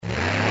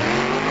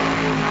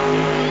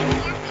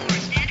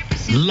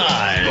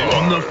Live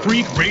on the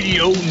Freak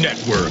Radio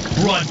Network.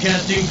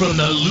 Broadcasting from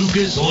the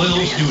Lucas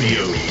Oil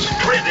Studios.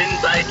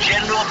 Driven by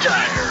General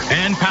Tire.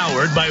 And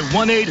powered by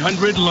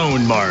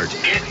 1-800 Mart.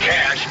 Get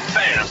cash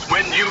fast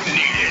when you need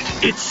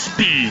it. It's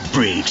Speed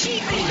Freaks.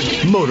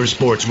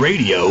 Motorsports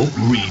Radio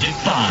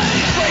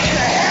redefined.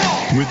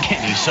 With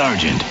Kenny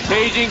Sargent.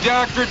 Paging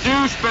Dr.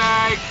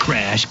 Douchebag.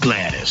 Crash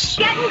Gladys.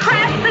 Get in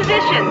crash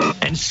position.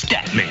 And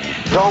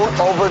Statman. Don't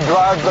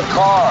overdrive the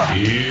car.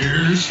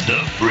 Here's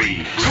the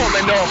Freaks.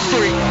 Coming on,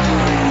 freak.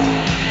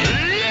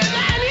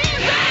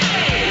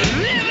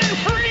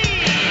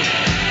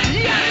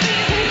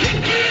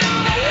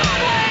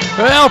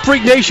 Well,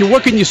 Freak Nation,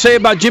 what can you say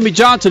about Jimmie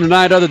Johnson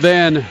tonight other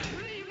than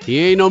he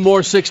ain't no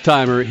more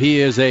six-timer. He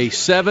is a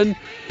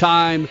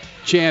seven-time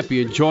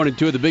champion, joining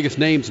two of the biggest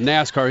names in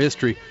NASCAR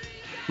history.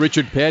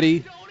 Richard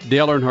Petty,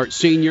 Dale Earnhardt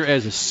Sr.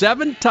 as a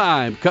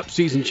seven-time Cup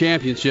Season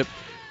championship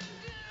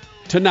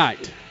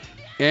tonight.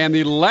 And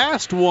the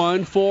last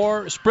one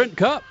for Sprint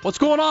Cup. What's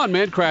going on,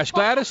 man? Crash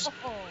Gladys,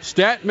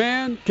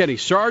 Statman, Kenny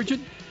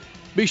Sargent.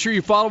 Be sure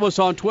you follow us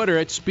on Twitter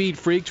at Speed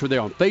Freaks. We're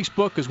there on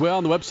Facebook as well,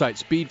 on the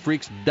website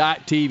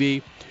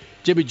speedfreaks.tv.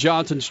 Jimmie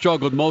Johnson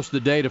struggled most of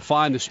the day to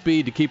find the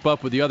speed to keep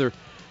up with the other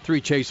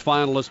three Chase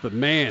finalists. But,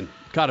 man,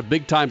 caught a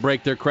big-time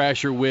break there,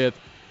 Crasher, with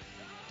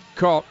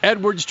Carl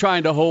Edwards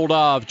trying to hold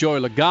off Joey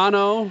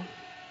Logano.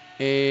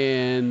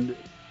 And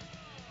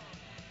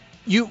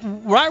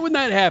right when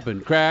that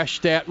happened, Crash,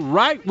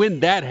 right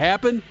when that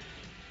happened,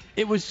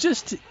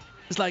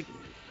 it's like,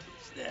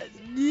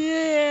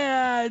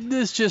 yeah,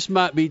 this just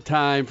might be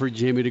time for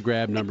Jimmy to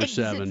grab number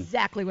 7. That's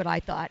exactly what I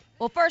thought.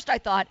 Well, first I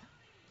thought,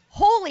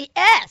 holy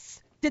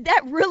S, did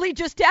that really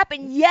just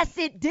happen? Yes,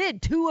 it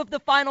did. 2 of the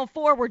final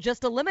 4 were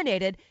just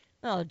eliminated.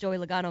 Well, Joey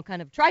Logano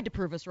kind of tried to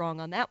prove us wrong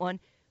on that one.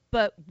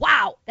 But,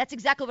 wow, that's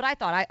exactly what I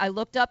thought. I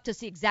looked up to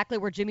see exactly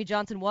where Jimmie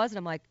Johnson was, and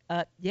I'm like,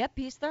 yep,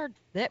 he's third.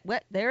 There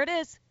it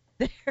is.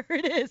 There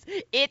it is.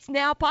 It's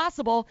now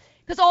possible.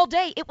 Because all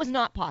day it was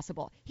not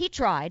possible. He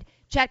tried.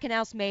 Chad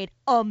Knaus made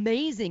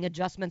amazing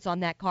adjustments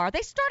on that car.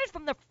 They started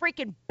from the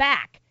freaking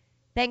back,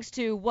 thanks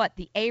to,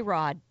 the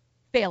A-Rod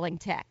failing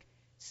tech.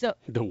 So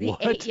the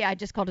what? I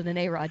just called it an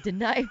A-Rod,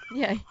 didn't I?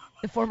 Yeah,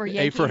 the former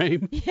Yankee.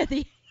 A-frame? Yeah,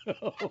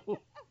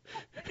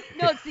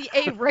 No, it's the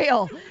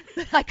A-rail.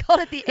 I called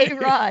it the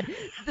A-Rod.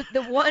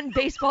 The one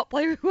baseball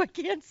player who I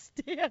can't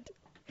stand.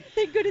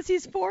 Thank goodness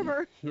he's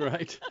former.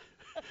 Right.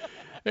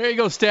 There you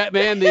go,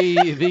 Statman.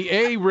 The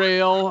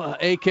A-rail,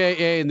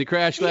 a.k.a. in the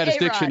Crash Gladys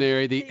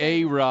Dictionary, the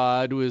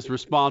A-Rod was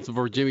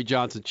responsible for Jimmie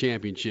Johnson's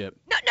championship.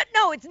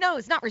 No,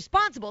 it's not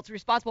responsible. It's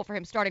responsible for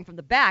him starting from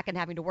the back and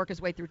having to work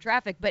his way through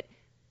traffic. But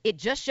it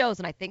just shows,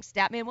 and I think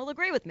Statman will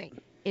agree with me,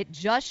 it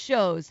just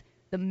shows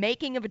the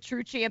making of a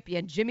true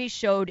champion. Jimmy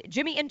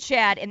and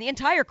Chad and the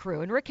entire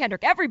crew, and Rick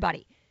Hendrick,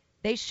 everybody,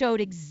 they showed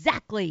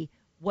exactly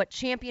what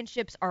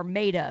championships are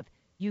made of.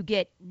 You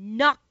get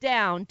knocked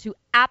down to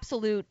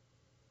absolute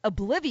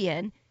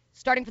oblivion,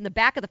 starting from the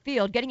back of the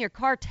field, getting your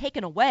car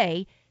taken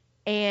away,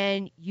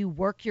 and you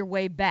work your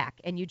way back.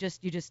 And you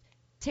just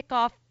tick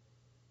off,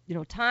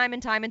 time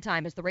and time and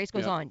time as the race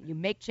goes on. You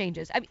make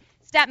changes. I mean,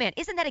 Statman,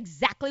 isn't that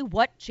exactly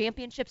what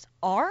championships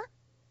are?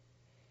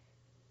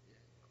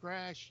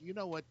 Crash, you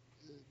know what?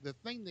 The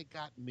thing that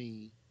got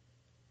me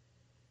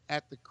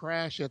at the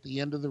crash at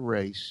the end of the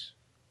race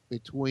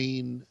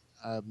between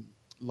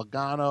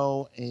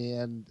Logano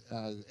and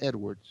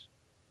Edwards,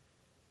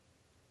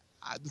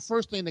 the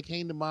first thing that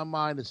came to my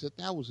mind is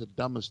that was the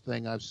dumbest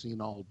thing I've seen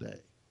all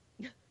day.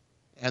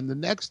 And the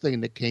next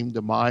thing that came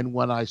to mind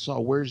when I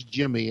saw, where's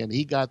Jimmy? And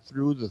he got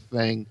through the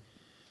thing,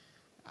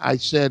 I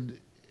said,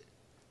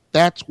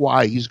 that's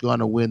why he's going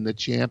to win the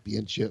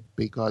championship,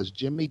 because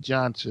Jimmie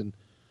Johnson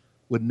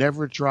would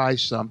never try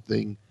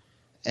something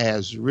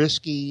as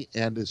risky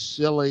and as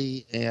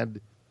silly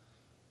and,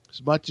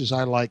 as much as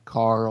I like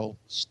Carl,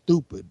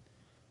 stupid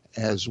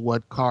as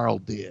what Carl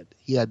did.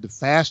 He had the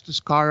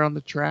fastest car on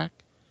the track.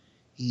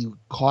 He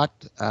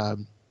caught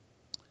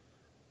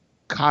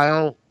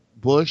Kyle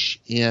Busch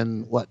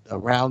in,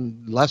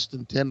 around less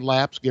than 10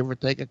 laps, give or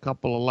take a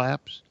couple of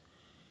laps.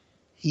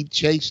 He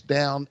chased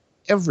down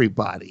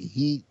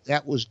everybody.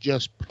 That was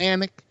just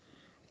panic,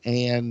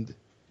 and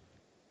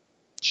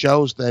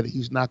shows that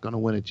he's not going to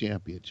win a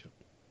championship.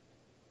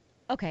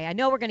 Okay, I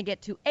know we're going to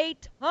get to a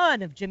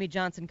ton of Jimmie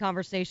Johnson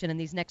conversation in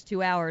these next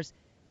 2 hours,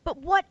 but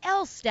what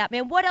else,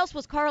 Statman? What else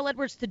was Carl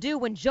Edwards to do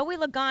when Joey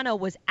Logano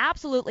was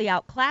absolutely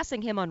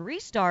outclassing him on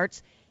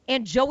restarts,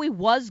 and Joey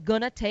was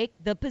going to take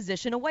the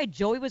position away?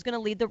 Joey was going to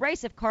lead the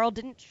race if Carl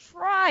didn't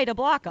try to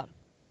block him.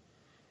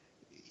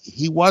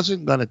 He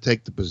wasn't going to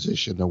take the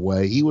position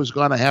away. He was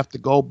going to have to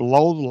go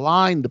below the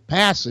line to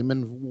pass him,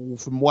 and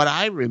from what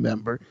I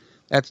remember,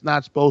 that's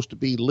not supposed to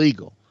be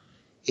legal.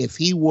 If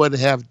he would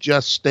have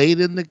just stayed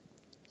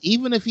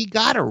even if he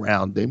got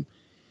around him,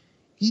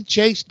 he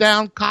chased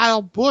down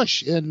Kyle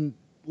Busch in,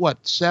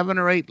 7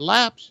 or 8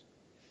 laps.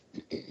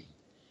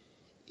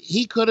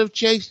 He could have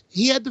chased,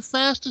 he had the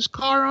fastest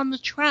car on the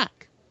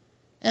track.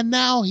 And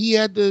now he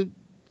had to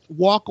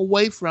walk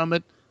away from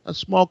it a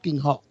smoking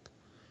halt.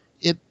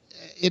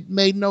 it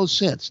made no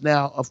sense.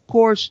 Now, of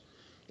course,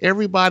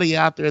 everybody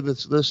out there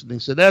that's listening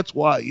said, that's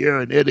why you're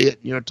an idiot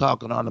and you're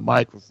talking on the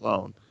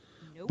microphone.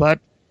 Nope. But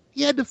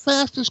he had the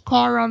fastest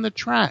car on the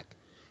track.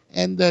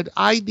 And the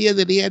idea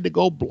that he had to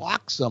go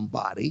block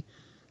somebody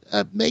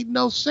made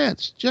no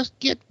sense. Just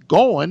get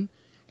going.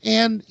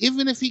 And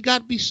even if he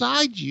got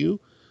beside you,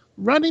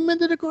 run him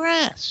into the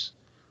grass.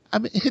 I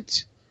mean,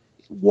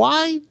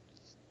 why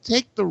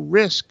take the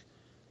risk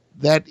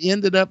that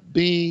ended up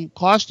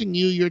costing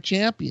you your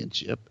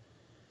championship?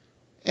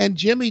 And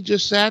Jimmy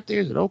just sat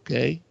there and said,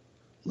 okay,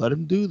 let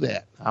him do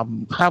that. I'll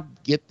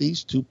get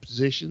these 2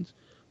 positions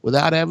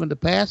without having to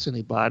pass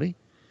anybody.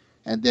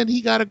 And then he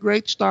got a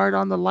great start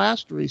on the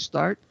last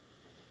restart.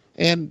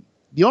 And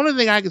the only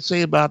thing I can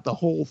say about the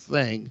whole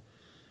thing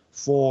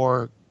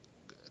for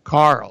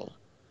Carl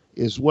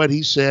is what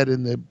he said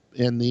in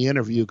the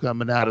interview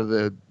coming out of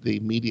the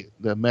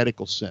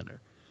medical center.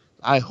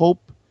 I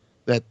hope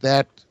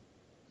that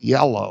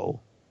yellow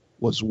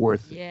was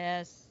worth it.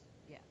 Yes.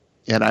 Yeah.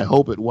 And I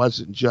hope it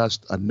wasn't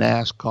just a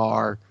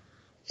NASCAR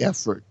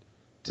effort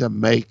to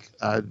make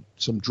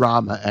some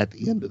drama at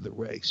the end of the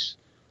race.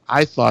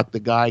 I thought the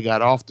guy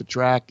got off the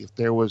track. If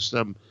there was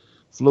some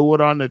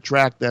fluid on the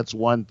track, that's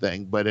one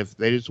thing. But if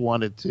they just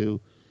wanted to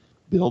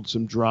build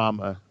some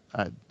drama,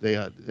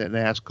 the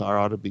NASCAR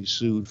ought to be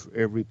sued for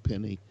every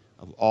penny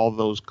of all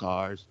those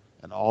cars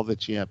and all the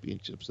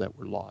championships that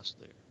were lost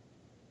there.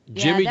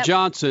 Jimmy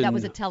Johnson that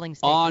was a telling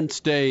statement. On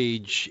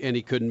stage, and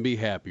he couldn't be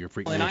happier.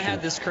 And I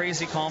had this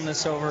crazy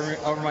calmness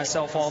over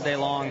myself all day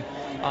long,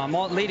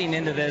 all leading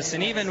into this.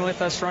 And even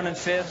with us running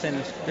 5th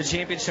and the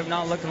championship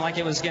not looking like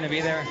it was going to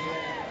be there,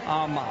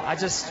 I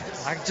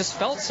just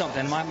felt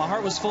something. My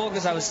heart was full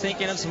because I was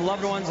thinking of some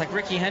loved ones like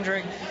Ricky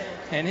Hendrick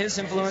and his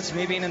influence,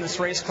 me being in this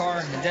race car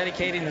and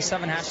dedicating the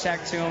 7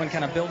 hashtag to him and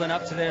kind of building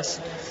up to this.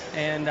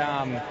 And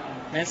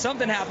man,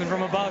 something happened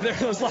from above there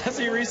those last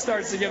few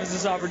restarts to give us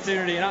this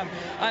opportunity. And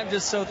I'm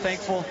just so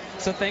thankful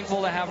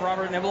to have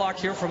Robert Niblock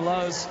here from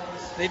Lowe's.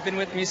 They've been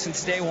with me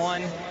since day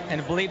one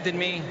and believed in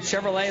me.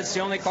 Chevrolet, it's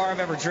the only car I've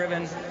ever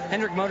driven.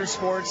 Hendrick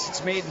Motorsports,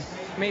 it's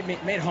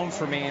made home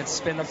for me.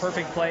 It's been the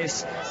perfect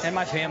place, and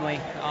my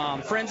family,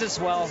 friends as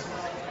well.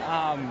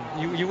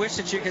 You wish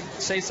that you could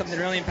say something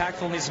really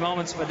impactful in these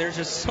moments, but there's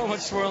just so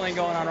much swirling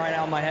going on right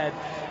now in my head,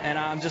 and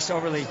I'm just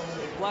overly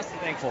blessed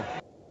and thankful.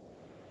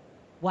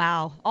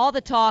 Wow. All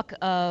the talk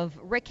of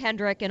Rick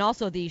Hendrick and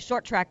also the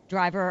short track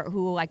driver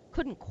who I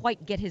couldn't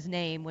quite get his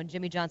name when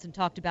Jimmy Johnson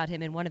talked about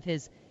him in one of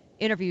his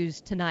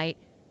interviews tonight.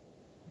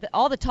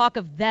 All the talk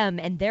of them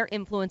and their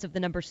influence of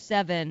the number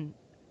 7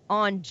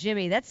 on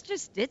Jimmy, that's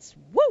just, it's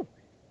woo.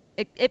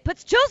 It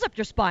puts chills up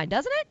your spine,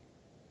 doesn't it?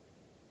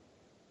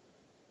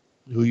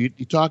 Who you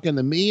talking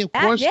to me? Of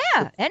course.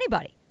 Yeah,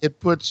 anybody. It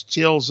puts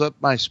chills up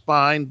my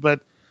spine, but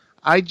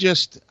I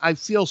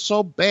feel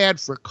so bad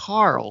for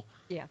Carl.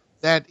 Yeah.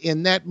 That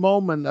in that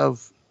moment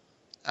of,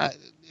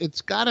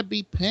 it's got to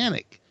be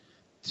panic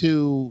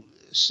to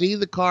see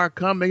the car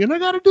coming, and I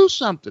got to do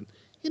something.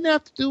 He didn't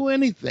have to do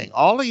anything.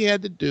 All he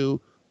had to do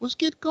was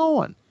get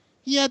going.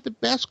 He had the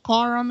best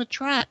car on the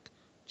track.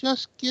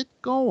 Just get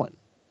going.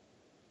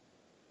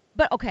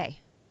 But, okay,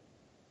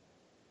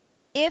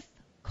 if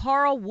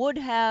Carl would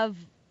have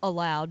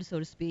allowed, so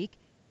to speak,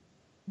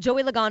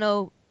 Joey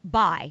Logano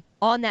by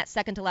on that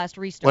second-to-last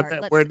restart.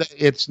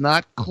 It's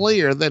not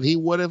clear that he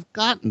would have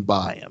gotten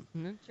by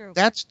him. True.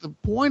 That's the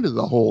point of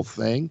the whole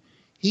thing.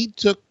 He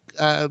took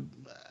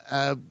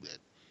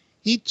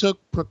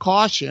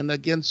precaution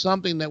against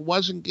something that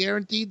wasn't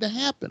guaranteed to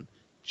happen.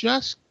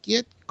 Just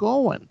get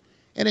going.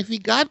 And if he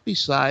got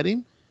beside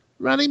him,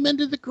 run him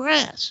into the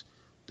grass.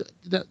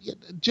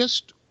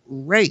 Just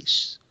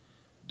race.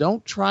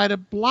 Don't try to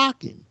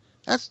block him.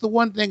 That's the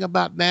one thing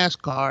about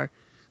NASCAR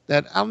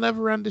that I'll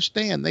never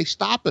understand. They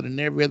stop it in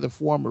every other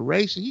form of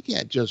racing. You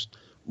can't just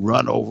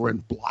run over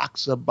and block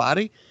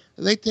somebody.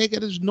 They take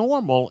it as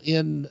normal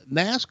in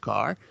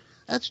NASCAR.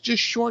 That's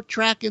just short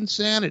track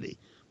insanity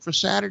for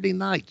Saturday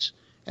nights.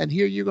 And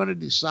here you're going to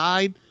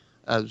decide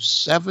a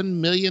 $7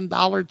 million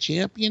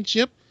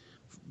championship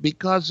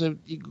because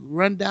you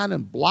run down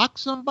and block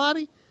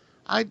somebody?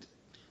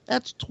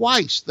 That's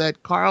twice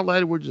that Carl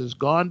Edwards has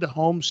gone to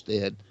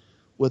Homestead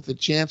with the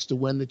chance to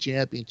win the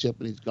championship,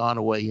 and he's gone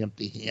away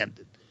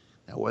empty-handed.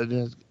 Now,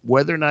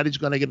 whether or not he's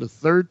going to get a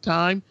third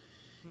time,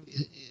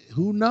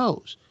 who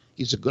knows?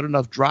 He's a good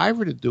enough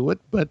driver to do it,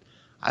 but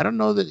I don't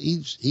know that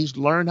he's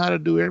learned how to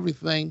do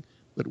everything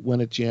but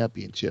win a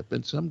championship,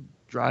 and some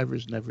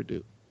drivers never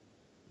do.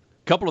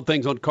 A couple of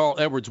things on Carl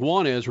Edwards.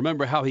 One is,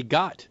 remember how he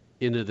got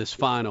into this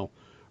final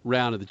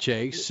round of the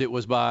chase. It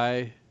was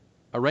by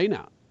a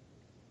rainout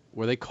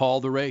where they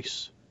called the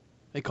race.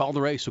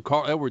 So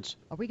Carl Edwards.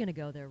 Are we going to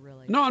go there,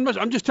 really? No,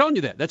 I'm just telling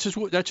you that.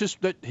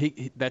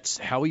 That's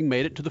how he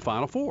made it to the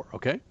Final Four.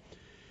 Okay.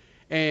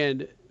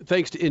 And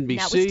thanks to NBC.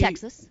 That was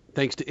Texas.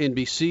 Thanks to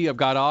NBC, I've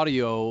got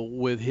audio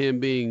with him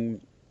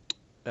being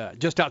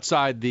just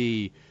outside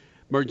the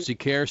emergency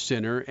care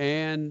center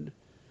and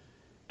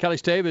Kelly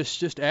Stavis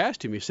just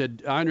asked him. He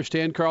said, "I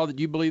understand, Carl, that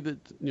you believe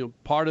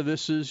that part of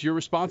this is your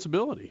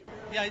responsibility."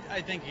 Yeah,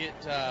 I think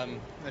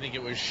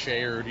it was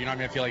shared.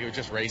 I feel like it was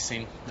just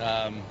racing.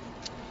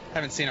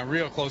 Haven't seen a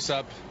real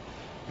close-up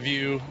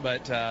view,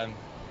 but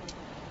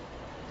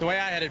the way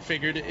I had it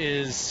figured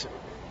is,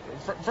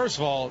 first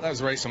of all, that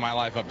was a race of my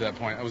life up to that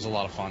point. It was a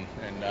lot of fun,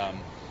 and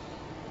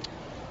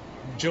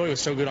Joey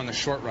was so good on the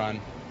short run.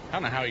 I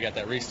don't know how he got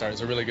that restart. It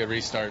was a really good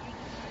restart.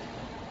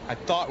 I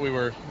thought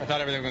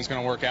everything was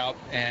going to work out,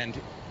 and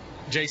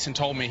Jason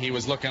told me he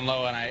was looking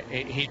low, and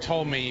he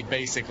told me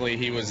basically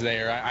he was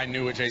there. I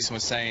knew what Jason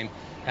was saying,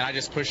 and I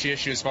just pushed the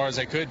issue as far as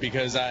I could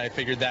because I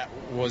figured that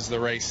was the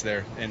race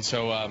there. And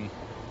so,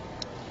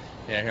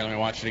 here, let me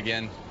watch it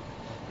again.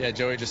 Yeah,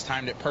 Joey just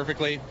timed it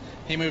perfectly.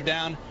 He moved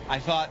down. I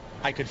thought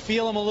I could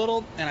feel him a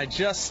little, and I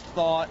just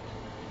thought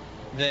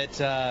that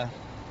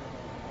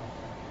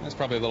that's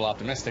probably a little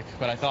optimistic,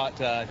 but I thought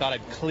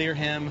I'd clear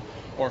him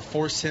or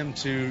force him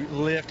to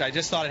lift. I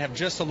just thought I'd have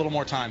just a little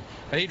more time.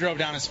 But he drove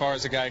down as far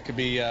as a guy could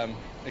be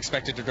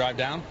expected to drive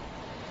down.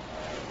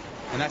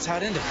 And that's how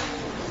it ended.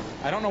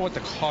 I don't know what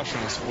the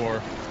caution was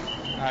for.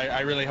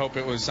 I really hope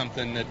it was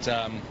something that,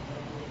 that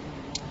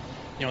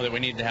we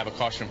needed to have a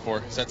caution for.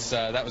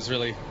 That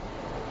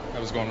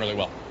was going really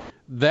well.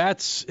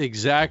 That's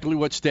exactly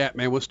what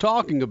Statman was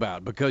talking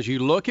about, because you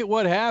look at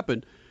what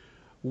happened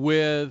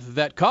with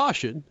that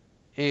caution,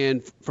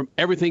 and from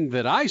everything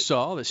that I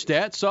saw, that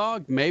Stat saw,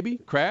 maybe,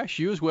 Crash,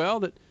 you as well,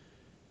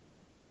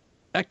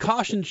 that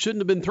caution shouldn't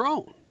have been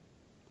thrown.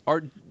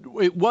 Or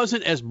it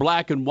wasn't as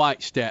black and white,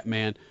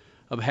 Statman,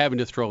 of having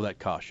to throw that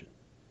caution.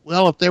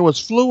 Well, if there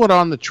was fluid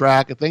on the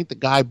track, I think the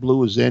guy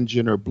blew his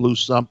engine or blew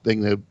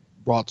something that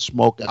brought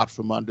smoke out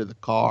from under the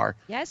car.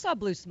 Yeah, I saw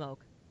blue smoke.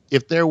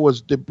 If there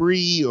was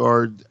debris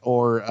or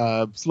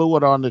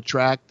fluid on the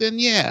track, then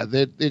yeah,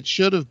 it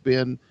should have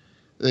been.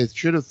 They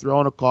should have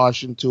thrown a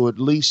caution to at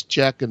least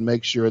check and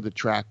make sure the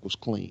track was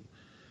clean.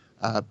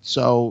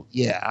 So,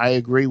 yeah, I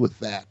agree with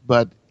that.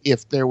 But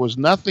if there was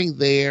nothing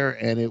there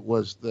and it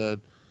was the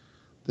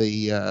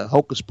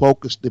hocus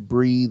pocus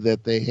debris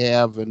that they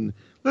have, and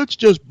let's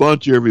just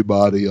bunch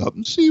everybody up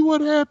and see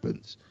what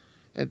happens.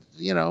 And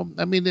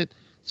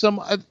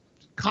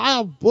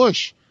Kyle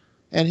Busch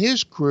and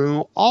his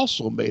crew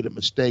also made a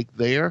mistake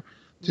there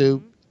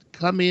to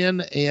come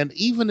in, and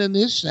even in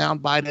his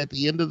soundbite at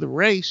the end of the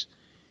race,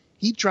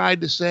 he tried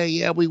to say,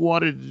 yeah, we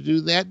wanted to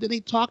do that. Then he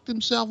talked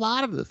himself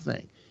out of the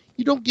thing.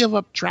 You don't give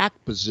up track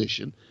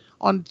position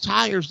on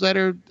tires that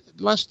are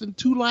less than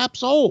 2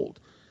 laps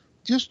old.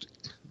 Just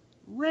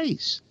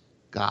race,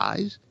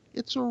 guys.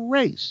 It's a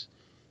race.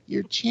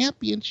 You're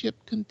championship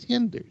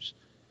contenders.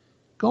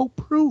 Go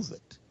prove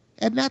it.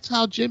 And that's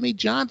how Jimmie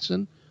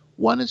Johnson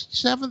won his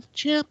 7th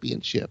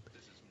championship.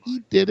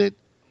 He did it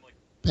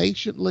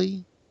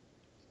patiently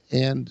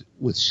and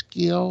with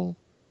skill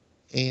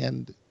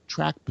and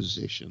track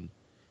position,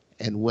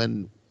 and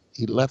when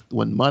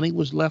money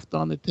was left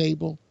on the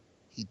table,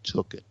 he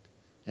took it,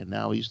 and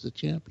now he's the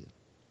champion.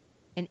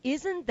 And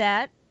isn't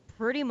that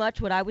pretty much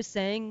what I was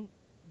saying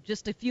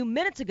just a few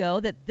minutes ago,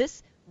 that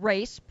this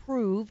race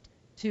proved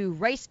to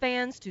race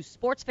fans, to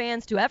sports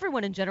fans, to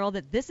everyone in general,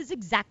 that this is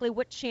exactly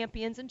what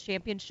champions and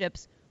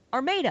championships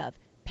are made of.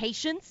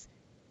 Patience,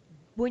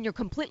 when you're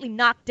completely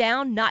knocked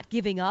down, not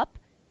giving up,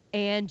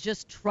 and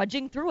just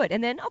trudging through it.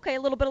 And then, okay,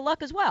 a little bit of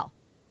luck as well.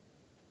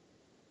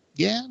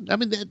 Yeah,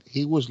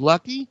 he was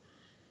lucky,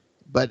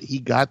 but he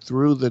got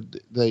through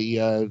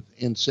the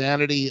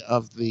insanity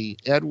of the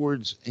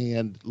Edwards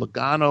and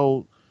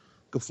Logano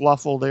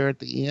kerfluffle there at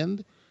the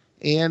end,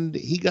 and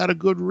he got a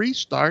good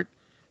restart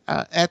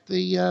at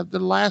the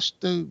last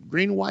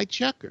green-white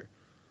checker.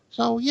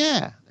 So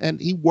yeah, and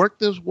he worked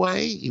his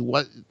way.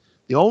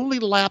 The only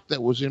lap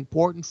that was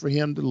important for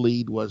him to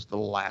lead was the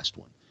last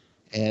one,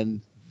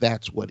 and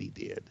that's what he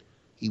did.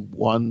 He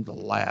won the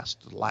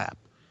last lap.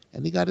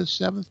 And he got his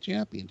 7th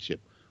championship.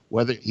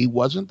 Whether he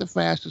wasn't the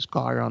fastest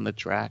car on the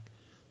track,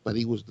 but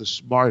he was the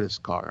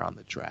smartest car on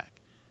the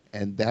track.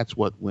 And that's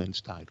what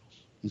wins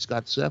titles. He's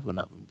got 7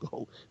 of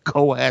them.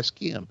 Go ask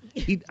him.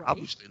 He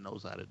obviously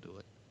knows how to do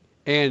it.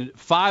 And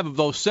 5 of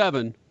those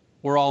 7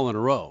 were all in a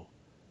row.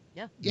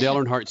 Yeah. Dale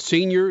Earnhardt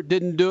Sr.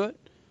 didn't do it.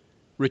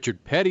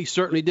 Richard Petty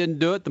certainly didn't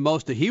do it. The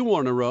most that he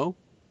won in a row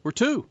were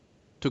 2.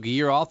 Took a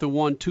year off and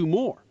won 2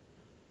 more.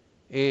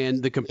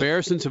 And the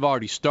comparisons have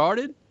already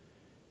started.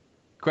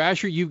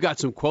 Crasher, you've got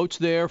some quotes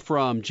there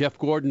from Jeff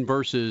Gordon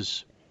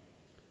versus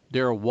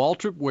Darrell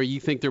Waltrip, where you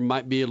think there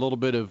might be a little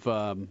bit of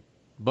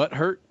butt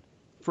hurt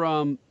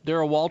from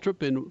Darrell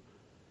Waltrip and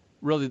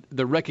really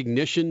the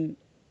recognition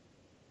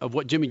of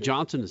what Jimmie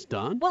Johnson has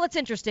done? Well, it's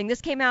interesting. This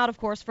came out, of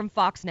course, from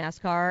Fox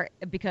NASCAR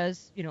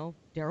because,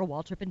 Darrell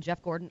Waltrip and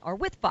Jeff Gordon are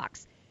with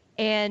Fox.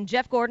 And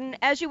Jeff Gordon,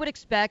 as you would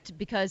expect,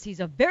 because he's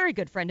a very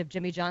good friend of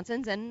Jimmie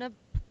Johnson's and a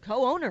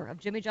co-owner of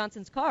Jimmie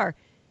Johnson's car,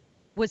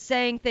 was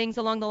saying things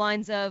along the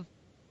lines of,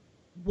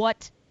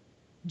 what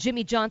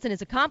Jimmie Johnson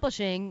is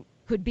accomplishing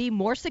could be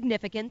more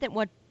significant than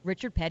what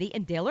Richard Petty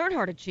and Dale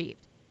Earnhardt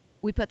achieved.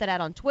 We put that out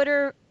on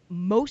Twitter.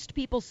 most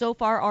people so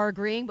far are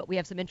agreeing, but we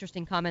have some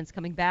interesting comments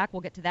coming back.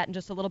 We'll get to that in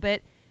just a little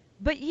bit.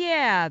 But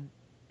yeah,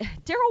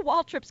 Darrell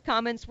Waltrip's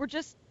comments were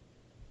just,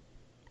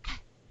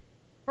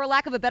 for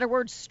lack of a better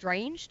word,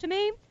 strange to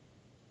me.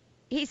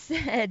 He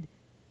said,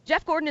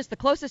 Jeff Gordon is the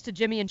closest to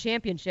Jimmy in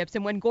championships,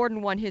 and when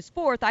Gordon won his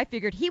 4th, I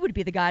figured he would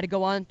be the guy to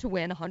go on to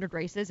win 100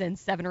 races and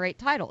 7 or 8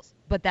 titles.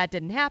 But that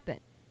didn't happen.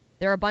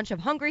 There are a bunch of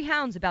hungry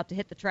hounds about to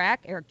hit the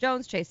track: Eric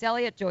Jones, Chase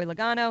Elliott, Joey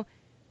Logano.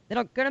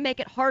 They're going to make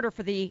it harder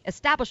for the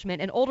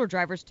establishment and older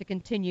drivers to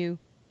continue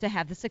to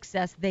have the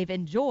success they've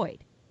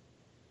enjoyed.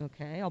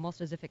 Okay,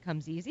 almost as if it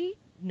comes easy?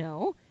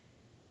 No.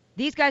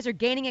 These guys are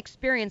gaining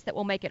experience that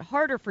will make it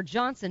harder for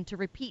Johnson to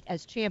repeat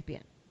as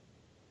champion.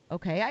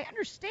 Okay, I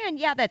understand.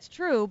 Yeah, that's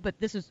true, but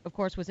this is, of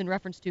course, was in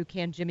reference to,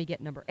 can Jimmy get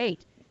number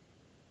 8?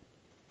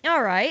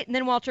 All right, and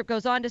then Waltrip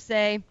goes on to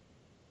say,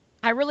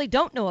 I really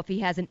don't know if he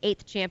has an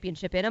 8th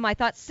championship in him. I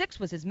thought 6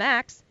 was his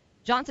max.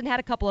 Johnson had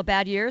a couple of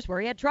bad years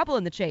where he had trouble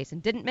in the chase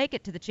and didn't make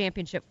it to the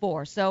championship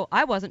 4, so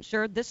I wasn't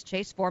sure this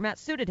chase format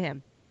suited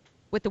him.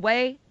 With the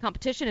way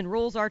competition and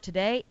rules are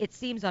today, it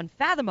seems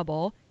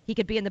unfathomable he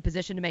could be in the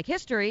position to make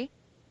history,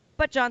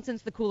 but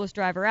Johnson's the coolest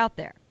driver out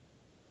there.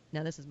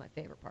 Now, this is my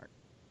favorite part.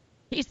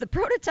 He's the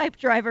prototype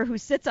driver who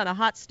sits on a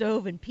hot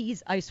stove and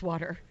pees ice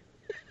water.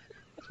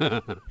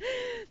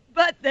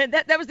 But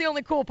that was the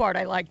only cool part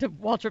I liked of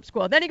Waltrip's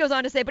quote. Then he goes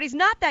on to say, but he's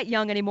not that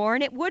young anymore,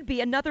 and it would be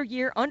another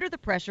year under the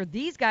pressure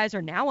these guys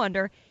are now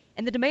under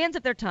and the demands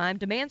of their time,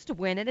 demands to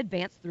win and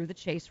advance through the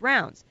chase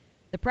rounds.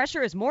 The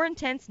pressure is more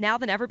intense now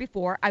than ever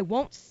before. I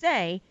won't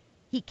say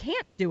he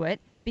can't do it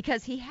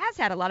because he has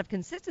had a lot of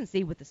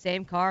consistency with the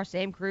same car,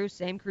 same crew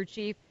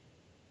chief,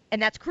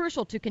 and that's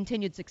crucial to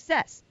continued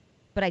success.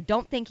 But I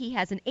don't think he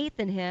has an 8th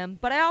in him,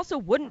 but I also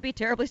wouldn't be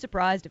terribly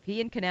surprised if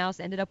he and Knaus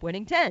ended up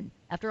winning 10.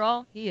 After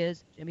all, he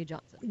is Jimmy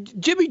Johnson.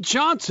 Jimmy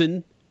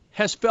Johnson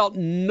has felt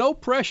no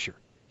pressure.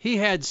 He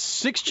had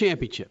 6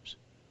 championships.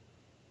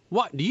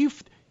 What do you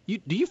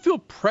feel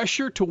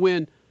pressure to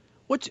win?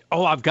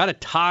 I've got to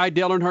tie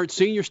Dale Earnhardt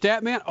Sr.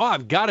 stat man. Oh,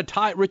 I've got to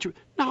tie Richard.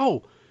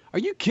 No, are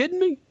you kidding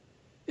me?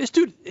 This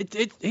dude,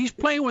 he's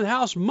playing with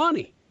house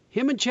money.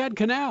 Him and Chad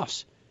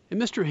Knaus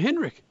and Mr.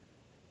 Hendrick.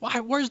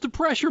 Why? Where's the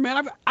pressure,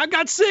 man? I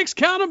got 6.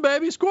 Count them,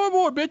 baby.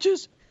 Scoreboard,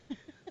 bitches.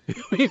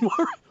 I mean,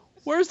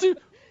 where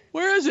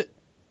is it?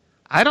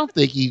 I don't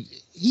think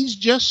he's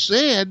just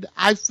said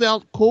I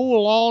felt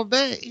cool all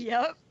day.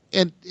 Yep.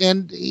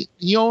 And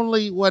he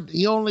only led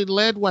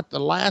the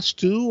last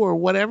 2 or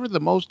whatever, the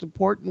most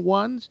important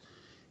ones.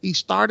 He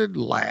started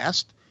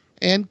last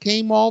and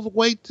came all the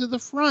way to the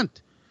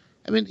front.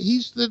 I mean,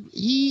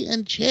 he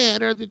and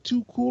Chad are the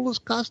 2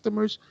 coolest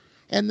customers,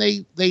 and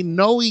they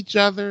know each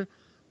other.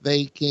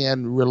 They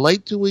can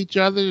relate to each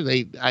other.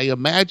 I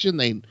imagine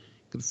they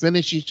can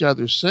finish each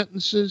other's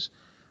sentences.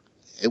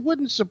 It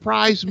wouldn't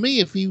surprise me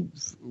if he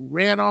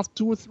ran off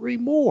 2 or 3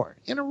 more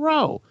in a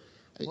row.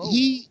 Whoa.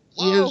 He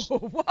is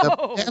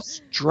the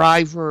best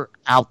driver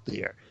out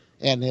there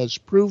and has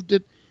proved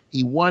it.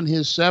 He won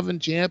his 7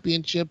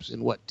 championships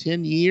in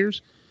 10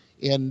 years,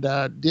 and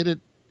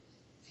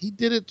he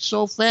did it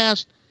so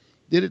fast.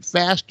 Did it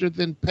faster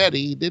than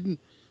Petty. He didn't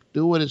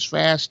do it as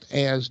fast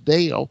as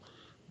Dale,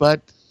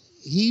 but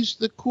he's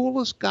the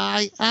coolest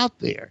guy out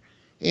there,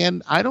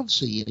 and I don't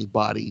see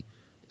anybody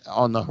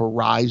on the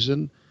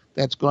horizon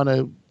that's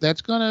gonna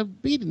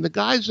beat him. The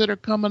guys that are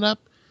coming up,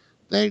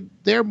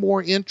 they're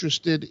more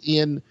interested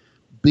in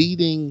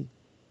beating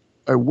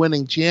or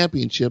winning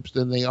championships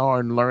than they are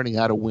in learning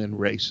how to win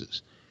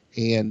races,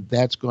 and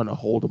that's going to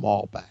hold them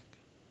all back.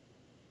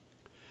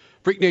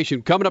 Freak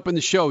Nation, coming up in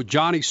the show,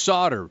 Johnny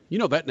Sauter. You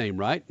know that name,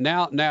 right?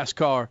 Now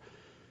NASCAR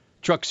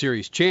Truck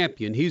Series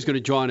champion. He's going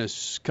to join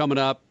us coming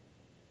up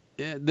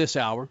this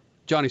hour.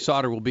 Johnny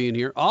Sauter will be in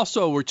here.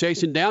 Also, we're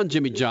chasing down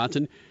Jimmy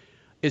Johnson.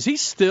 Is he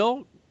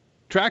still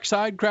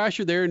trackside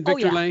crasher there in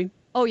Victory Lane?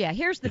 Oh, yeah.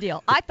 Here's the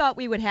deal. I thought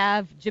we would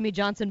have Jimmy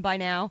Johnson by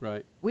now.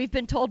 Right. We've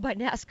been told by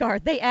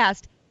NASCAR. They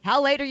asked,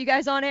 how late are you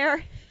guys on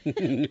air?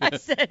 I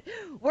said,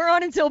 we're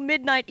on until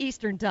midnight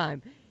Eastern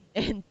time.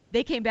 And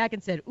they came back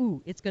and said,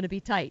 ooh, it's going to be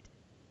tight.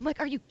 I'm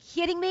like, are you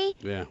kidding me?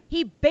 Yeah.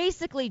 He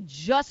basically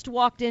just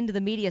walked into the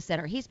media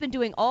center. He's been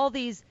doing all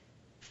these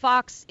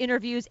Fox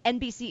interviews,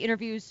 NBC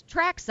interviews,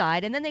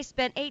 trackside, and then they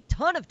spent a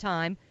ton of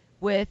time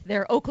with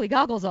their Oakley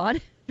goggles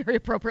on, very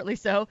appropriately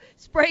so,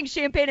 spraying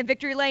champagne in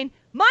Victory Lane.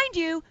 Mind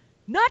you,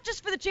 not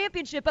just for the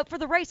championship, but for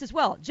the race as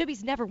well.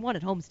 Jimmy's never won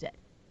at Homestead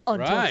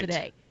until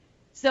today.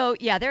 So,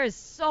 yeah, there is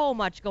so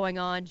much going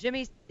on.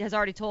 Jimmy has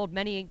already told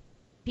many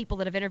people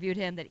that have interviewed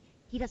him that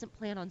he doesn't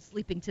plan on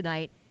sleeping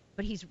tonight,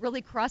 but he's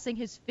really crossing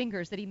his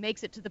fingers that he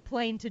makes it to the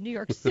plane to New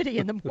York City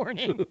in the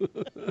morning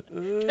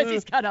because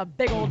he's got a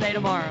big old day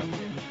tomorrow.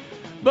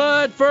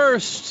 But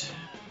first,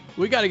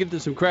 we got to get to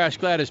some Crash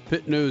Gladys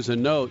pit news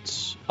and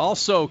notes.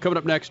 Also, coming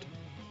up next,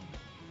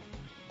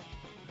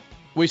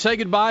 we say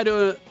goodbye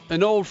to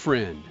an old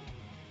friend.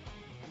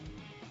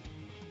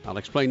 I'll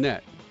explain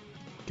that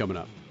coming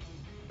up.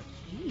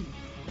 Jeez.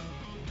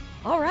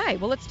 All right.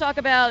 Well, let's talk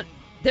about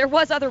There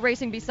was other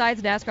racing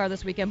besides NASCAR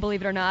this weekend,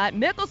 believe it or not.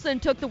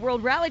 Mickelson took the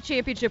World Rally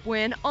Championship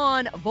win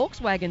on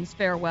Volkswagen's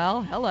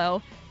farewell.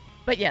 Hello.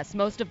 But yes,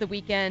 most of the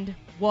weekend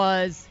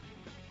was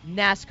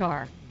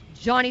NASCAR.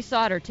 Johnny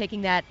Sauter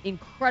taking that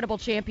incredible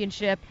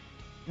championship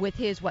with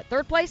his,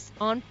 third place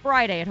on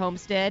Friday at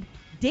Homestead.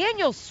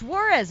 Daniel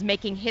Suarez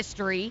making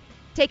history,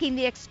 taking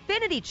the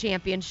Xfinity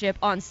Championship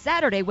on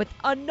Saturday with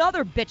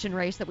another bitchin'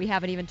 race that we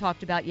haven't even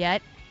talked about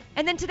yet.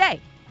 And then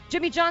today,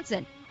 Jimmie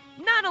Johnson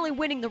not only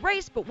winning the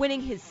race, but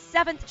winning his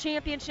 7th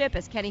championship.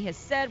 As Kenny has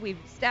said,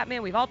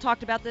 we've all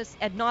talked about this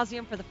ad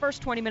nauseum for the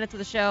first 20 minutes of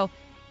the show.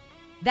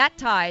 That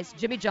ties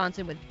Jimmie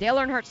Johnson with Dale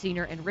Earnhardt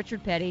Sr. and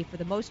Richard Petty for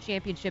the most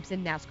championships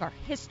in NASCAR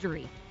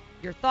history.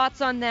 Your thoughts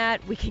on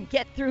that? We can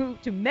get through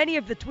to many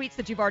of the tweets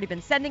that you've already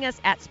been sending us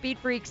at Speed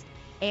Freaks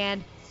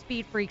and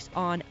Speed Freaks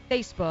on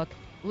Facebook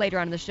later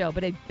on in the show.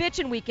 But a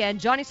bitchin'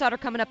 weekend. Johnny Sauter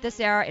coming up this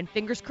hour, and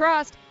fingers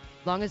crossed,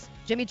 as long as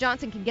Jimmie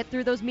Johnson can get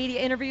through those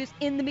media interviews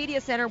in the media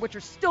center, which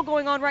are still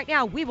going on right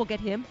now, we will get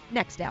him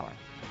next hour.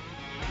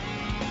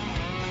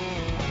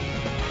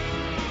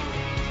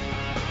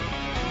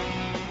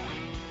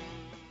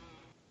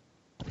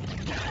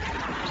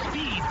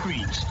 Speed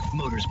Freaks,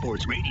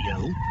 Motorsports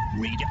Radio,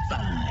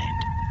 redefined.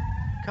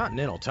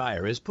 Continental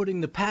Tire is putting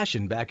the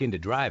passion back into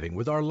driving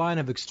with our line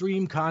of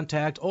extreme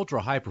contact,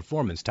 ultra-high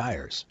performance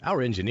tires.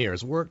 Our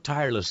engineers work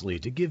tirelessly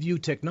to give you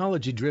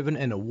technology-driven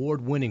and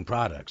award-winning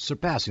products,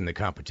 surpassing the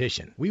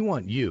competition. We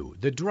want you,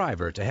 the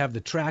driver, to have the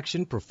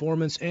traction,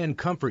 performance, and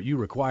comfort you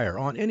require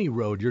on any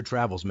road your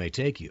travels may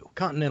take you.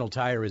 Continental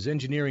Tire is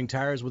engineering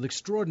tires with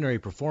extraordinary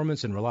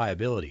performance and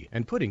reliability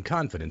and putting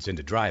confidence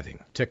into driving.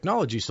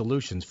 Technology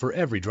solutions for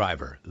every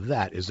driver.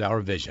 That is our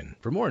vision.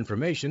 For more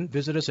information,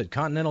 visit us at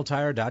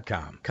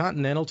continentaltire.com.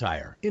 Continental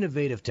Tire.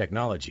 Innovative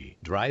technology.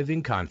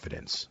 Driving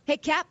confidence. Hey,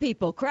 cat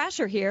people.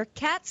 Crasher here.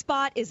 Cat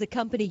Spot is a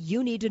company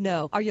you need to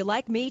know. Are you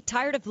like me?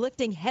 Tired of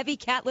lifting heavy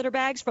cat litter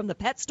bags from the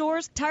pet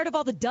stores? Tired of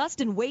all the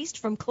dust and waste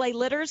from clay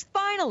litters?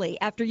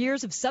 Finally, after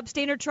years of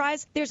substandard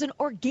tries, there's an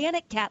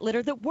organic cat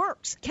litter that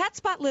works. Cat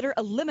Spot litter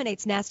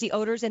eliminates nasty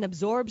odors and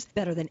absorbs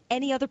better than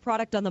any other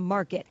product on the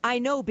market. I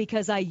know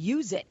because I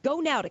use it.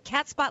 Go now to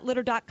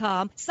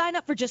catspotlitter.com. Sign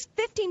up for just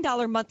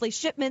 $15 monthly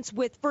shipments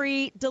with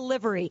free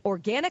delivery.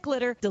 Organic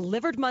litter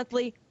delivered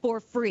monthly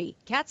for free.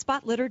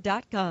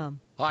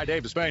 catspotlitter.com. Hi,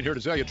 Dave Despain here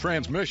to tell you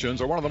transmissions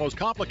are one of the most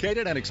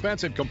complicated and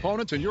expensive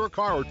components in your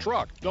car or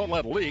truck. Don't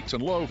let leaks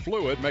and low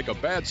fluid make a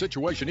bad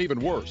situation even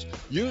worse.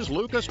 Use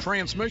Lucas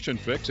Transmission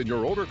Fix in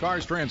your older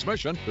car's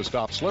transmission to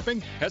stop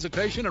slipping,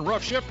 hesitation, and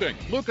rough shifting.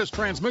 Lucas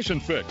Transmission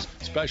Fix,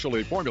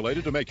 specially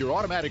formulated to make your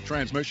automatic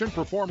transmission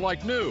perform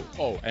like new.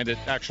 Oh, and it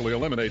actually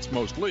eliminates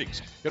most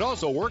leaks. It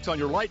also works on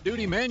your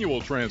light-duty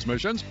manual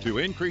transmissions to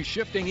increase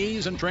shifting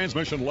ease and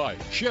transmission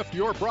life. Shift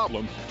your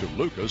problem to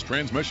Lucas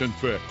Transmission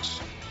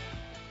Fix.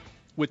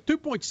 With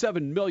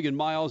 2.7 million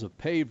miles of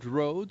paved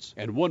roads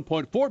and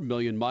 1.4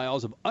 million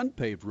miles of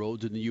unpaved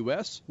roads in the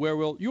U.S., where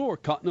will your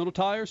Continental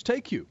Tires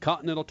take you?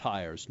 Continental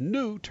Tires'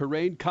 new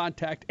Terrain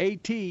Contact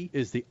AT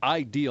is the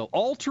ideal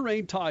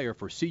all-terrain tire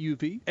for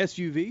CUV,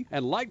 SUV,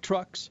 and light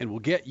trucks and will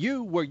get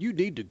you where you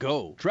need to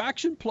go.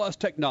 Traction Plus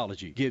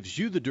technology gives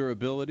you the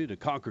durability to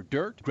conquer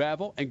dirt,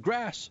 gravel, and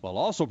grass while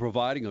also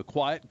providing a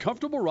quiet,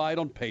 comfortable ride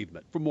on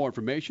pavement. For more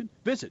information,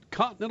 visit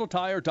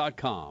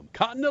ContinentalTire.com.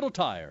 Continental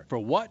Tire, for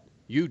what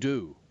you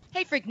do.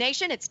 Hey, Freak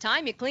Nation, it's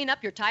time you clean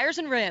up your tires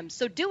and rims,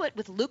 so do it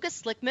with Lucas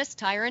Slick Mist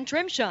Tire and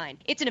Trim Shine.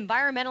 It's an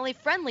environmentally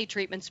friendly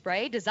treatment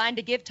spray designed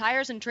to give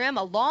tires and trim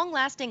a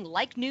long-lasting,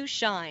 like-new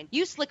shine.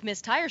 Use Slick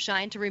Mist Tire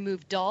Shine to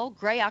remove dull,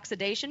 gray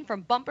oxidation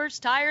from bumpers,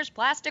 tires,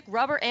 plastic,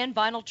 rubber, and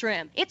vinyl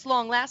trim. It's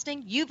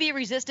long-lasting,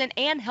 UV-resistant,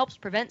 and helps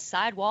prevent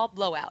sidewall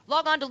blowout.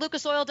 Log on to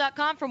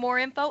lucasoil.com for more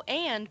info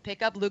and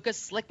pick up Lucas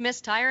Slick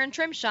Mist Tire and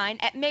Trim Shine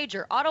at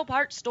major auto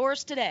parts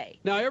stores today.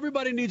 Now,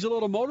 everybody needs a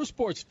little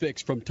motorsports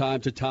fix from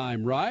time to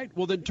time, right?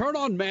 Well, then turn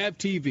on MAV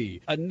TV,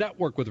 a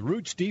network with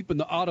roots deep in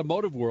the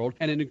automotive world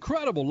and an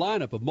incredible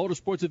lineup of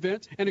motorsports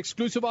events and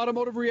exclusive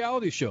automotive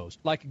reality shows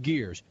like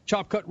Gears,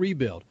 Chop Cut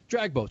Rebuild,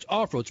 Drag Boats,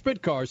 Off-Road,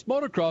 Sprint Cars,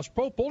 Motocross,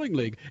 Pro Bowling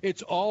League.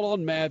 It's all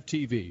on MAV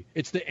TV.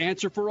 It's the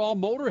answer for all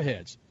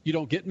motorheads. You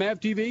don't get MAV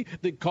TV?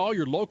 Then call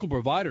your local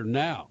provider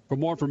now. For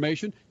more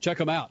information, check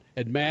them out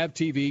at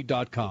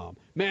mavtv.com.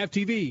 MAV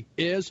TV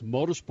is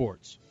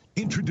motorsports.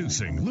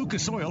 Introducing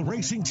Lucas Oil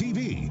Racing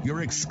TV,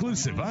 your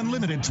exclusive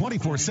unlimited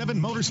 24/7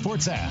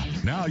 motorsports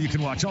app. Now you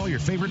can watch all your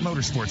favorite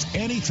motorsports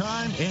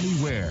anytime,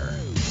 anywhere.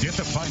 Get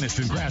the finest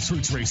in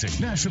grassroots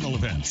racing, national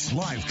events,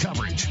 live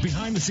coverage,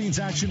 behind-the-scenes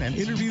action, and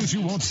interviews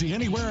you won't see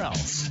anywhere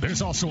else.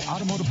 There's also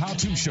automotive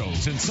how-to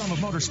shows and some of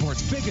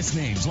motorsports' biggest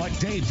names like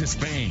Dave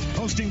Despain,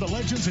 hosting the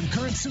legends and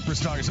current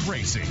superstars of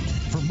racing.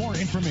 For more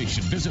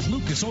information, visit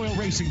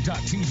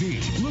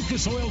lucasoilracing.tv.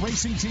 Lucas Oil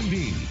Racing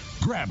TV.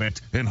 Grab it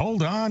and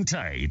hold on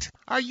tight.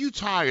 Are you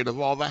tired of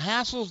all the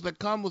hassles that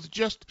come with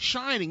just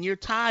shining your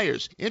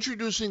tires?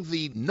 Introducing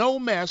the No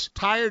Mess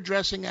Tire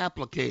Dressing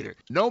Applicator.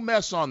 No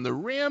mess on the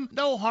rim,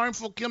 no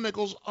harmful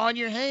chemicals on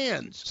your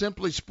hands.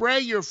 Simply spray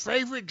your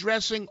favorite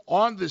dressing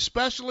on the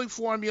specially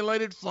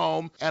formulated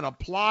foam and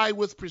apply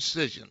with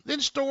precision.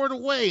 Then store it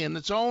away in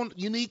its own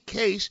unique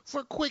case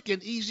for quick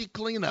and easy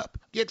cleanup.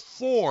 Get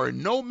 4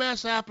 No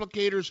Mess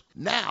applicators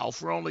now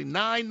for only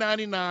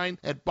 $9.99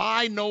 at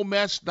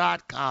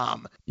buynomess.com.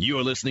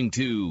 You're listening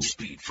to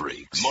Speed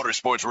Freaks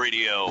Motorsports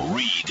Radio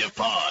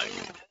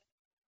Redefined.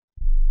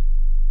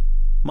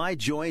 My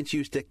joints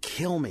used to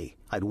kill me.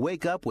 I'd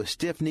wake up with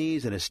stiff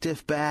knees and a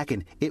stiff back,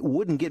 and it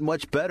wouldn't get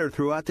much better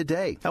throughout the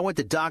day. I went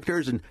to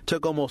doctors and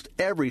took almost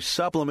every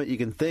supplement you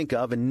can think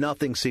of, and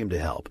nothing seemed to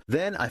help.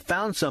 Then I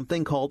found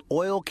something called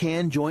Oil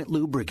Can Joint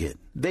Lubricant.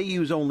 They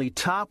use only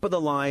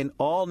top-of-the-line,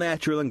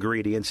 all-natural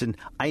ingredients, and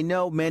I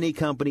know many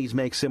companies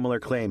make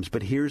similar claims,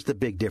 but here's the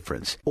big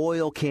difference.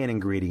 Oil Can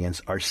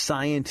ingredients are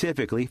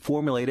scientifically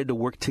formulated to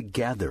work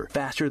together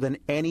faster than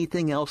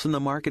anything else in the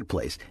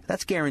marketplace.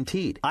 That's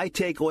guaranteed. I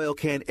take Oil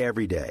Can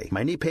every day.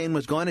 My knee pain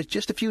was gone in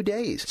just a few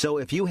days. So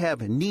if you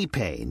have knee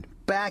pain,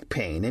 back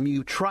pain, and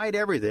you tried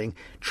everything,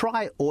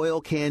 try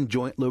Oil Can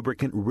Joint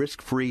Lubricant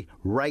risk-free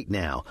right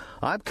now.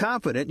 I'm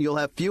confident you'll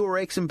have fewer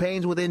aches and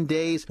pains within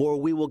days, or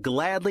we will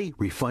gladly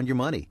refund your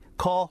money.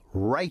 Call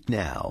right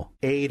now.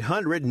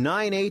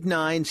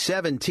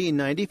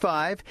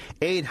 800-989-1795.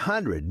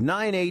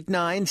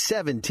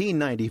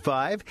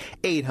 800-989-1795.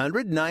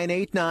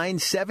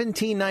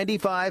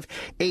 800-989-1795.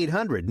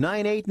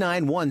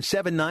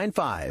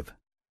 800-989-1795.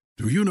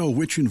 Do you know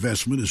which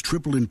investment has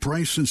tripled in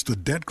price since the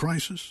debt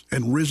crisis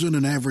and risen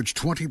an average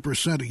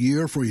 20% a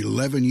year for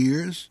 11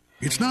 years?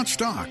 It's not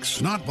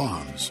stocks, not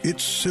bonds.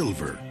 It's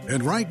silver.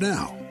 And right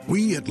now,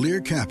 we at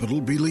Lear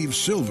Capital believe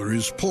silver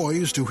is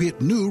poised to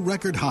hit new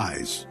record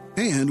highs.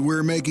 And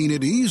we're making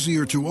it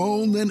easier to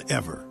own than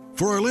ever.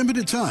 For a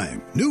limited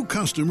time, new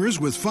customers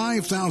with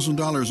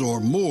 $5,000 or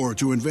more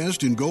to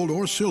invest in gold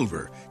or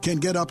silver can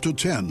get up to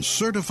 10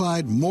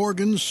 certified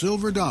Morgan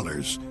silver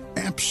dollars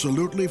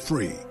absolutely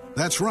free.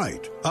 That's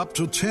right, up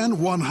to 10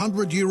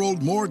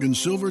 100-year-old Morgan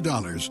silver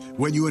dollars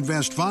when you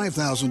invest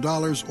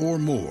 $5,000 or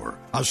more.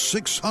 A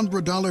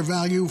 $600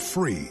 value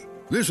free.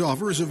 This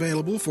offer is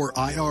available for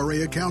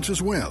IRA accounts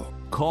as well.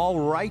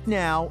 Call right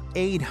now,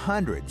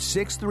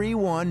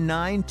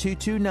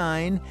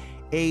 800-631-9229,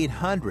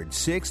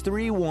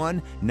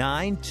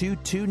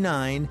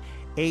 800-631-9229,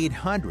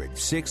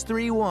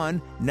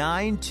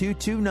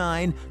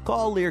 800-631-9229.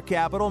 Call Lear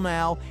Capital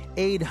now,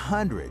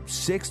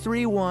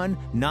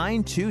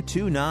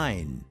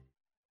 800-631-9229.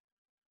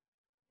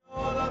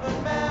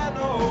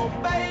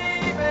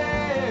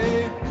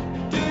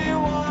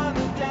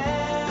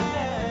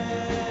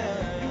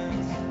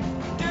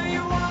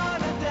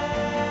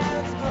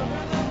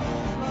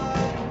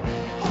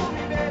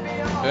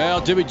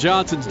 Well, Jimmie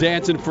Johnson's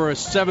dancing for a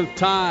 7th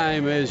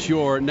time as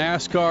your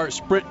NASCAR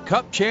Sprint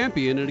Cup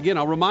champion. And again,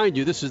 I'll remind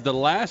you, this is the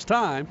last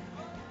time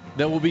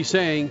that we'll be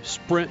saying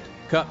Sprint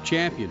Cup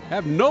champion.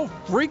 Have no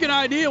freaking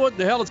idea what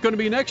the hell it's going to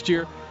be next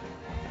year.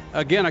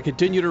 Again, I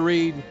continue to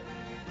read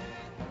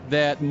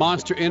that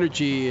Monster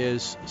Energy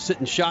is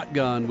sitting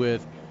shotgun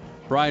with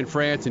Brian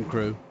France and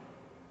crew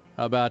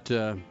about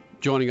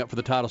joining up for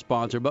the title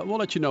sponsor. But we'll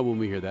let you know when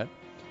we hear that.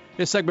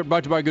 This segment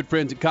brought to you by our good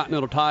friends at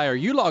Continental Tire.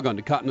 You log on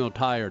to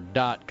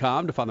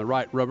ContinentalTire.com to find the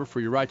right rubber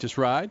for your righteous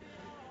ride.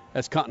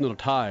 That's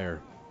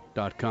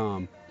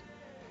ContinentalTire.com.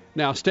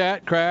 Now,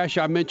 stat, Crash,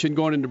 I mentioned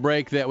going into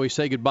break that we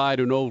say goodbye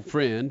to an old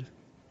friend.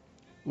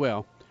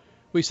 Well,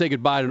 we say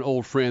goodbye to an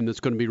old friend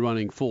that's going to be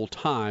running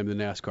full-time the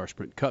NASCAR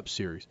Sprint Cup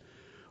Series.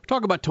 We're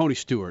talking about Tony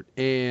Stewart,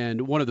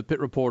 and one of the pit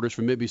reporters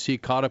from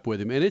NBC caught up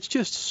with him, and it's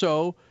just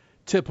so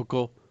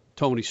typical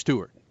Tony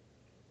Stewart.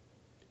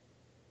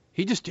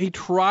 He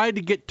tried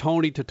to get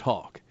Tony to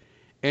talk,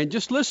 and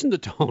just listen to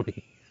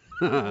Tony.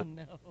 Oh,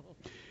 no.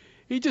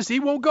 He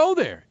won't go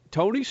there.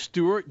 Tony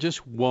Stewart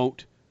just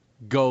won't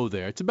go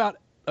there. It's about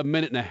a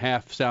minute and a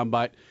half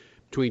soundbite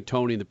between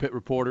Tony and the pit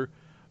reporter,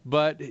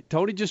 but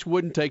Tony just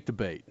wouldn't take the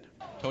bait.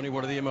 Tony,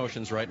 what are the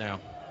emotions right now?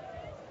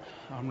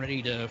 I'm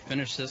ready to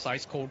finish this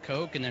ice-cold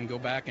Coke and then go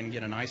back and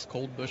get an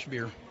ice-cold Busch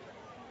beer.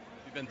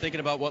 You've been thinking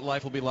about what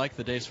life will be like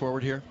the days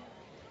forward here?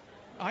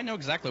 I know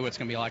exactly what it's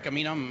going to be like. I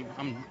mean,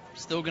 I'm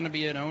still going to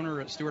be an owner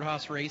at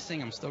Stewart-Haas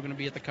Racing. I'm still going to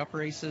be at the Cup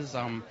races.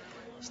 I'm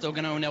still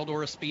going to own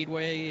Eldora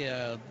Speedway,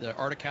 the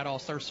Arctic Cat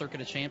All-Star Circuit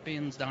of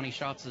Champions, Donnie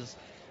Schatz's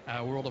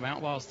World of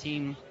Outlaws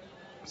team.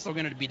 I'm still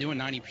going to be doing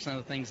 90% of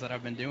the things that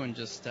I've been doing.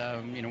 Just,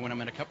 when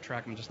I'm at a Cup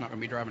track, I'm just not going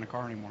to be driving a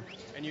car anymore.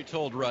 And you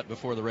told Rutt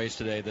before the race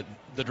today that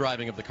the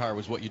driving of the car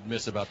was what you'd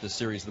miss about this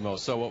series the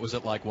most. So what was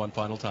it like one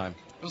final time?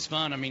 It was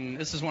fun. I mean,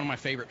 this is one of my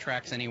favorite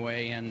tracks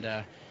anyway,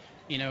 and,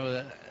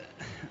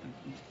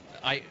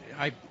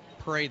 I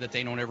pray that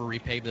they don't ever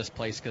repave this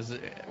place because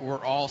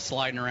we're all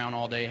sliding around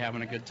all day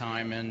having a good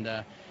time, and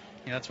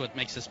that's what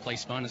makes this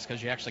place fun is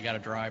because you actually got to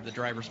drive. The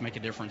drivers make a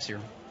difference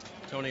here.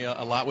 Tony,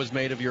 a lot was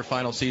made of your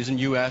final season.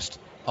 You asked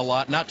a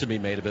lot not to be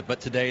made of it,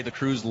 but today the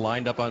crews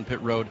lined up on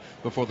pit road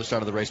before the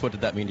start of the race. What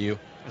did that mean to you?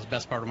 It was the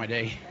best part of my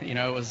day. You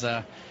know,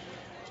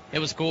 it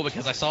was cool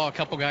because I saw a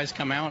couple guys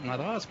come out, and I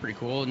thought, oh, that's pretty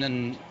cool. And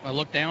then I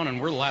looked down, and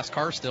we're the last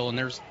car still, and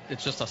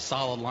it's just a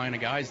solid line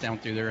of guys down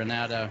through there, and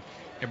that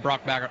it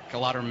brought back a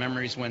lot of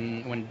memories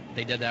when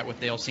they did that with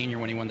Dale Sr.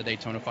 when he won the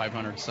Daytona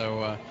 500.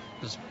 So it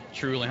was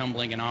truly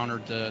humbling and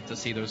honored to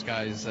see those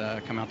guys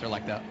come out there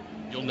like that.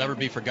 You'll never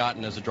be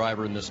forgotten as a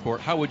driver in this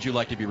sport. How would you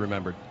like to be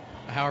remembered?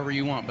 However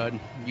you want, bud.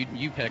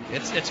 You pick.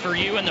 It's for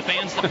you and the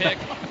fans to pick.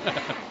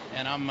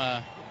 And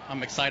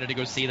I'm excited to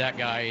go see that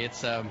guy.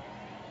 It's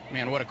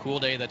man, what a cool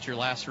day that your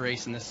last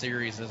race in this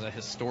series is a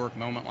historic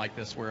moment like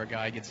this, where a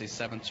guy gets his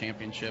 7th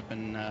championship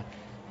and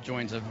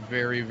joins a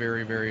very,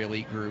 very, very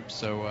elite group.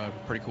 So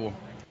pretty cool.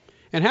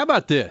 And how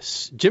about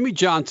this? Jimmie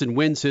Johnson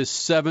wins his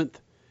 7th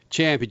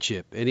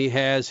championship, and he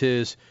has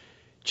his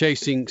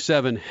Chasing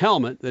 7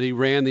 helmet that he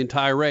ran the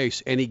entire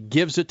race, and he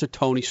gives it to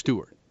Tony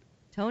Stewart.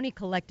 Tony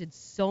collected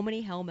so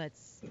many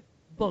helmets,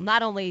 well,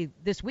 not only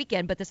this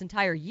weekend, but this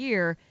entire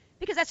year,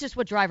 because that's just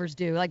what drivers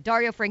do. Like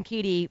Dario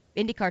Franchitti,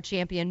 IndyCar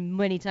champion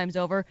many times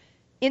over,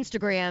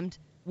 Instagrammed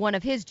one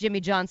of his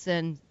Jimmie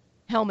Johnson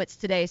helmets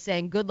today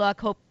saying, good luck,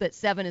 hope that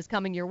 7 is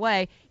coming your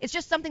way. It's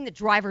just something that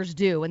drivers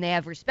do, and they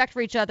have respect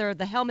for each other.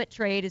 The helmet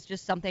trade is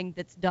just something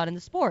that's done in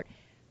the sport.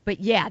 But,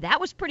 yeah,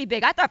 that was pretty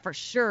big. I thought for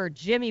sure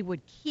Jimmy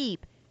would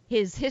keep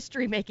his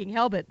history-making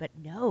helmet, but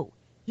no,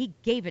 he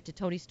gave it to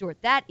Tony Stewart.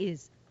 That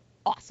is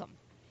awesome.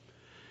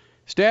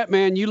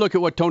 Statman, you look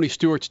at what Tony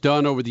Stewart's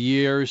done over the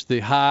years,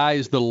 the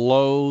highs, the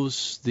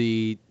lows,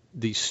 the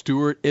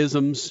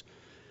Stewart-isms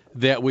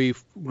that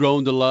we've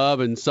grown to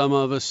love and some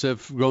of us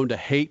have grown to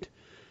hate.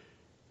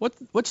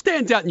 What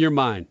stands out in your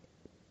mind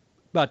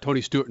about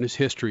Tony Stewart and his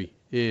history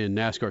in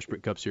NASCAR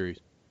Sprint Cup Series?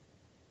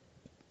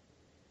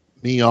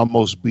 Me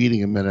almost beating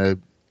him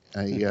in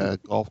a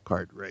golf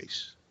cart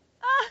race.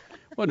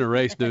 It wasn't a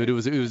race, dude. It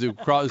was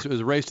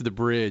a race to the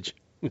bridge.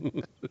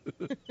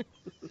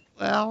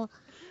 Well,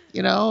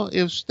 you know,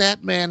 if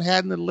Statman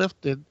hadn't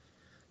lifted,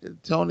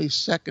 Tony's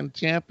 2nd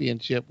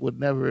championship would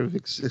never have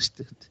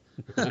existed.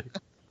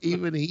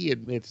 Even he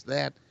admits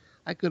that.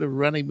 I could have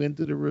run him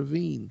into the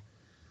ravine.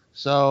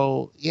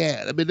 So,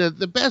 yeah, I mean,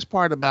 the best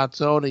part about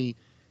Tony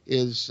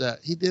is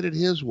he did it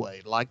his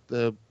way, like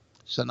the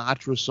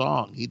Sinatra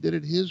song. He did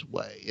it his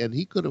way, and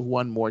he could have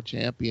won more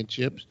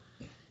championships.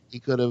 He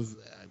could have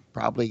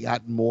probably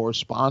gotten more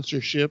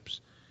sponsorships,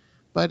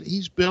 but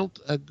he's built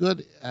a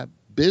good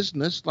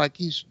business like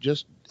he's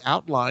just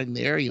outlined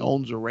there. He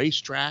owns a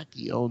racetrack.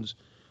 He owns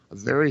a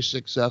very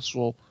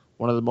successful,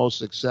 one of the most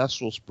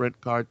successful sprint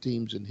car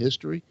teams in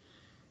history,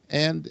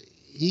 and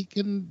he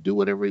can do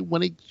whatever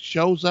when he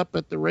shows up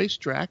at the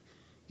racetrack.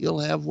 He'll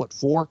have,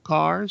 4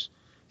 cars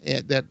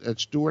that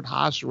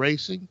Stewart-Haas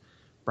Racing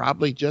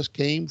probably just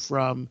came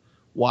from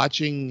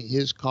watching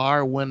his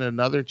car win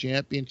another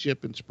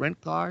championship in sprint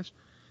cars.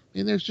 I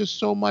mean, there's just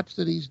so much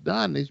that he's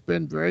done. He's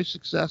been very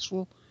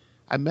successful.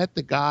 I met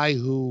the guy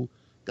who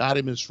got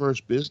him his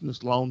first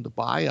business loan to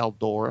buy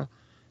Eldora,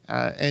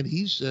 and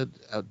he's an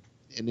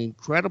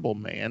incredible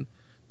man,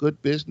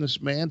 good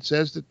businessman,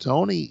 says that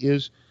Tony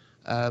is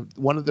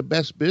one of the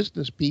best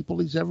business people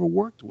he's ever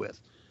worked with.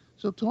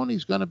 So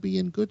Tony's going to be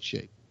in good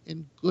shape,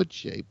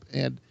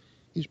 and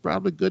he's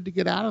probably good to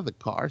get out of the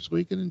car so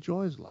he can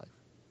enjoy his life.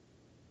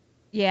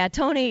 Yeah,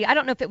 Tony, I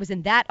don't know if it was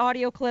in that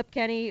audio clip,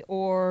 Kenny,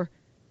 or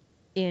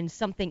in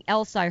something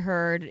else I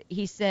heard.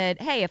 He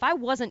said, hey, if I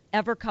wasn't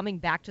ever coming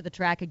back to the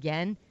track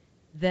again,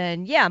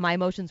 then, yeah, my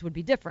emotions would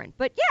be different.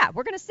 But, yeah,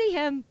 we're going to see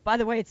him. By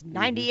the way, it's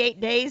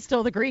 98 days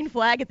till the green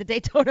flag at the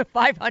Daytona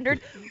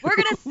 500. We're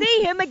going to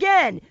see him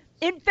again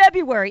in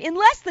February, in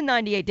less than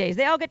 98 days.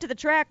 They all get to the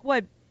track,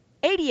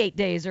 88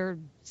 days or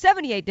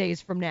 78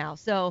 days from now.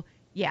 So,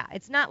 yeah,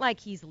 it's not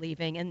like he's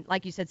leaving. And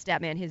like you said,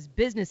 Statman, his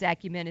business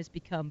acumen has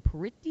become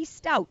pretty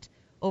stout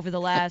over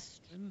the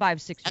last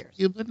 5-6 years.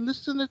 Acumen,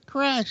 listen to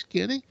Crash,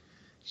 Kenny.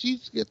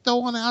 She's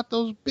throwing out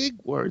those big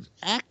words.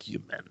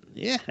 Acumen.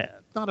 Yeah,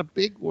 it's not a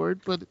big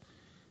word, but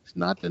it's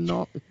not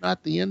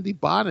the Indy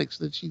Bonics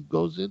that she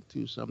goes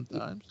into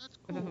sometimes. That's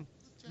cool.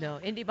 No,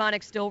 Indy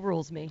Bonics still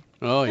rules me.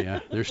 Oh, yeah.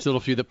 There's still a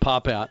few that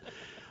pop out.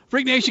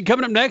 Freak Nation,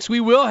 coming up next,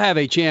 we will have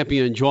a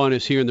champion join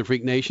us here in the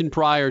Freak Nation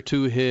prior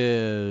to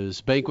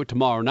his banquet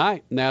tomorrow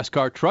night.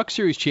 NASCAR Truck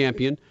Series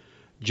champion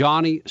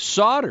Johnny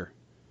Sauter,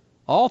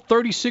 all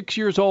 36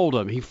 years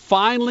old. He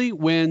finally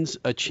wins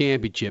a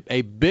championship,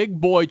 a big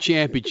boy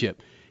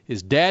championship.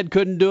 His dad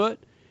couldn't do it.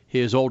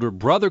 His older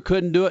brother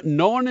couldn't do it.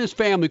 No one in his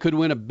family could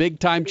win a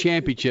big-time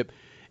championship.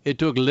 It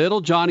took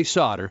little Johnny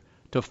Sauter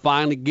to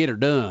finally get her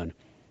done.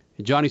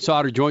 And Johnny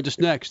Sauter joins us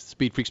next,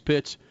 Speed Freaks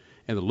Pits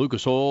and the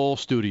Lucas Oil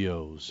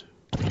Studios.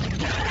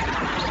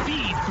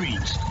 Speed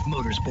Freaks,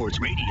 Motorsports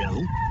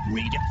Radio,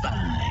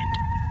 redefined.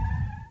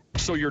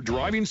 So you're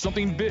driving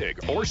something big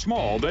or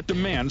small that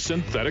demands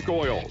synthetic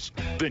oils.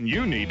 Then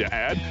you need to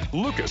add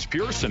Lucas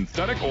Pure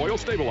Synthetic Oil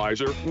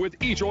Stabilizer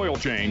with each oil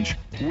change,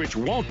 which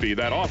won't be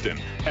that often,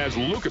 as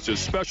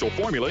Lucas's special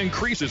formula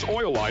increases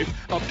oil life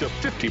up to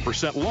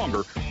 50%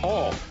 longer,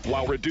 all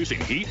while reducing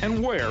heat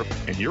and wear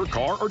in your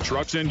car or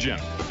truck's engine.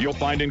 You'll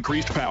find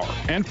increased power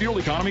and fuel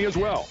economy as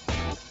well.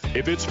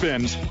 If it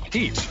spins,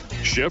 heats,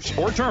 shifts,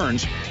 or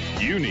turns,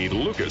 you need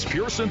Lucas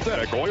Pure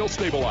Synthetic Oil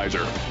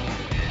Stabilizer.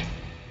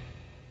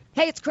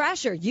 Hey, it's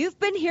Crasher. You've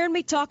been hearing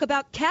me talk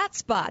about Cat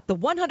Spot, the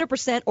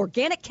 100%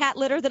 organic cat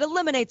litter that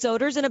eliminates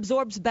odors and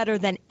absorbs better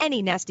than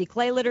any nasty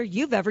clay litter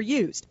you've ever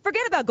used.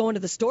 Forget about going to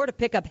the store to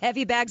pick up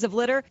heavy bags of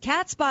litter.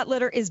 Cat Spot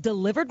litter is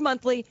delivered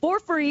monthly for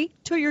free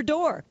to your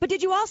door. But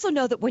did you also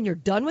know that when you're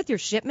done with your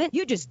shipment,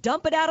 you just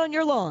dump it out on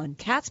your lawn?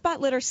 Cat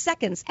Spot litter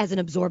seconds as an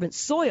absorbent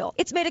soil.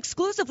 It's made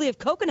exclusively of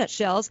coconut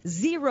shells,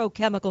 0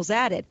 chemicals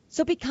added.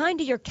 So be kind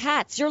to your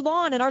cats, your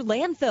lawn, and our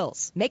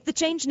landfills. Make the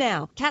change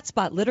now.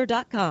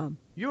 CatSpotLitter.com.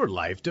 Your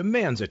life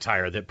demands a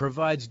tire that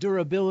provides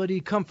durability,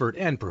 comfort,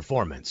 and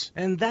performance.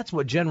 And that's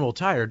what General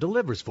Tire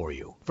delivers for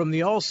you. From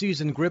the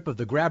all-season grip of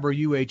the Grabber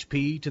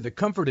UHP, to the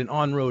comfort and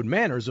on-road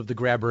manners of the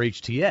Grabber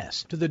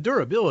HTS, to the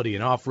durability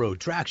and off-road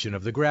traction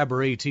of the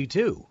Grabber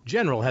AT2,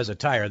 General has a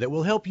tire that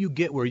will help you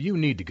get where you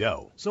need to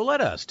go. So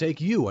let us take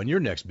you on your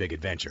next big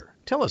adventure.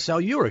 Tell us how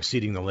you're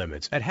exceeding the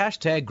limits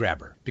at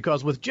 #Grabber,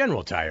 because with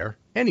General Tire,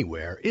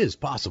 anywhere is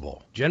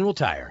possible. General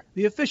Tire,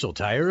 the official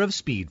tire of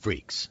Speed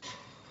Freaks.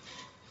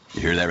 You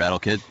hear that rattle,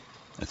 kid?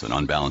 That's an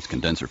unbalanced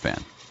condenser fan.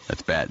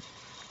 That's bad.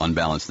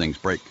 Unbalanced things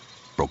break.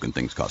 Broken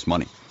things cost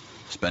money.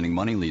 Spending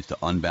money leads to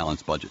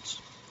unbalanced budgets.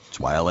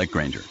 That's why I like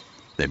Grainger.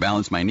 They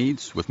balance my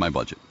needs with my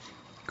budget.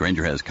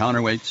 Grainger has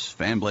counterweights,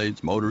 fan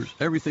blades, motors,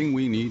 everything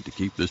we need to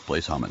keep this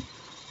place humming.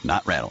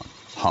 Not rattling,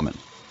 humming.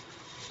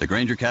 The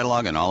Grainger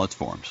catalog in all its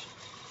forms.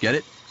 Get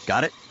it?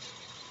 Got it?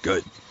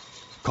 Good.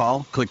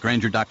 Call, click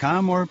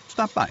Grainger.com, or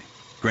stop by.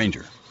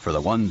 Grainger, for the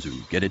ones who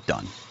get it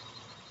done.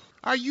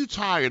 Are you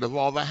tired of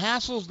all the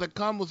hassles that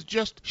come with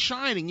just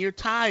shining your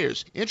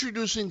tires?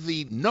 Introducing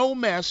the No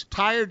Mess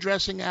Tire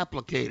Dressing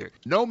Applicator.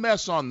 No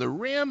mess on the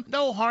rim,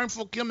 no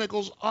harmful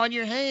chemicals on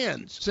your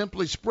hands.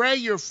 Simply spray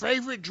your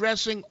favorite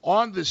dressing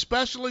on the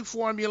specially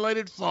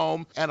formulated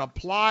foam and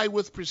apply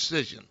with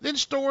precision. Then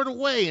store it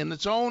away in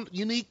its own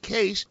unique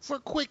case for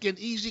quick and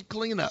easy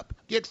cleanup.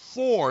 Get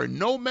 4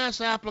 No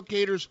Mess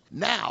applicators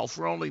now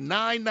for only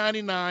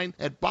 $9.99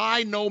 at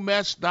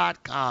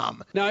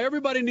BuyNoMess.com. Now,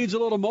 everybody needs a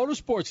little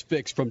motorsports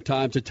fix from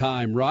time to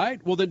time,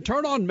 right? Well, then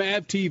turn on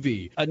MAV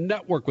TV, a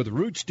network with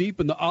roots deep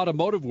in the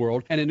automotive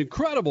world and an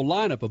incredible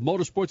lineup of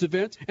motorsports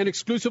events and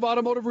exclusive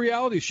automotive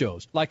reality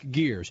shows like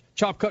Gears,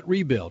 Chop Cut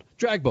Rebuild,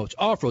 drag boats,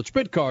 off-road,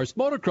 sprint cars,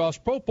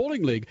 motocross, pro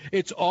bowling league.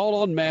 It's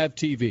all on MAV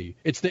TV.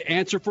 It's the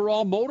answer for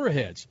all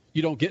motorheads.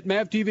 You don't get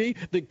MAV TV?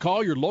 Then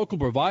call your local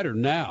provider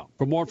now.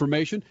 For more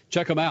information,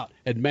 check them out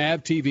at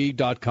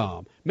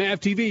mavtv.com. MAV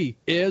TV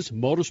is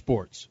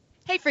motorsports.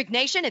 Hey, Freak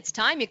Nation, it's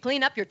time you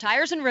clean up your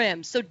tires and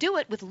rims, so do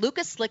it with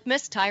Lucas Slick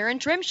Mist Tire and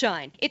Trim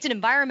Shine. It's an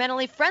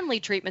environmentally friendly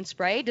treatment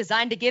spray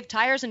designed to give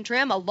tires and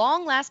trim a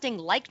long-lasting,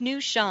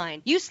 like-new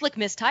shine. Use Slick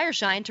Mist Tire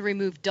Shine to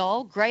remove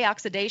dull, gray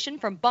oxidation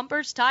from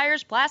bumpers,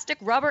 tires, plastic,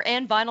 rubber,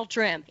 and vinyl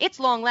trim. It's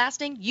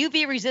long-lasting,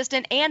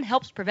 UV-resistant, and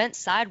helps prevent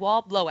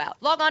sidewall blowout.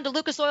 Log on to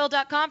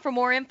lucasoil.com for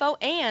more info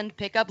and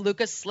pick up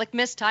Lucas Slick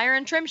Mist Tire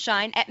and Trim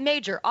Shine at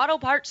major auto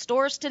parts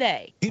stores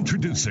today.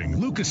 Introducing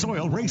Lucas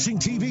Oil Racing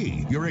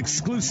TV, your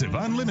exclusive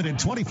unlimited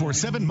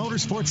 24/7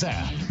 motorsports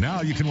app.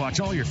 Now you can watch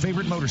all your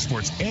favorite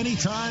motorsports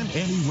anytime,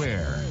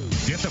 anywhere.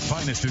 Get the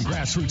finest in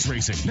grassroots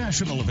racing,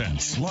 national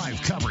events, live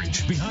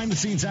coverage,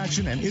 behind-the-scenes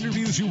action, and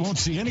interviews you won't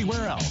see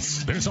anywhere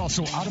else. There's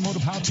also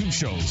automotive how-to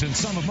shows and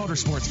some of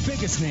motorsports'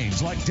 biggest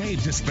names like Dave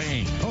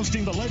Despain,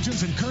 hosting the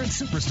legends and current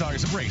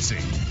superstars of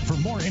racing. For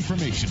more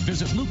information,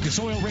 visit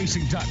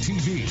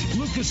lucasoilracing.tv.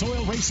 Lucas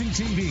Oil Racing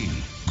TV.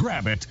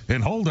 Grab it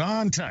and hold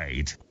on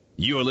tight.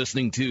 You're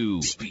listening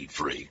to Speed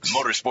Freaks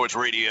Motorsports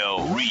Radio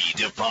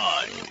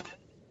Redefined.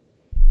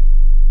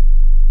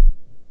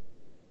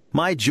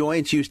 My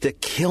joints used to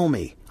kill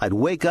me. I'd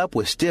wake up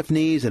with stiff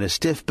knees and a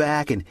stiff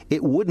back, and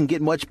it wouldn't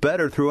get much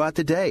better throughout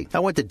the day. I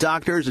went to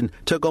doctors and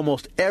took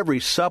almost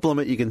every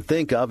supplement you can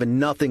think of, and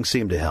nothing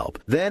seemed to help.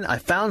 Then I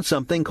found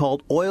something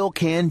called Oil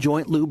Can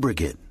Joint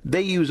Lubricant.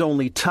 They use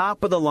only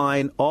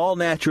top-of-the-line,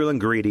 all-natural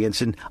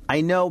ingredients, and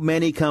I know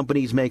many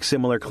companies make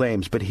similar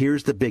claims, but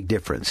here's the big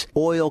difference.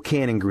 Oil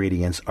Can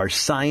ingredients are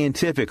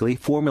scientifically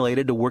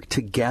formulated to work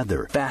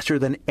together faster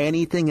than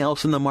anything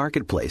else in the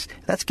marketplace.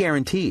 That's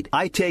guaranteed.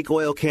 I take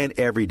Oil Can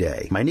every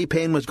day. My knee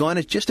pain was gone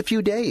in just a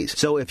few days.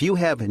 So if you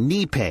have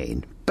knee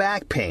pain,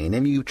 back pain,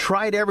 and you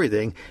tried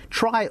everything,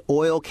 try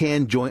Oil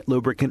Can Joint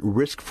Lubricant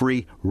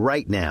risk-free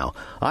right now.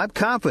 I'm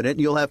confident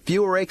you'll have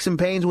fewer aches and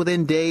pains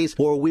within days,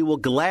 or we will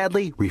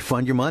gladly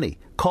refund your money.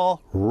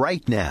 Call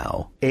right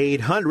now.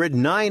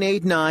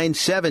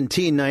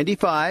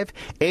 800-989-1795.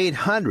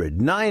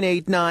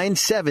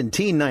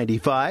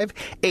 800-989-1795.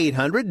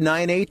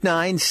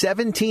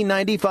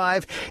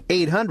 800-989-1795.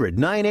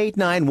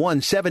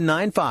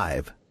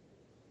 800-989-1795.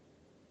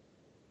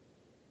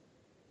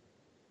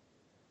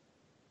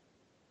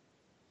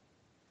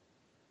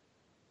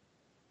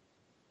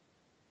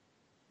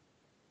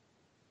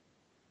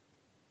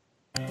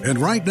 And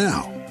right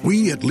now,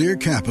 we at Lear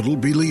Capital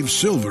believe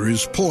silver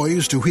is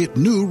poised to hit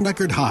new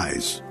record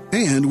highs.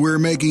 And we're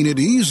making it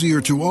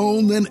easier to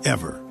own than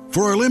ever.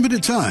 For a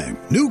limited time,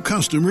 new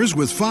customers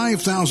with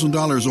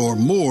 $5,000 or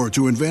more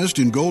to invest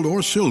in gold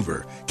or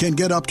silver can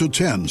get up to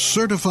 10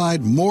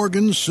 certified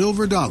Morgan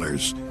silver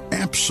dollars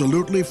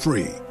absolutely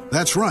free.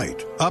 That's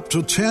right, up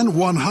to 10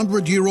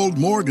 100-year-old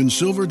Morgan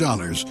silver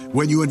dollars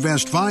when you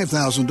invest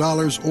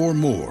 $5,000 or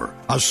more.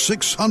 A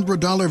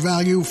 $600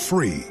 value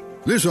free.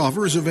 This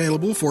offer is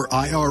available for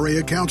IRA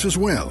accounts as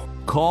well.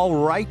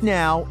 Call right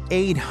now,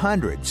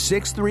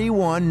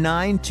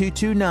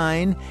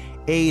 800-631-9229,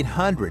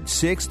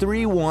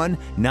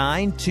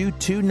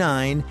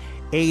 800-631-9229,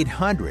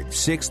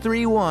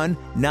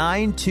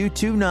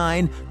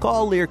 800-631-9229.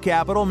 Call Lear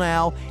Capital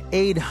now,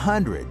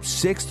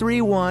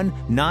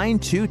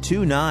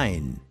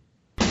 800-631-9229.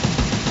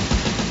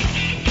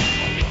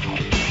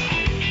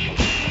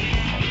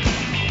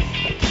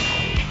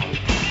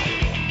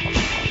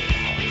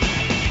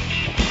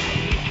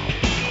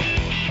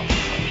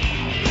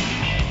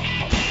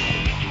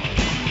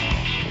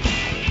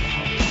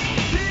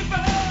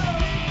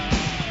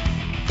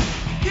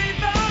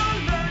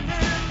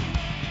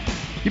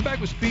 You're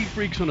back with Speed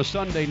Freaks on a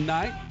Sunday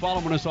night.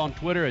 Following us on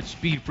Twitter at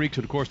Speed Freaks,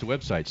 and of course the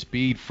website,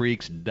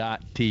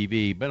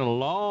 speedfreaks.tv. Been a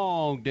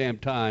long damn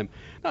time.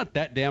 Not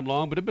that damn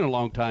long, but it's been a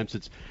long time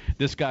since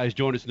this guy's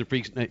joined us in the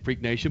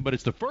Freak Nation. But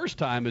it's the first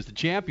time as the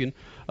champion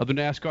of the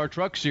NASCAR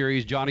Truck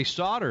Series, Johnny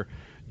Sauter,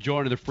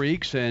 joining the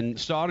Freaks. And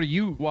Sauter,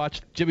 you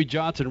watched Jimmie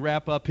Johnson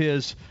wrap up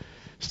his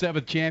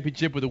 7th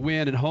championship with a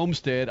win at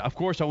Homestead. Of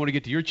course, I want to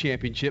get to your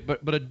championship,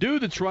 but a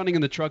dude that's running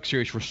in the Truck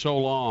Series for so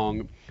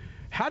long,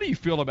 how do you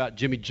feel about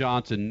Jimmie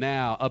Johnson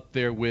now up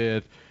there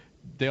with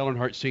Dale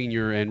Earnhardt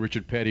Sr. and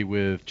Richard Petty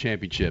with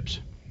championships?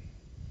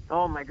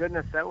 Oh, my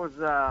goodness. That was,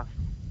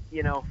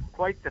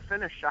 quite the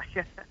finish.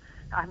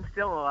 I'm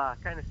still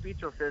kind of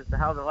speechless as to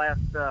how the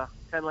last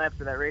 10 laps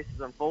of that race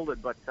has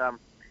unfolded. But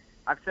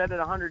I've said it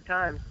 100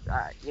 times.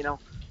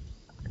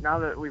 Now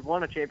that we've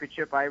won a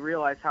championship, I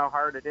realize how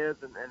hard it is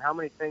and how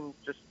many things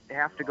just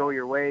have to go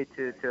your way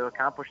to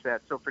accomplish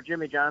that. So for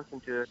Jimmie Johnson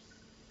to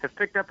have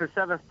picked up his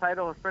 7th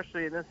title,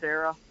 especially in this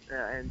era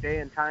and day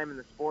and time in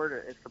the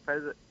sport, as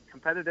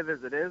competitive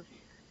as it is,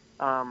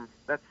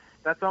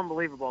 that's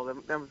unbelievable.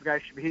 Those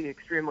guys should be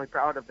extremely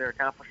proud of their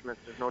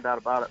accomplishments. There's no doubt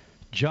about it.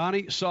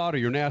 Johnny Sauter,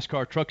 your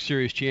NASCAR Truck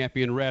Series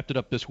champion, wrapped it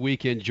up this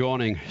weekend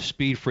joining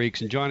Speed Freaks.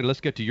 And, Johnny,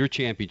 let's get to your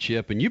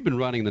championship. And you've been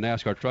running the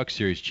NASCAR Truck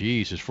Series,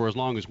 Jesus, for as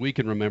long as we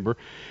can remember.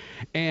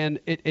 And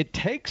it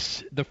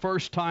takes the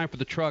first time for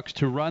the trucks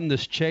to run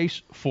this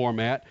chase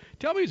format.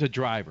 Tell me, as a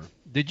driver,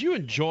 did you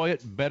enjoy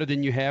it better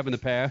than you have in the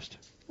past?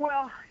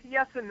 Well,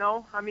 yes and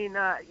no. I mean,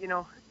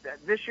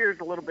 this year is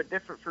a little bit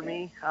different for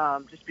me,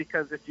 just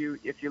because if you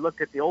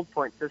look at the old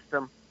point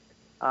system,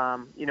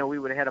 we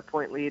would have had a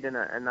point lead and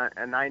a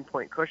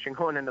 9-point cushion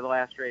going into the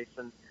last race,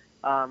 and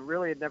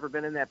really had never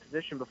been in that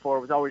position before.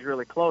 It was always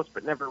really close,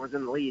 but never was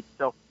in the lead.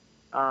 So,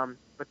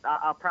 but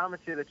I'll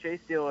promise you, the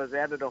chase deal has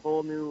added a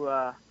whole new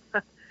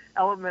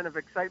element of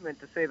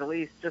excitement, to say the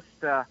least. Just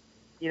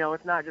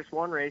it's not just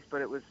one race,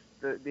 but it was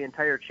the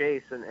entire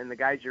chase, and the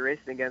guys you're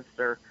racing against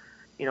are,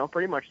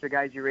 pretty much the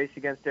guys you race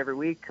against every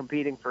week,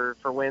 competing for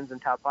wins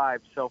and top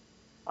 5. So.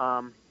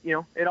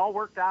 It all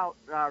worked out,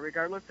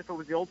 regardless if it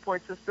was the old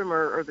point system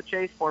or the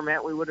chase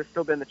format, we would have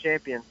still been the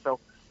champion. So,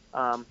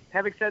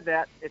 having said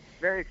that, it's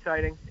very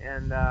exciting.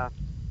 And, I'll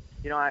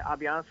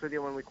be honest with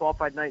you, when we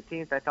qualified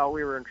 19th, I thought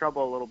we were in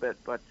trouble a little bit.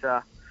 But,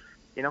 the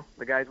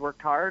guys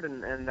worked hard,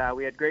 and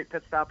we had great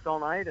pit stops all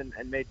night and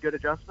made good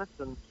adjustments.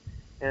 And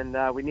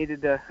we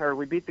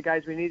beat the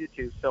guys we needed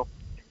to. So,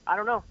 I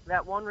don't know.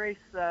 That one race,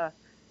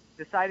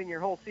 deciding your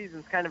whole season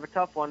is kind of a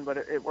tough one, but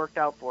it worked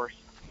out for us.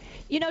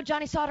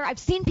 Johnny Sauter, I've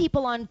seen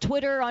people on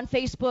Twitter, on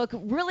Facebook,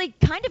 really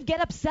kind of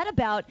get upset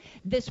about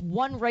this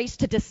one race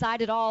to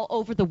decide it all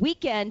over the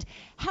weekend.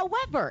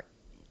 However,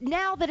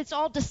 now that it's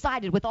all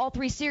decided with all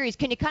 3 series,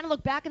 can you kind of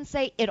look back and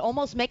say it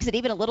almost makes it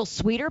even a little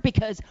sweeter,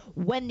 because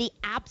when the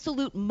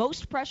absolute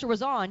most pressure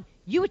was on,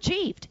 you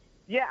achieved?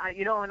 Yeah,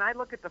 and I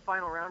look at the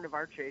final round of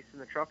our chase in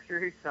the Truck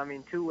Series. I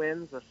mean, 2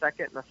 wins, a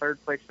 2nd and a 3rd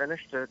place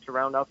finish to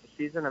round out the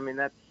season. I mean,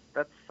 that's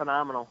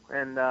phenomenal.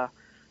 And,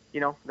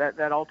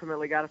 that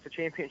ultimately got us a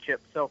championship.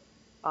 So,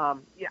 I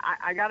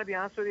got to be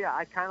honest with you,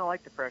 I kind of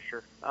like the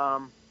pressure.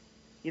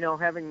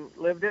 Having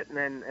lived it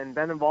and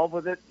been involved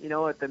with it,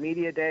 at the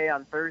media day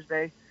on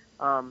Thursday,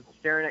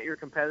 staring at your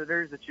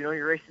competitors that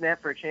you're racing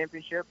at for a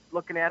championship,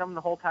 looking at them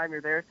the whole time you're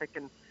there,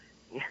 thinking,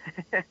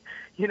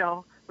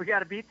 we got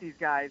to beat these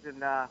guys.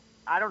 And I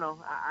don't know,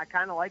 I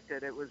kind of liked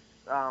it. It was,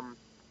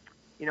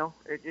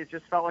 it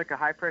just felt like a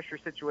high pressure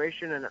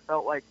situation, and it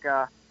felt like,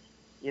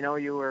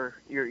 you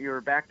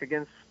were backed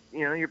against.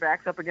 Your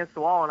back's up against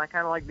the wall, and I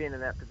kind of like being in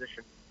that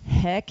position.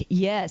 Heck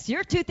yes.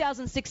 You're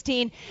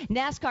 2016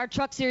 NASCAR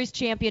Truck Series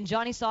champion,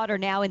 Johnny Sauter,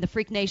 now in the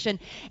Freak Nation.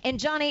 And,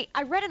 Johnny,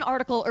 I read an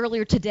article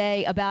earlier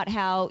today about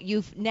how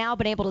you've now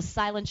been able to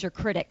silence your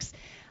critics.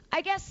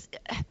 I guess,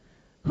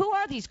 who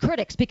are these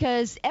critics?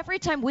 Because every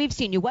time we've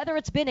seen you, whether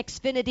it's been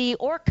Xfinity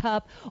or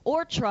Cup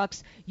or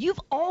trucks, you've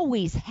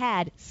always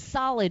had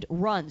solid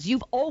runs.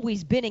 You've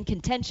always been in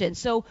contention.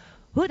 So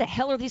who the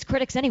hell are these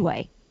critics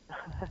anyway?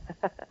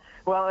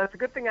 Well, it's a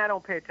good thing I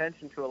don't pay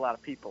attention to a lot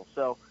of people.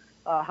 So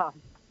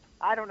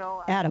I don't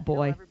know.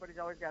 Attaboy. Everybody's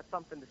always got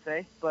something to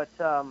say, but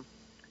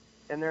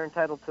and they're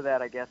entitled to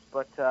that, I guess.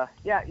 But,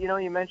 yeah,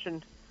 you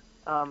mentioned,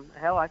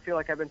 hell, I feel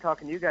like I've been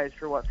talking to you guys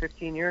for,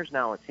 15 years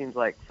now, it seems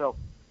like. So,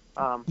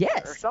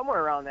 yes. Or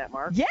somewhere around that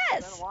mark. Yes.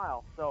 It's been a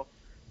while. So,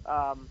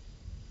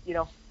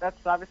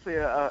 that's obviously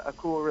a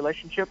cool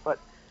relationship. But,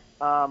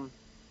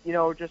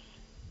 just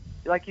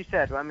like you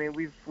said, I mean,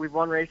 we've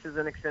won races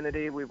in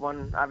Xfinity. We've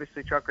won,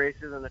 obviously, truck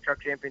races and the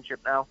truck championship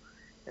now.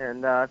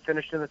 And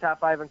finished in the top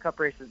 5 in Cup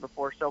races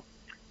before. So,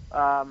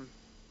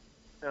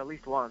 at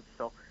least once.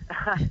 So,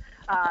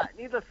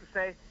 needless to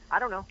say, I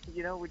don't know.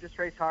 We just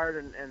race hard,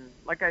 and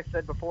like I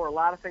said before, a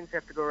lot of things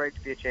have to go right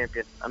to be a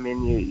champion. I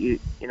mean, you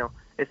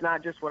it's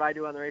not just what I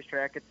do on the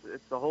racetrack;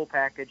 it's the whole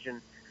package,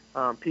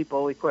 and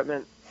people,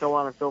 equipment, so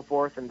on and so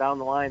forth, and down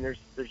the line, there's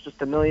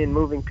just a million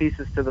moving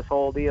pieces to this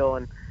whole deal,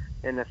 and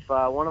if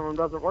one of them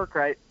doesn't work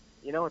right,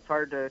 it's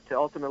hard to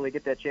ultimately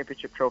get that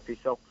championship trophy.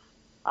 So,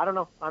 I don't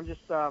know. I'm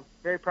just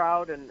very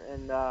proud and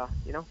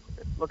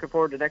looking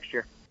forward to next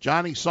year.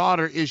 Johnny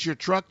Sauter is your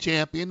truck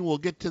champion. We'll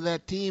get to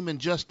that team in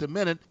just a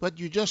minute. But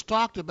you just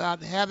talked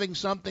about having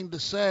something to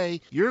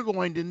say. You're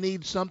going to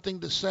need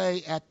something to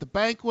say at the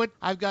banquet.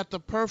 I've got the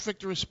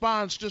perfect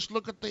response. Just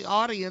look at the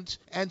audience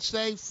and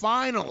say,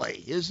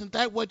 finally. Isn't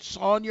that what's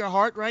on your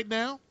heart right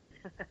now?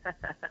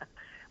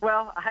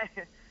 Well,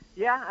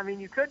 I mean,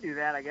 you could do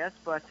that, I guess.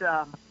 But,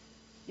 I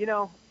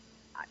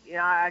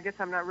guess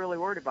I'm not really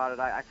worried about it.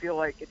 I feel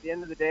like at the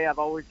end of the day, I've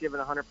always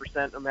given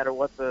 100% no matter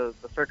what the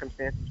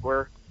circumstances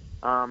were.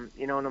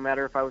 No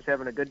matter if I was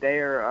having a good day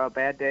or a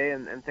bad day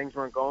and things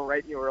weren't going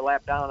right and you were a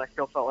lap down, I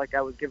still felt like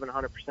I was giving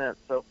 100%.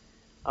 So,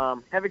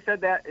 having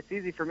said that, it's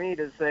easy for me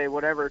to say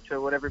whatever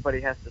to what everybody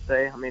has to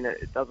say. I mean,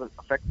 it doesn't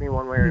affect me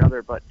one way or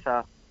another, but,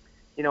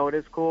 it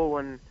is cool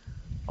when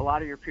a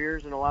lot of your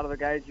peers and a lot of the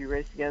guys you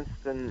race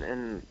against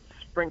and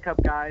Spring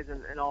Cup guys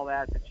and all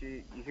that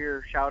you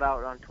hear shout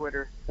out on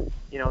Twitter,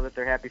 that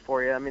they're happy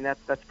for you. I mean,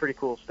 that's pretty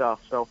cool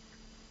stuff. So,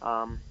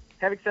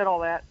 having said all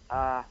that,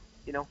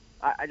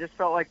 I just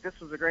felt like this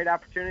was a great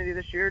opportunity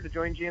this year to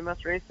join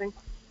GMS Racing.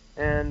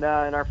 And in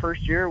our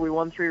first year, we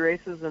won 3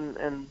 races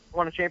and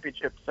won a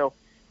championship. So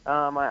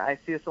I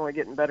see us only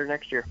getting better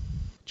next year.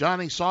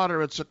 Johnny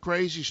Sauter, it's a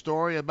crazy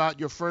story about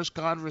your first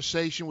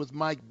conversation with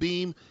Mike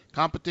Beam,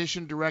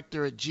 competition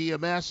director at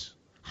GMS.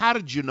 How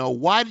did you know?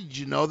 Why did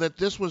you know that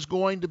this was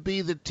going to be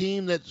the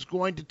team that's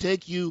going to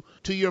take you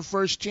to your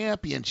first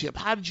championship?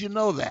 How did you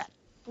know that?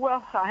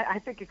 Well, I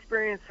think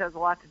experience has a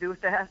lot to do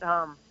with that.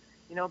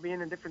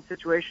 Being in different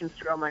situations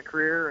throughout my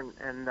career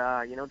and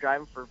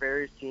driving for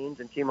various teams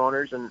and team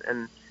owners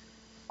and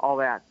all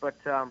that. But,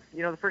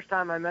 the first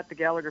time I met the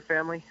Gallagher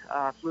family,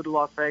 flew to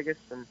Las Vegas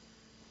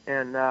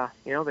and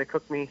they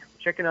cooked me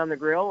chicken on the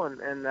grill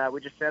and we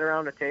just sat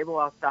around a table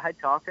outside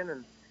talking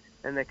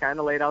and they kind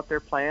of laid out their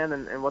plan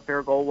and what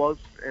their goal was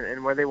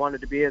and where they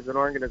wanted to be as an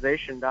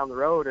organization down the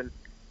road.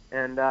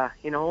 And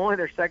only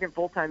their second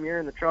full-time year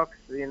in the trucks,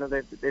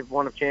 they've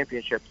won a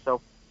championship. So,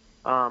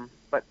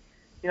 but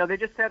they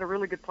just had a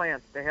really good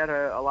plan. They had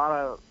a lot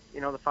of,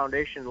 the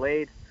foundation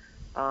laid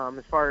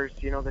as far as,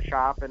 the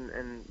shop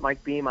and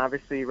Mike Beam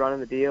obviously running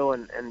the deal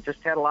and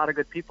just had a lot of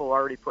good people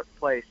already put in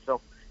place.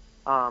 So,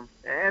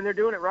 and they're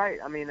doing it right.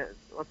 I mean,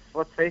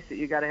 let's face it,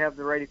 you got to have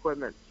the right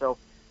equipment. So,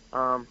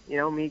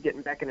 me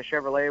getting back into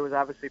Chevrolet was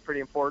obviously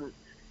pretty important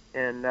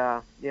and,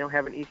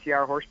 having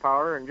ECR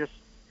horsepower and just,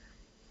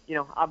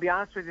 I'll be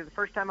honest with you, the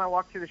first time I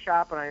walked through the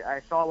shop and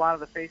I saw a lot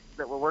of the faces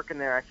that were working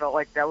there, I felt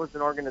like that was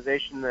an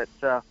organization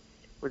that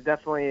was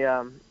definitely,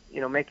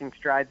 making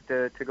strides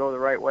to go the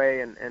right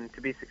way and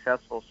to be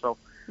successful. So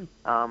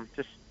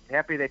just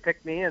happy they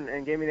picked me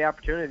and gave me the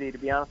opportunity, to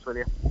be honest with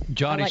you.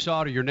 Johnny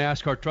Sauter, your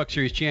NASCAR Truck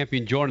Series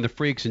champion, joining the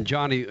Freaks. And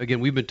Johnny, again,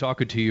 we've been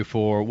talking to you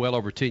for well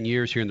over 10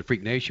 years here in the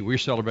Freak Nation. We're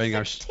celebrating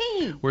our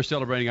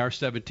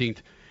 17th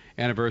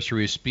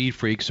anniversary of Speed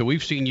Freak. So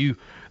we've seen you,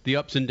 the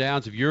ups and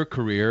downs of your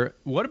career.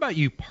 What about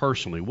you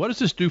personally? What does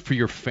this do for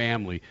your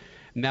family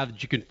now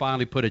that you can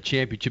finally put a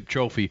championship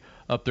trophy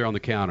up there on the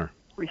counter?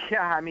 Well,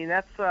 yeah, I mean,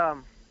 that's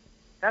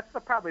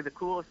probably the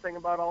coolest thing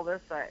about all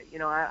this.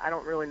 I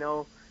don't really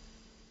know.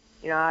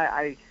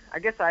 I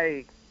guess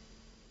I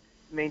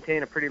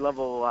maintain a pretty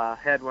level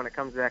head when it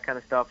comes to that kind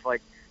of stuff.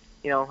 Like,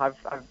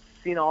 I've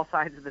seen all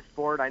sides of the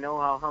sport. I know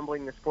how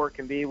humbling the sport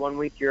can be. One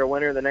week you're a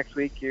winner, the next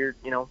week you're,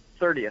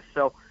 30th.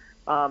 So,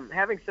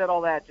 having said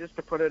all that, just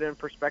to put it in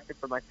perspective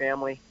for my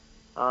family,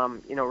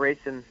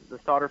 racing, the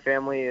Sauter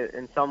family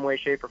in some way,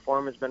 shape, or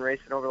form has been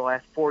racing over the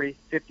last 40,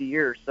 50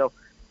 years. So,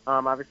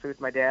 obviously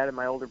with my dad and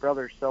my older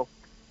brothers. So,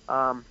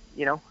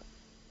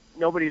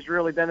 nobody's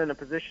really been in a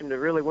position to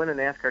really win a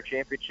NASCAR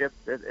championship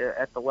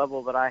at the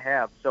level that I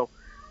have. So,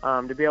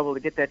 to be able to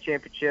get that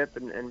championship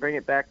and bring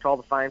it back to all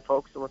the fine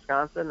folks in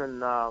Wisconsin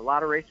and a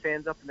lot of race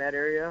fans up in that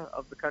area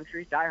of the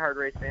country, diehard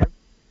race fans,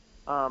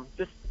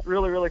 just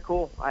really, really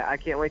cool. I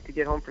can't wait to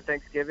get home for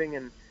Thanksgiving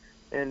and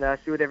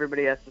see what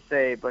everybody has to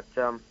say. But,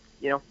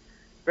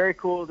 very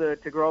cool to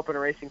grow up in a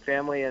racing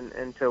family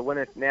and to win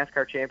a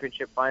NASCAR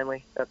championship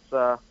finally.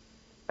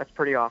 That's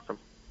pretty awesome.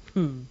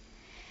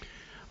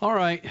 All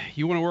right.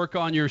 You want to work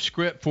on your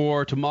script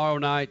for tomorrow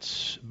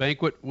night's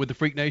banquet with the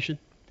Freak Nation?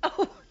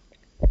 Oh.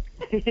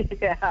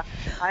 Yeah.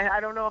 I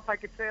don't know if I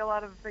could say a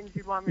lot of the things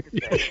you'd want me to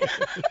say.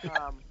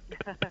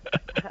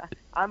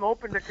 I'm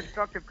open to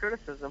constructive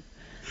criticism.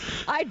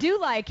 I do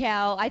like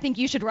how I think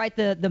you should write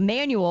the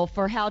manual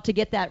for how to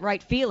get that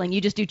right feeling.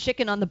 You just do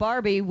chicken on the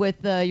Barbie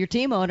with your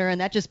team owner, and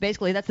that's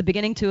the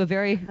beginning to a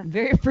very,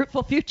 very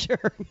fruitful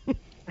future.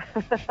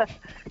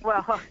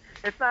 Well,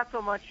 it's not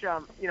so much,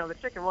 the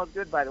chicken was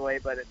good, by the way,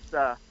 but it's,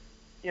 I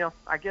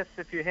guess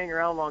if you hang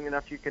around long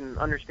enough, you can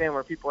understand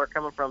where people are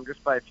coming from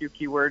just by a few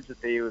key words that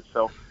they use.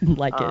 So,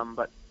 like it.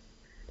 But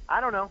I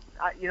don't know.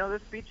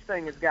 This speech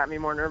thing has got me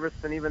more nervous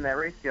than even that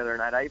race the other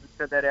night. I even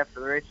said that after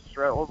the race was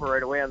over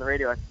right away on the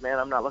radio. I said, man,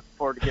 I'm not looking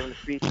forward to giving a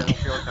speech. I don't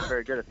feel like I'm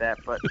very good at that.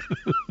 But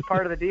it's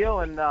part of the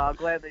deal, and I'll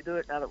gladly do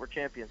it now that we're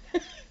champions.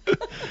 All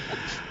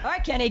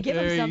right, Kenny, give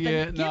him something.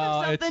 Yeah, Give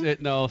him something.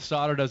 No,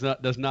 Sauter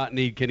does not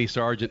need Kenny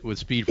Sargent with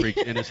Speed Freak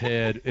in his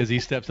head as he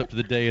steps up to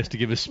the dais to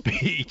give his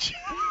speech.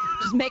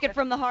 Just make it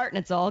from the heart, and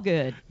it's all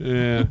good.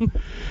 Yeah.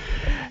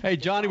 Hey,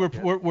 Johnny,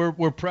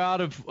 we're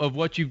proud of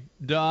what you've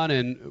done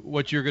and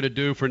what you're going to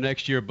do for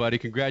next year, buddy.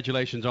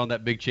 Congratulations on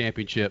that big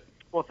championship.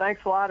 Well,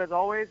 thanks a lot as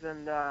always,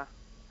 and I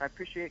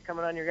appreciate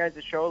coming on your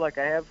guys' show like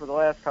I have for the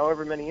last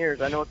however many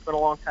years. I know it's been a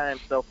long time,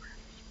 so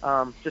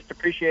just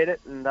appreciate it,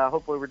 and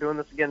hopefully we're doing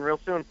this again real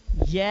soon.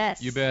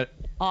 Yes. You bet.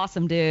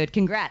 Awesome, dude.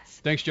 Congrats.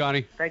 Thanks,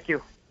 Johnny. Thank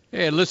you.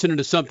 Hey, listening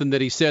to something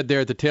that he said there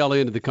at the tail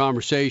end of the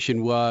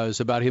conversation was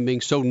about him being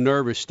so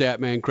nervous,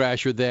 Statman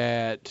Crasher,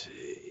 that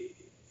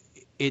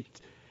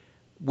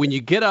when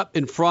you get up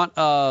in front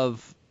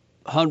of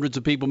hundreds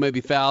of people, maybe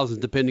thousands,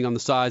 depending on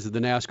the size of the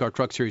NASCAR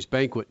Truck Series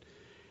banquet,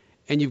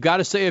 and you've got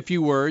to say a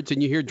few words,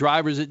 and you hear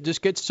drivers that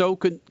just get so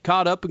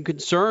caught up and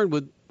concerned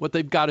with what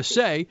they've got to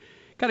say,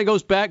 kind of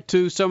goes back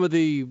to some of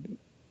the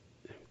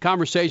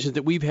conversations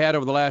that we've had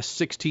over the last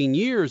 16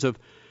 years of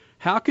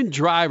how can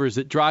drivers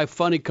that drive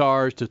funny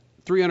cars to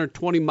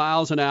 320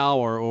 miles an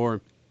hour, or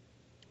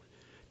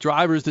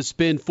drivers that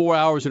spend 4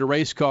 hours in a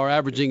race car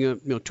averaging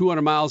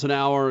 200 miles an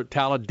hour at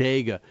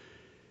Talladega,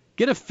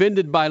 get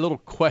offended by little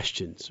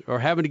questions or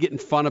having to get in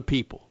front of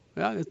people?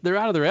 They're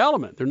out of their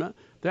element.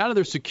 They're out of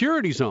their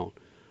security zone.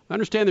 I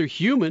understand they're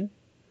human,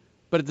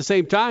 but at the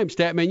same time,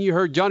 Statman, you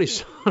heard Johnny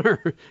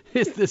Sauter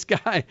is this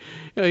guy.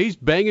 He's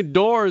banging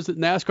doors at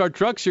NASCAR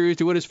Truck Series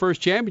to win his first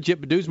championship,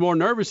 but dude's more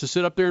nervous to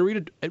sit up there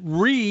and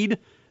read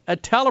a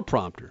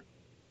teleprompter.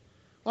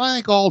 Well, I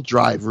think all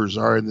drivers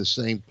are in the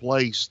same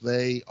place.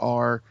 They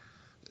are,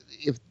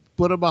 if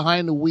put them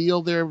behind the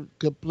wheel, they're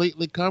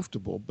completely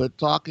comfortable. But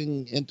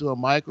talking into a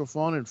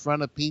microphone in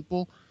front of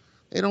people,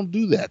 they don't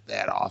do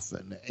that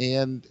often.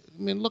 And,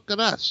 I mean, look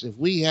at us. If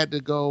we had to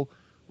go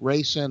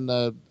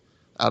racing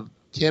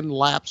 10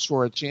 laps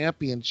for a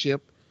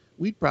championship,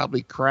 we'd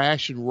probably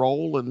crash and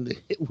roll, and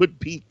it would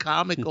be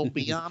comical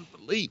beyond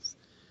belief.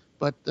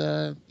 But,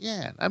 but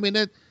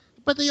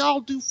they all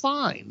do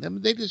fine. I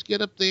mean, they just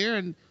get up there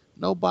and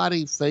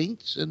nobody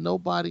faints and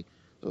nobody,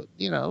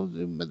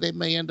 they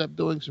may end up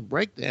doing some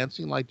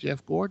breakdancing like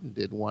Jeff Gordon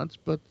did once,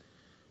 but,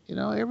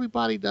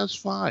 everybody does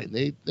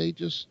fine. They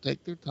just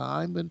take their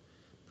time and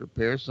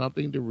prepare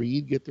something to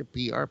read, get their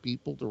PR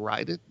people to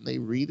write it, and they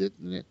read it,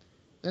 and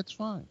that's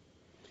fine.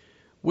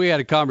 We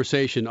had a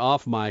conversation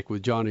off mic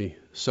with Johnny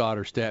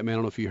Sauter, Statman. I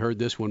don't know if you heard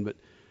this one, but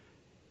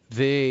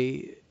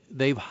NASCAR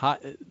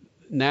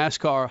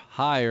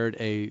hired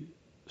a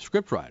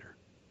scriptwriter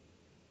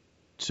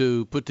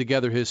to put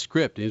together his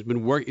script. He's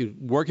been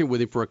working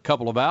with him for a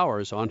couple of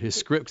hours on his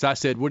script. Because I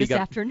said, "What do you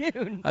got?" This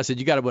afternoon. I said,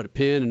 "You got a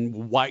pen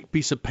and white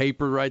piece of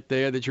paper right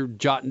there that you're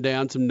jotting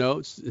down some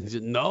notes?" And he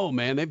said, "No,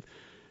 man. They've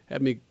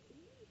had me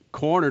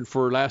cornered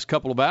for the last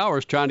couple of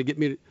hours trying to get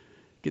me to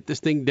get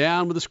this thing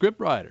down with a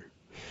scriptwriter."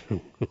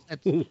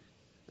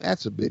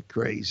 That's a bit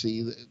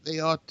crazy. They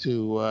ought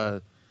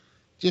to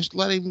just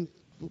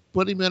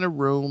put him in a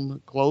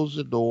room, close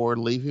the door,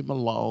 leave him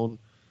alone,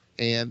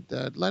 and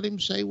let him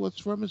say what's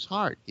from his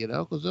heart,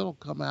 because it'll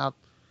come out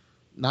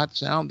not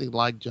sounding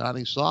like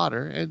Johnny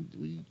Sauter.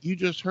 And you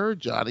just heard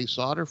Johnny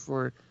Sauter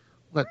for,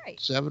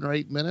 7 or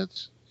 8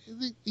 minutes?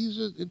 He's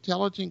an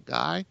intelligent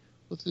guy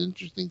with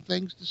interesting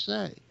things to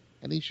say,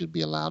 and he should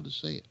be allowed to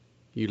say it.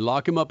 You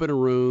lock him up in a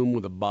room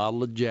with a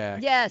bottle of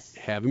Jack. Yes.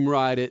 Have him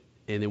write it,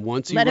 and then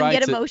once he writes it... Let him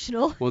get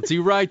emotional. Once he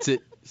writes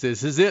it, says,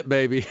 "This is it,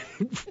 baby."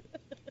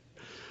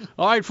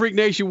 All right, Freak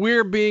Nation,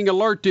 we're being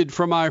alerted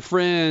from our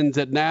friends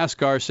at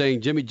NASCAR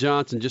saying Jimmie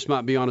Johnson just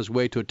might be on his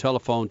way to a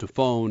telephone to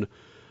phone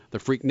the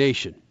Freak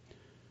Nation.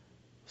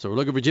 So we're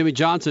looking for Jimmie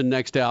Johnson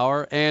next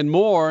hour and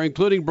more,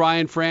 including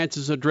Brian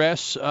France's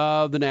address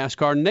of the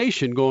NASCAR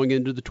Nation going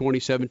into the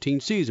 2017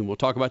 season. We'll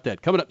talk about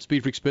that. Coming up,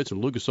 Speed Freak Spitz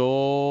in Lucas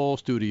Oil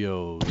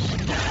Studios.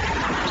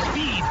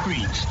 Speed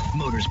Freaks,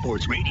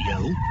 Motorsports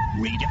Radio,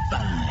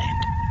 redefined.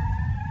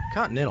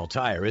 Continental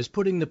Tire is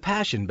putting the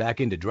passion back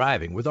into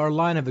driving with our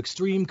line of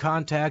extreme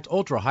contact,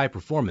 ultra-high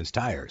performance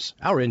tires.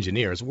 Our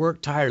engineers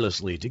work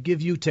tirelessly to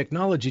give you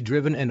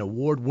technology-driven and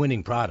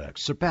award-winning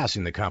products,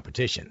 surpassing the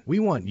competition. We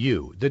want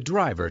you, the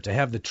driver, to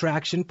have the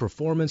traction,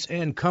 performance,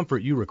 and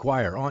comfort you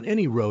require on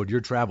any road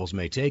your travels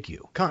may take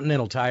you.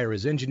 Continental Tire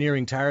is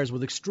engineering tires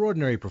with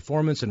extraordinary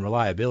performance and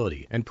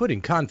reliability and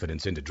putting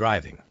confidence into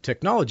driving.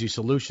 Technology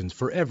solutions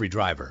for every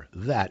driver.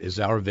 That is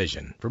our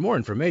vision. For more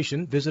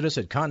information, visit us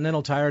at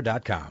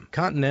ContinentalTire.com.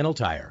 Continental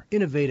Tire.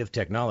 Innovative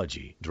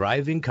technology.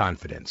 Driving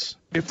confidence.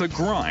 If the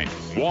grind,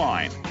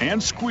 whine,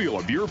 and squeal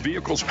of your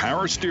vehicle's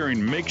power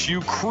steering makes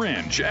you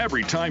cringe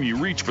every time you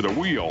reach for the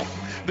wheel,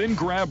 then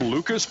grab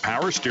Lucas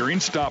Power Steering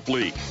Stop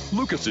Leak.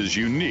 Lucas's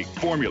unique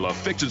formula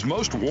fixes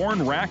most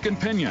worn rack and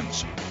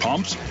pinions,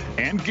 pumps,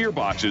 and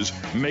gearboxes,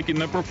 making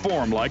them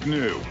perform like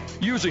new.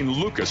 Using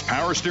Lucas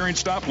Power Steering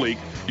Stop Leak,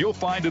 you'll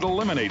find it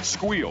eliminates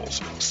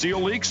squeals,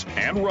 seal leaks,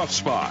 and rough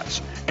spots.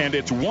 And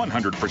it's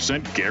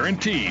 100%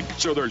 guaranteed,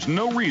 so there's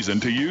no reason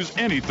to use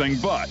anything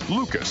but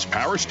Lucas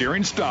Power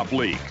Steering Stop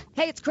Leak.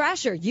 Hey, it's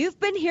Crasher. You've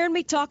been hearing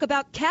me talk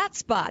about Cat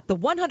Spot, the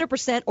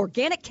 100%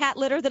 organic cat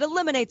litter that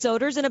eliminates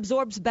odors and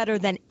absorbs better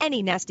than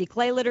any nasty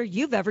clay litter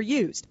you've ever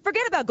used.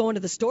 Forget about going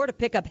to the store to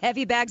pick up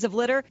heavy bags of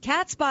litter.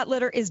 Cat Spot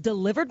litter is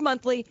delivered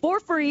monthly for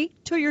free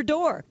to your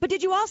door. But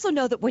did you also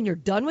know that when you're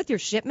done with your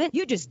shipment,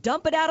 you just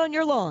dump it out on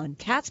your lawn?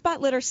 Cat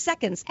Spot litter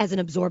seconds as an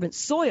absorbent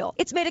soil.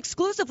 It's made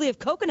exclusively of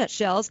coconut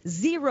shells,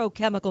 0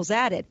 chemicals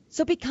added.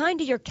 So be kind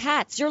to your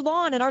cats, your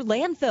lawn, and our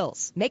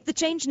landfills. Make the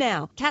change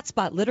now.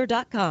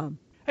 CatSpotLitter.com.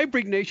 Hey,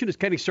 Freak Nation, it's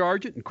Kenny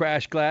Sargent and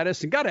Crash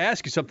Gladys, and got to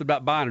ask you something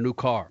about buying a new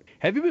car.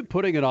 Have you been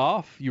putting it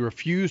off? You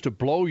refuse to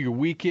blow your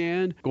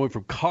weekend, going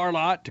from car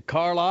lot to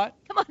car lot?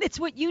 Come on, it's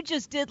what you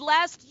just did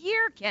last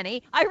year,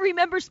 Kenny. I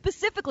remember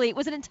specifically it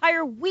was an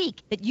entire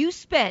week that you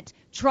spent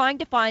trying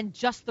to find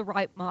just the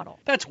right model.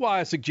 That's why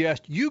I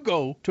suggest you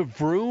go to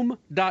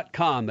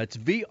Vroom.com. That's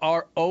VROOM.com.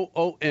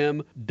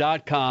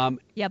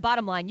 Yeah,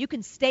 bottom line, you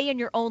can stay in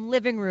your own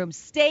living room,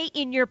 stay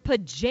in your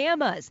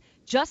pajamas.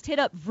 Just hit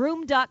up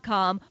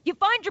Vroom.com. You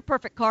find your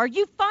perfect car,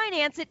 you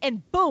finance it,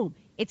 and boom,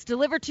 it's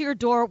delivered to your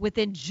door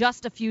within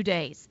just a few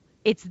days.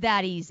 It's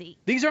that easy.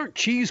 These aren't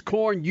cheese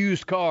corn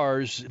used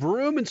cars.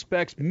 Vroom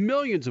inspects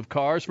millions of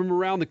cars from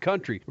around the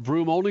country.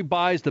 Vroom only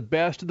buys the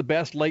best of the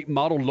best late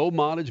model, low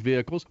mileage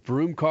vehicles.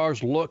 Vroom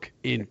cars look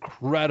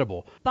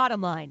incredible.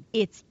 Bottom line,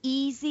 it's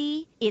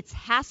easy, it's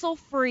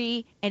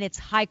hassle-free, and it's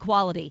high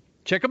quality.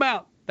 Check them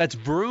out. That's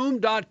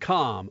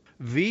Vroom.com.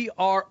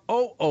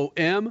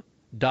 VROOM.com.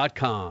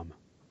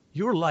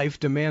 Your life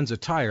demands a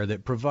tire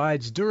that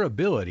provides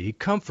durability,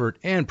 comfort,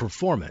 and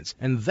performance,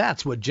 and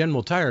that's what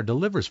General Tire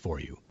delivers for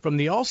you. From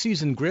the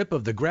all-season grip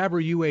of the Grabber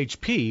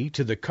UHP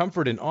to the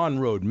comfort and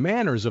on-road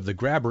manners of the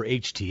Grabber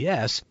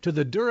HTS to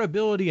the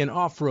durability and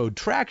off-road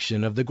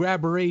traction of the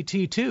Grabber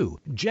AT2,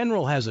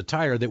 General has a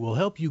tire that will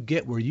help you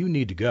get where you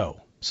need to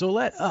go. So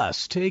let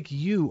us take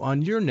you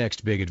on your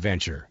next big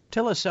adventure.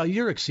 Tell us how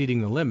you're exceeding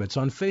the limits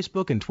on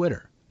Facebook and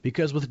Twitter,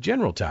 because with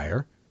General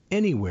Tire,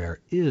 anywhere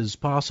is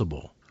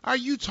possible. Are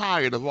you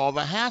tired of all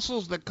the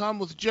hassles that come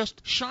with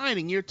just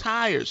shining your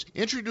tires?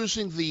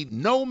 Introducing the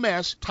No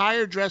Mess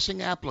Tire Dressing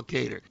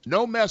Applicator.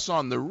 No mess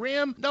on the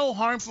rim, no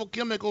harmful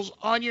chemicals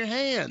on your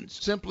hands.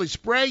 Simply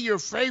spray your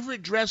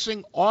favorite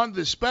dressing on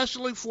the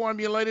specially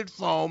formulated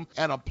foam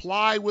and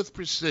apply with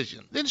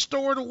precision. Then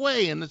store it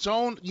away in its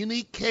own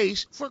unique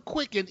case for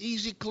quick and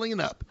easy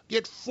cleanup.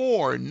 Get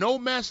 4 No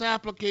Mess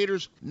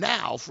applicators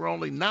now for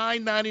only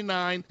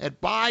 $9.99 at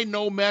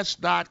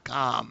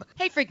BuyNoMess.com.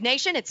 Hey, Freak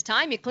Nation, it's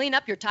time you clean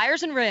up your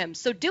tires and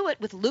rims, so do it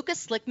with Lucas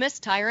Slick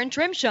Mist Tire and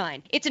Trim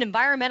Shine. It's an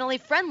environmentally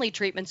friendly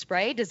treatment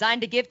spray designed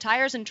to give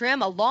tires and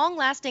trim a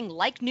long-lasting,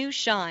 like-new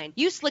shine.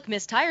 Use Slick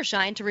Mist Tire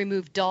Shine to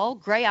remove dull,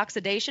 gray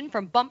oxidation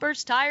from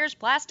bumpers, tires,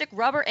 plastic,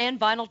 rubber, and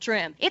vinyl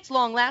trim. It's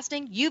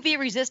long-lasting,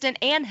 UV-resistant,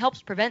 and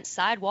helps prevent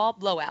sidewall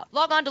blowout.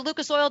 Log on to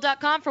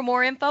lucasoil.com for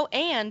more info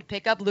and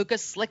pick up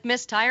Lucas Slick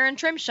Mist Tire and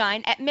Trim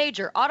Shine at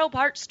major auto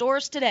parts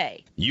stores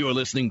today. You're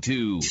listening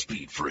to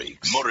Speed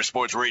Freaks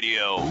Motorsports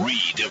Radio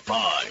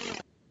Redefined.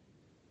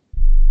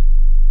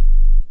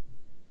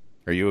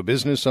 Are you a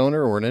business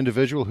owner or an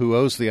individual who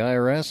owes the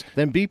IRS?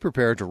 Then be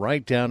prepared to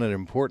write down an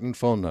important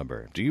phone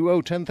number. Do you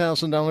owe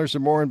 $10,000 or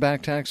more in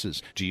back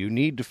taxes? Do you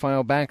need to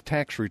file back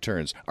tax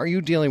returns? Are you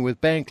dealing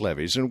with bank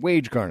levies and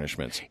wage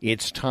garnishments?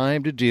 It's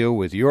time to deal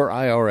with your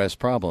IRS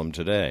problem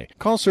today.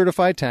 Call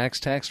Certified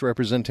Tax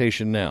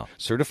Representation now.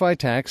 Certified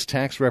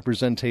Tax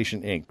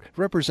Representation, Inc.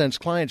 represents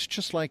clients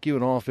just like you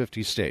in all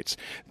 50 states.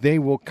 They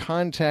will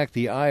contact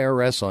the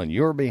IRS on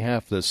your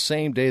behalf the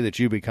same day that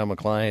you become a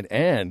client,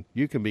 and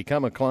you can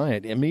become a client.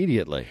 client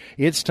immediately.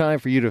 It's time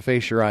for you to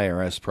face your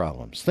IRS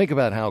problems. Think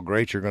about how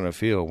great you're going to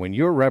feel when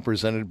you're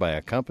represented by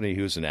a company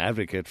who's an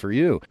advocate for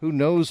you, who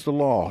knows the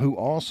law, who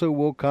also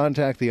will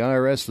contact the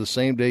IRS the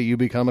same day you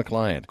become a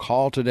client.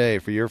 Call today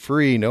for your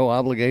free,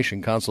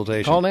 no-obligation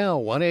consultation. Call now,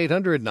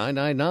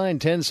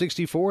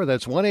 1-800-999-1064.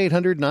 That's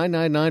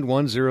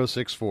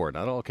 1-800-999-1064.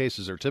 Not all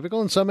cases are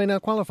typical, and some may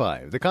not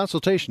qualify. The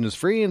consultation is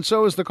free, and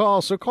so is the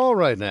call, so call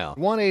right now.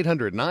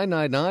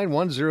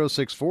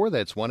 1-800-999-1064.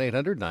 That's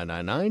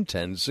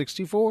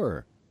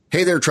 1-800-999-1064.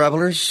 Hey there,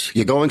 travelers.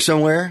 You going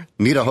somewhere?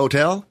 Need a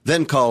hotel?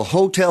 Then call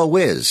Hotel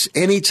Wiz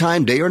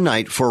anytime, day or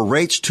night, for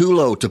rates too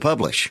low to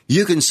publish.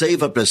 You can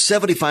save up to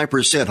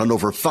 75% on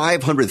over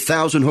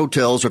 500,000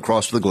 hotels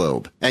across the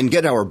globe and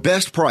get our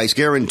best price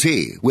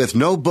guarantee with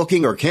no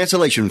booking or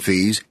cancellation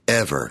fees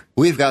ever.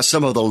 We've got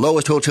some of the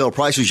lowest hotel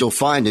prices you'll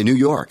find in New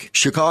York,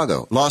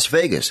 Chicago, Las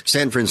Vegas,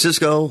 San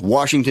Francisco,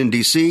 Washington,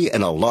 D.C.,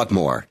 and a lot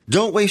more.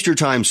 Don't waste your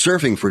time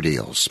surfing for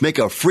deals. Make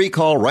a free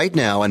call right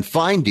now and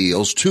find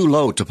deals too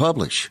low to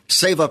publish.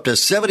 Save up to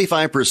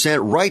 75%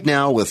 right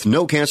now with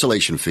no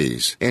cancellation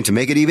fees. And to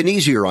make it even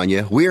easier on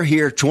you, we're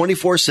here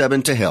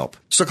 24/7 to help.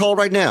 So call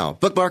right now.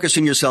 Bookmark us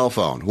in your cell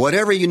phone.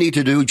 Whatever you need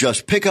to do,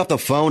 just pick up the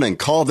phone and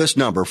call this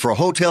number for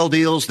hotel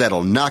deals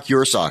that'll knock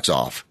your socks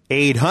off.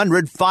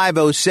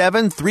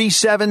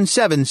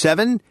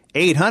 800-507-3777.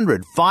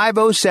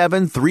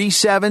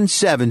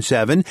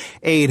 800-507-3777.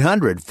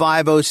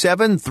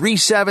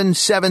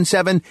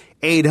 800-507-3777.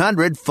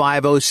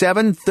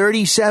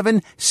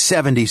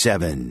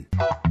 800-507-3777.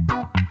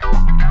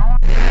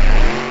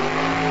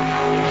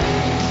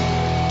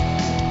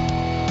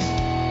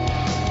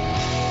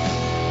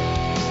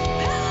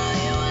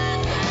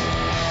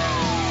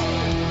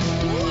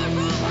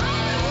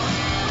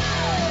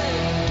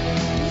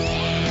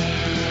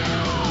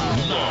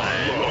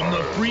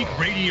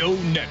 Radio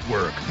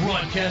Network,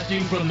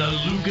 broadcasting from the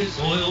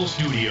Lucas Oil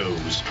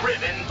Studios.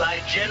 Driven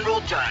by General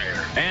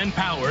Tire. And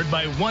powered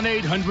by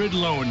 1-800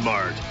 Loan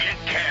Mart. Get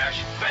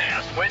cash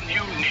fast when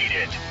you need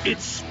it.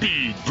 It's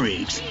Speed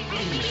Freaks.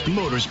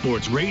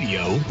 Motorsports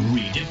Radio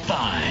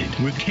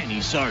redefined with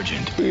Kenny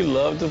Sargent. We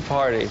love to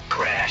party.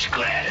 Crash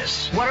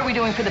Gladys. What are we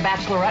doing for the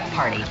bachelorette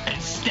party?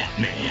 And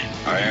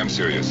Statman. I am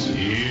serious.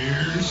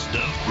 Here's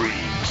the Freaks.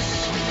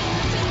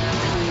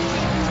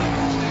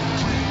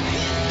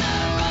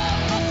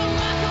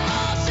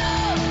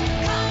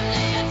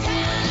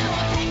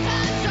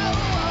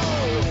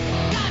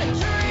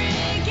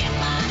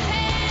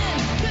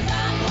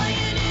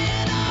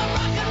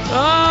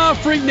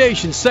 Freak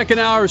Nation, second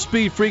hour of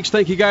Speed Freaks.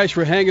 Thank you guys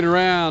for hanging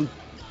around.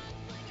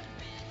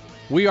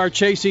 We are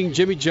chasing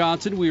Jimmy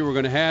Johnson. We were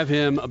going to have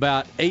him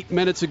about 8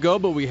 minutes ago,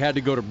 but we had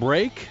to go to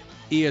break.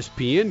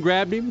 ESPN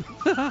grabbed him.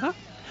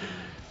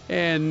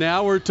 And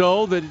now we're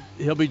told that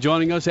he'll be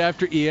joining us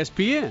after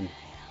ESPN.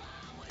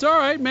 It's all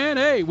right, man.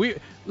 Hey, we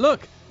were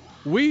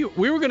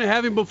going to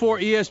have him before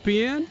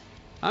ESPN.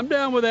 I'm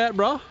down with that,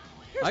 bro.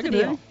 Here's the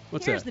deal.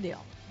 What's Here's that? the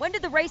deal. When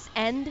did the race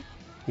end?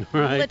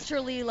 Right.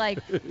 Literally like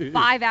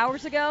 5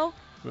 hours ago.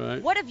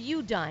 Right. What have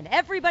you done?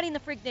 Everybody in the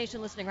Freak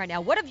Nation listening right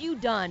now, what have you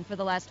done for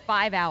the last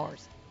 5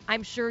 hours?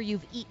 I'm sure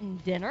you've eaten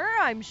dinner.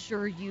 I'm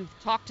sure you've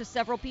talked to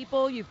several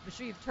people. I'm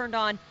sure you've turned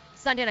on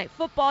Sunday Night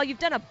Football. You've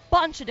done a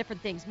bunch of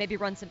different things. Maybe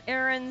run some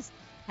errands,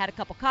 had a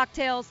couple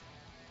cocktails.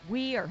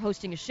 We are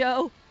hosting a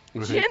show.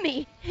 Right.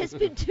 Jimmy is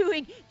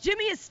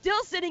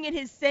still sitting in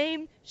his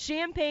same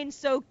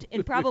champagne-soaked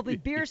and probably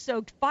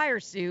beer-soaked fire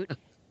suit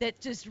that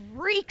just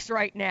reeks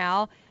right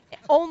now.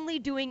 Only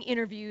doing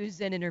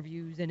interviews and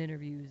interviews and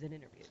interviews and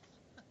interviews.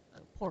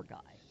 Poor guy.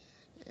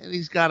 And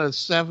he's got a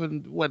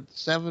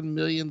 $7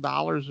 million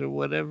or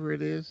whatever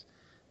it is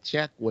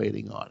check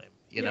waiting on him.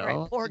 You know,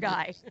 right. Poor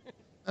guy.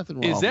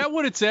 Nothing wrong. Is that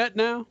what it's at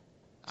now?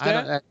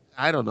 I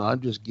don't know. I'm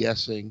just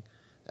guessing,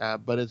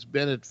 but it's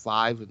been at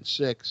 5 and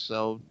 6,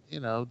 so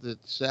the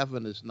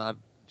 7 is not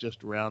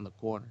just around the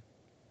corner.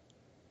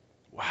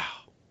 Wow.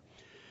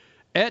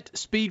 At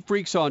Speed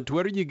Freaks on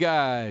Twitter, you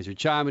guys are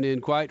chiming in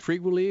quite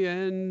frequently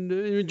and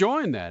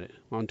enjoying that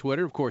on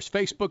Twitter. Of course,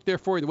 Facebook there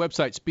for you, the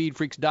website,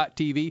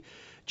 speedfreaks.tv.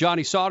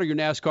 Johnny Sauter, your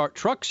NASCAR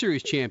Truck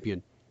Series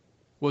champion,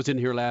 was in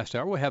here last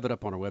hour. We'll have it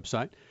up on our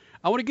website.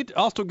 I want to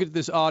also get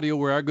this audio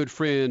where our good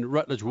friend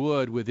Rutledge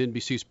Wood with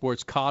NBC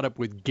Sports caught up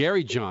with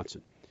Gary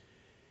Johnson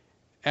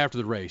after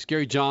the race.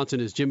 Gary Johnson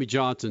is Jimmy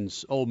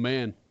Johnson's old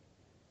man.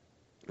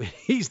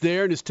 He's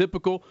there in his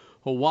typical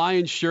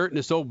Hawaiian shirt and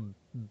this old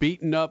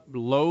beaten up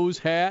Lowe's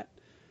hat.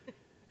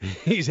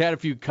 He's had a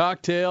few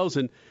cocktails,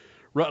 and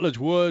Rutledge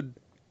Wood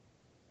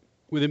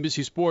with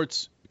NBC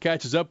Sports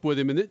catches up with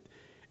him. And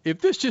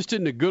if this just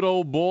isn't a good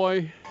old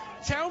boy.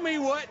 Tell me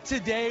what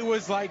today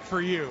was like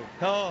for you.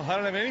 Oh, I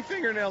don't have any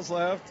fingernails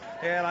left,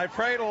 and I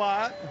prayed a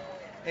lot,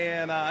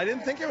 and I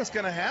didn't think it was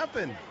going to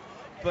happen.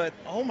 But,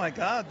 oh, my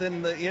God,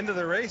 then the end of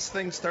the race,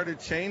 things started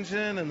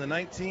changing, and the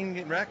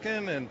 19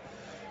 wrecking, and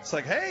it's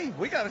like, hey,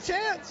 we got a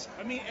chance.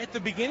 I mean, at the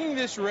beginning of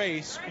this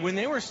race, when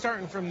they were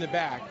starting from the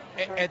back,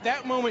 at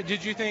that moment,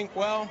 did you think,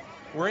 well,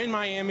 We're in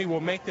Miami. We'll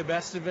make the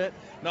best of it.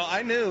 No,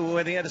 I knew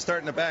when he had to start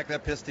in the back,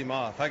 that pissed him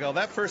off. I go,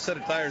 that first set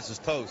of tires is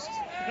toast.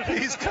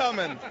 He's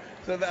coming.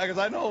 Because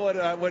I know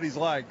what he's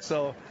like.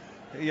 So,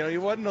 he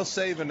wasn't no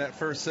saving that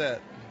first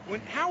set.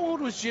 How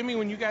old was Jimmy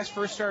when you guys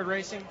first started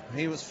racing?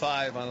 He was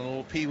 5 on a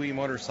little Pee-wee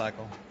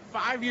motorcycle.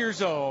 5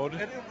 years old.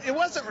 It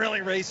wasn't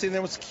really racing.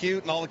 It was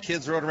cute, and all the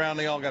kids rode around.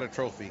 They all got a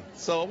trophy.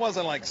 So it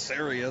wasn't like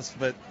serious,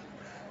 but.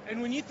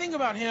 And when you think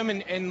about him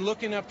and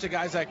looking up to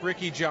guys like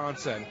Ricky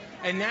Johnson,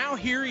 and now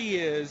here he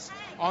is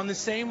on the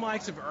same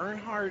likes of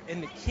Earnhardt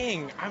and the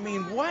King. I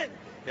mean, what?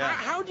 Yeah.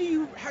 How do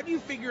you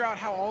figure out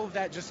how all of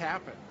that just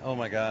happened? Oh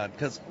my God!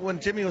 Because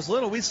when Jimmy was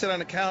little, we'd sit on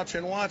the couch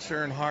and watch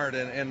Earnhardt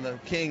and the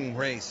King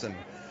race, and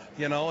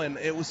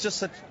it was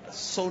just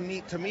so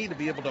neat to me to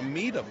be able to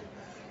meet him.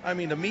 I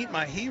mean, to meet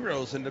my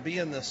heroes and to be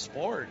in this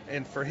sport,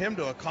 and for him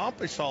to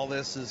accomplish all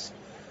this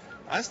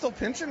I'm still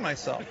pinching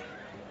myself.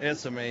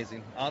 It's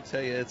amazing. I'll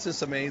tell you, it's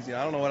just amazing.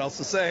 I don't know what else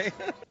to say.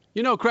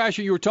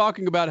 Crasher, you were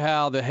talking about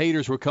how the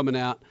haters were coming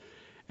out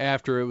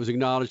after it was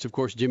acknowledged, of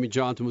course, Jimmy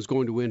Johnson was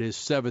going to win his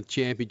 7th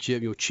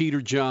championship.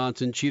 Cheater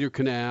Johnson, Cheater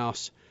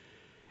Knaus.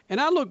 And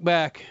I look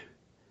back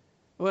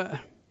at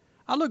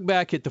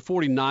the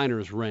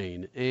 49ers'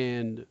 reign,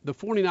 and the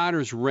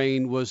 49ers'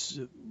 reign was,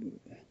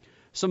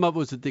 some of it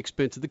was at the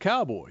expense of the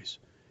Cowboys.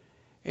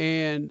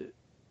 And,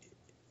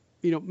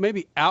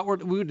 maybe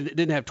outward, we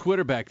didn't have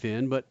Twitter back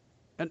then, but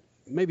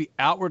maybe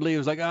outwardly it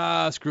was like,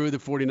 screw the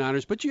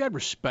 49ers, but you had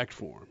respect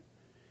for them.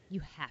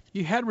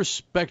 You had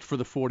respect for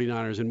the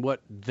 49ers and what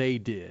they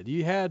did.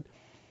 You had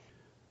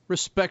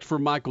respect for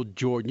Michael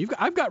Jordan.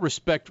 I've got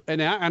respect,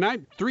 and I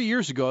 3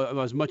 years ago it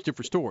was a much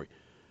different story.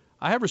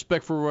 I have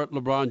respect for what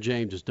LeBron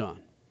James has done.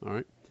 All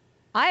right.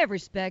 I have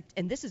respect,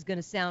 and this is going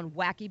to sound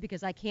wacky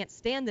because I can't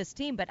stand this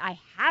team, but I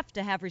have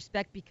to have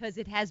respect because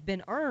it has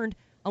been earned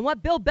on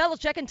what Bill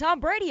Belichick and Tom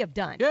Brady have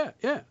done.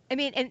 Yeah. I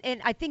mean,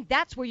 and I think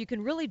that's where you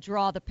can really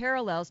draw the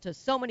parallels to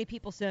so many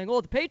people saying,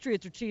 the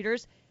Patriots are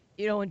cheaters,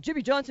 and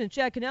Jimmy Johnson and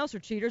Chad Knaus are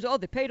cheaters.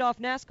 They paid off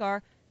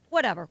NASCAR.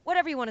 Whatever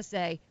you want to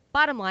say.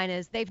 Bottom line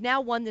is they've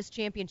now won this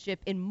championship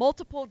in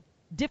multiple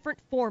different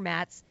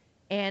formats,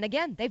 and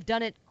again, they've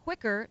done it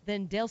quicker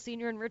than Dale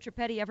Sr. and Richard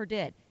Petty ever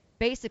did.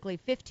 Basically,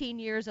 15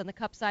 years on the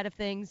Cup side of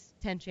things,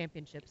 10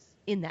 championships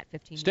in that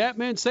 15 years.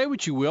 Statman, say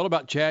what you will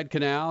about Chad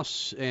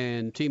Knaus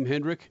and Team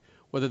Hendrick,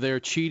 whether they're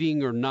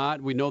cheating or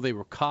not. We know they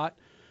were caught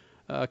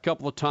a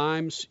couple of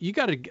times. You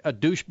got a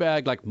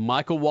douchebag like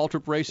Michael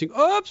Waltrip Racing.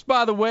 Oops,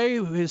 by the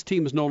way, his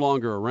team is no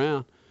longer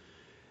around.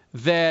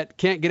 That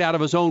can't get out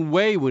of his own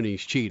way when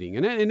he's cheating.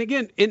 And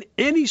again, in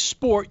any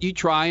sport, you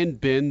try and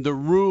bend the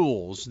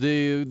rules.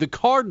 The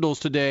Cardinals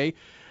today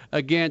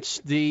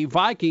against the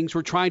Vikings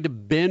were trying to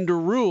bend a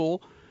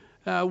rule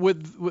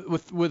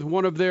with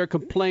one of their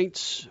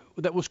complaints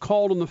that was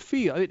called on the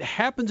field. It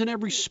happens in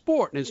every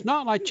sport, and it's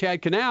not like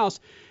Chad Knaus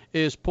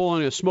is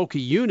pulling a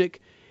Smokey Eunuch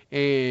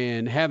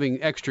and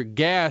having extra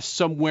gas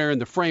somewhere in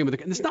the frame of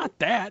the. It's not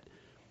that.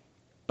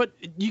 But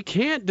you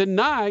can't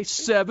deny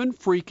 7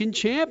 freaking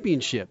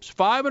championships,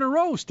 5 in a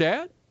row,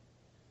 Stat.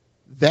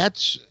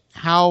 That's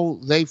how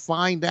they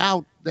find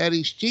out that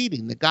he's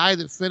cheating. The guy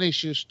that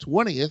finishes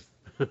 20th,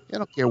 I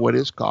don't care what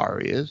his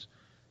car is,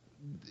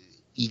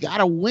 you got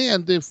to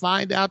win to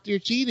find out they're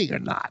cheating or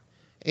not.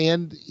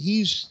 And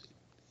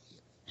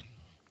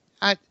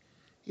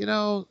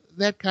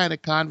that kind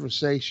of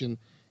conversation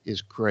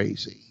is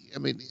crazy. I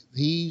mean,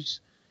 he's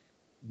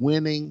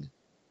winning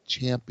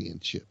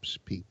championships,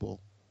 people.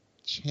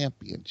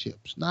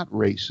 Championships, not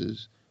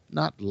races,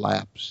 not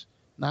laps,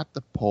 not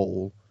the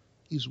pole.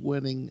 He's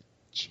winning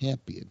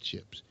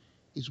championships.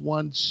 He's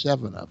won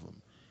 7 of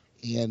them.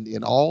 And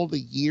in all the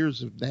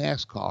years of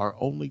NASCAR,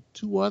 only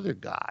 2 other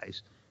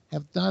guys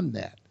have done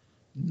that.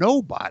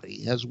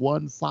 Nobody has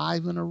won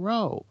 5 in a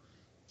row.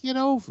 Get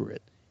over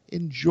it.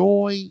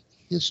 Enjoy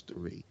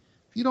history.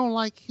 If you don't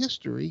like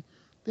history,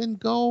 then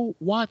go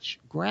watch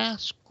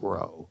grass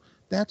grow.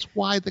 That's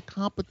why the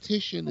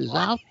competition is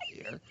out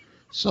there,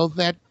 so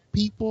that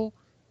people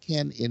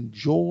can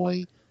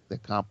enjoy the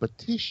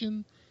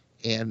competition,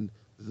 and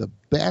the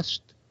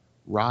best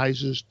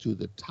rises to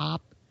the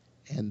top,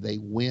 and they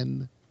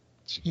win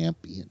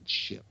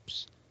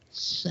championships.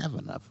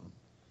 7 of them.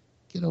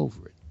 Get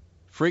over it.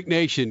 Freak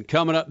Nation,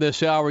 coming up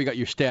this hour, you got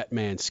your stat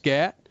man,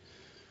 Scat.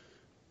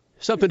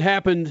 Something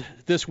happened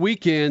this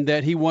weekend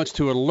that he wants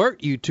to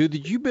alert you to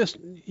that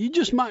you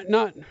just might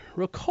not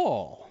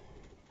recall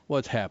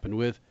what's happened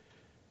with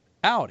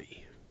Audi.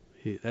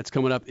 That's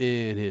coming up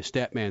in his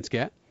Statman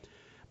Scat.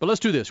 But let's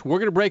do this. We're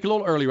going to break a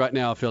little early right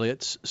now,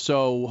 affiliates.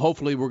 So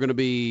hopefully we're going to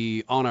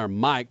be on our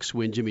mics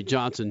when Jimmy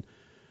Johnson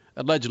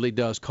allegedly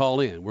does call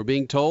in. We're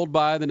being told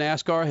by the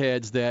NASCAR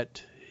heads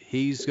that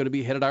he's going to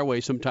be headed our way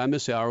sometime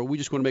this hour. We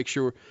just want to make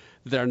sure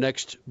that our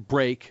next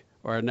break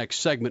or our next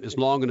segment is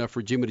long enough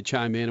for Jimmy to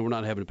chime in and we're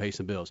not having to pay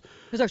some bills.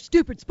 Because our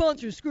stupid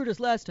sponsors screwed us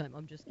last time.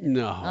 I'm just kidding.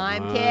 No.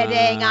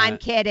 I'm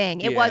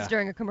kidding. It was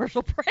during a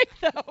commercial break,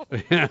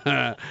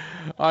 though.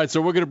 All right,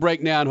 so we're going to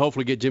break now and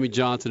hopefully get Jimmy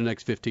Johnson in the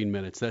next 15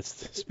 minutes.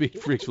 That's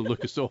Speed Freaks with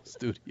Lucas Oil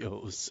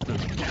Studios.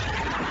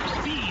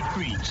 Speed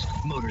Freaks,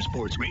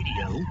 Motorsports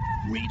Radio,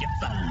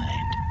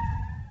 redefined.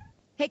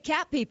 Hey,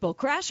 cat people,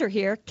 Crasher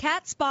here.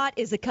 Cat Spot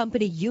is a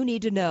company you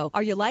need to know.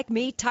 Are you like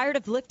me, tired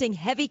of lifting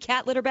heavy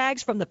cat litter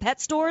bags from the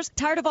pet stores?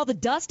 Tired of all the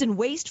dust and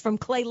waste from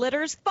clay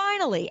litters?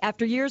 Finally,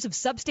 after years of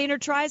substandard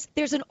tries,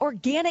 there's an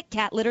organic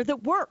cat litter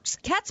that works.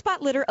 Cat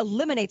Spot litter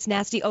eliminates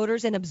nasty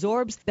odors and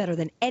absorbs better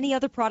than any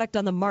other product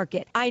on the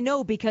market. I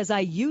know because I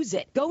use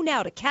it. Go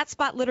now to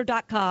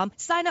catspotlitter.com.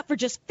 Sign up for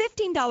just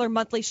 $15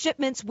 monthly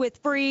shipments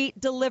with free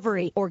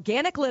delivery.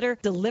 Organic litter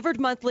delivered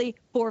monthly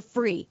for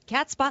free.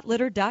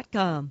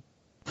 Catspotlitter.com.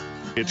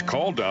 It's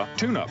called a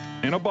tune-up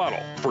in a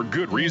bottle for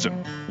good reason.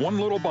 One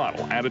little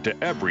bottle added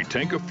to every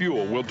tank of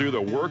fuel will do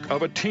the work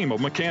of a team of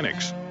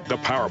mechanics. The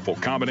powerful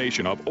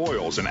combination of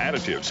oils and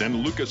additives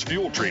in Lucas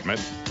Fuel Treatment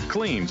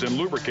cleans and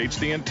lubricates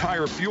the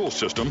entire fuel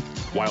system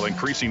while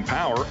increasing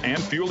power and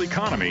fuel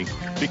economy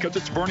because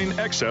it's burning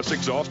excess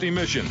exhaust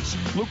emissions.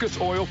 Lucas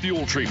Oil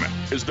Fuel Treatment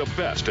is the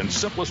best and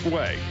simplest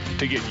way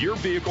to get your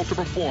vehicle to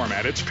perform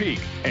at its peak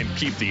and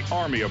keep the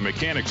army of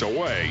mechanics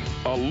away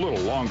a little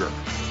longer.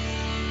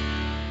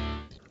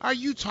 Are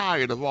you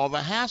tired of all the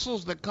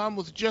hassles that come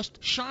with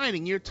just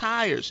shining your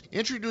tires?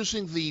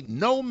 Introducing the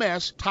No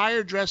Mess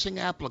Tire Dressing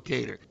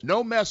Applicator.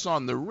 No mess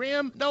on the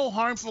rim, no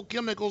harmful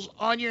chemicals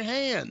on your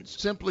hands.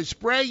 Simply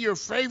spray your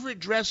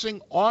favorite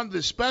dressing on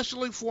the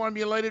specially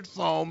formulated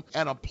foam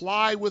and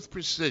apply with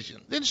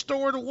precision. Then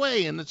store it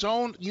away in its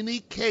own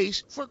unique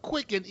case for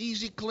quick and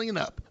easy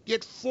cleanup.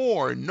 Get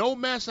 4 No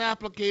Mess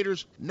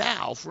applicators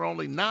now for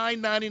only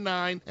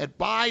 $9.99 at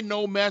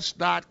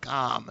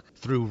buynomess.com.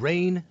 Through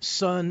rain,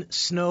 sun,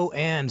 snow,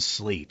 and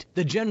sleet,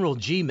 the General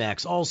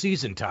G-Max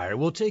all-season tire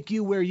will take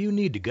you where you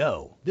need to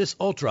go. This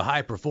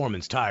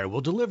ultra-high-performance tire will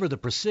deliver the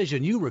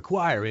precision you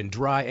require in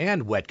dry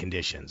and wet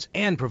conditions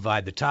and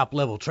provide the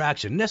top-level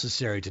traction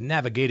necessary to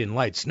navigate in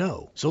light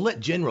snow. So let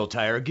General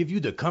Tire give you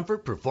the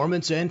comfort,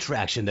 performance, and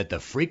traction that the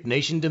Freak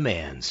Nation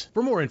demands.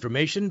 For more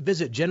information,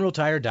 visit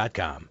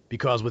GeneralTire.com.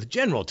 Because with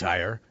General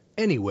Tire,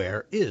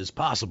 anywhere is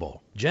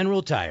possible.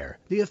 General Tire,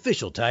 the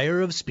official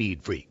tire of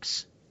Speed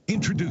Freaks.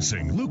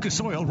 Introducing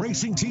Lucas Oil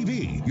Racing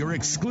TV, your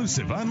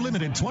exclusive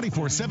unlimited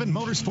 24/7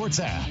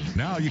 motorsports app.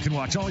 Now you can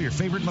watch all your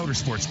favorite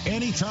motorsports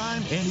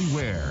anytime,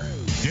 anywhere.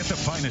 Get the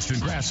finest in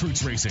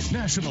grassroots racing,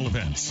 national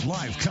events,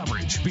 live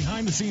coverage,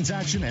 behind-the-scenes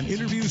action, and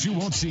interviews you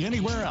won't see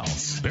anywhere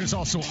else. There's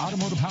also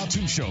automotive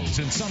how-to shows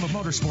and some of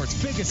motorsports'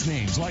 biggest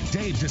names like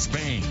Dave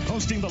Despain,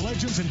 hosting the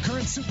legends and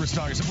current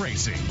superstars of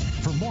racing.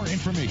 For more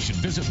information,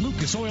 visit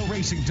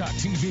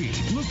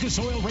lucasoilracing.tv. Lucas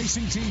Oil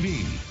Racing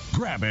TV.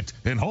 Grab it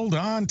and hold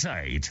on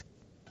tight.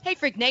 Hey,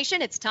 Freak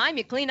Nation, it's time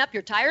you clean up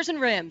your tires and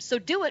rims, so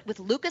do it with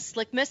Lucas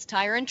Slick Mist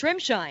Tire and Trim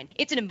Shine.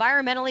 It's an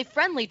environmentally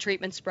friendly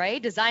treatment spray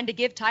designed to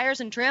give tires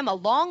and trim a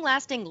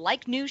long-lasting,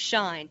 like-new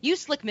shine.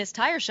 Use Slick Mist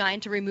Tire Shine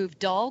to remove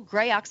dull,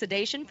 gray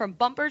oxidation from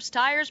bumpers,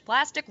 tires,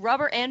 plastic,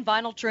 rubber, and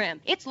vinyl trim.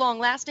 It's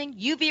long-lasting,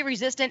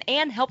 UV-resistant,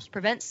 and helps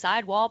prevent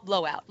sidewall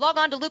blowout. Log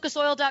on to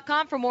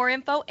lucasoil.com for more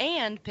info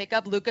and pick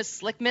up Lucas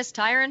Slick Mist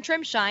Tire and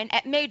Trim Shine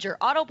at major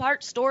auto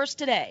parts stores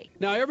today.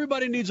 Now,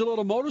 everybody needs a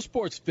little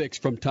motorsports fix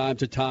from time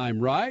to time,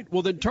 right?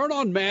 Well, then turn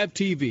on MAV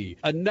TV,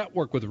 a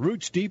network with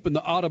roots deep in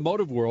the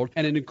automotive world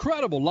and an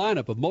incredible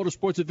lineup of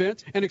motorsports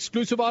events and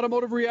exclusive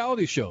automotive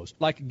reality shows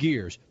like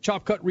Gears,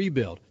 Chop Cut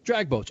Rebuild,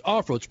 Drag Boats,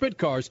 Off-Road, Sprint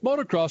Cars,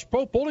 Motocross,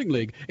 Pro Bowling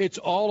League. It's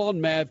all on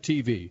MAV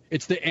TV.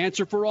 It's the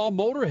answer for all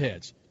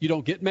motorheads. You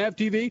don't get MAV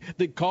TV?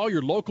 Then call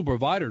your local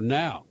provider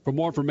now. For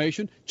more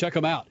information, check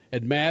them out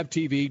at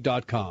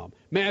mavtv.com.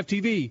 MAV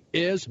TV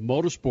is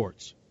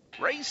motorsports.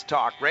 Race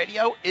Talk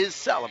Radio is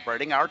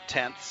celebrating our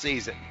 10th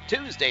season.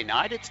 Tuesday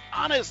night, it's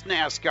Honest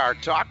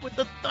NASCAR Talk with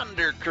the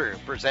Thunder Crew,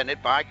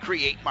 presented by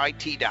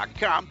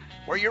CreateMyT.com,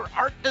 where your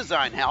art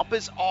design help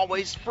is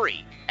always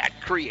free at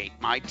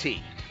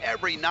CreateMyT.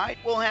 Every night,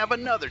 we'll have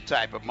another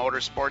type of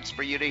motorsports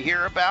for you to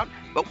hear about,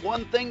 but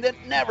one thing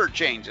that never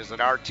changes at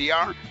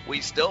RTR, we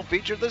still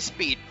feature the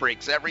Speed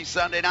Freaks every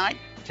Sunday night,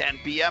 10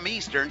 p.m.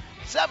 Eastern,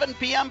 7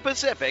 p.m.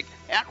 Pacific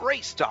at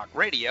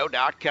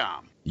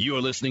RaceTalkRadio.com.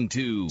 You're listening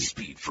to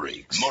Speed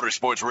Freaks,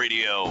 Motorsports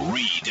Radio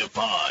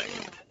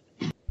redefined.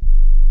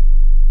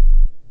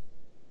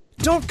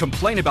 Don't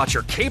complain about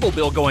your cable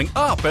bill going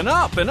up and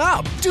up and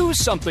up. Do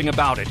something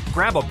about it.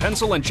 Grab a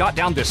pencil and jot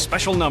down this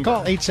special number.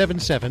 Call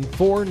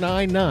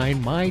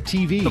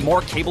 877-499-MY-TV. The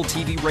more cable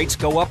TV rates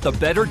go up, the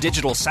better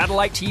digital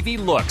satellite TV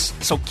looks.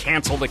 So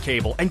cancel the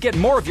cable and get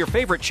more of your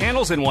favorite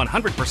channels in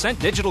 100%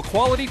 digital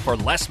quality for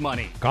less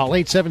money. Call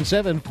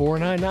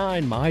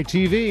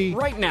 877-499-MY-TV.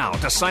 Right now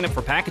to sign up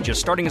for packages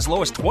starting as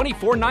low as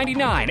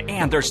 $24.99,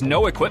 and there's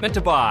no equipment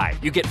to buy.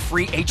 You get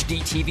free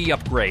HD TV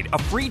upgrade,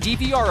 a free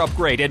DVR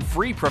upgrade, and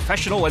free professional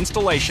professional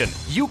installation.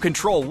 You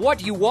control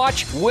what you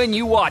watch when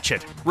you watch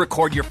it.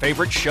 Record your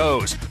favorite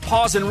shows,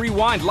 pause and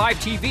rewind live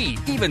TV,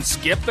 even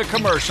skip the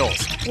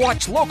commercials.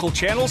 Watch local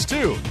channels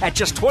too. At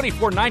just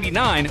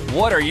 $24.99,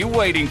 what are you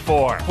waiting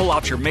for? Pull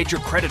out your major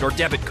credit or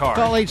debit card.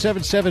 Call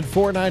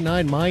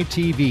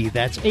 877-499-MY-TV.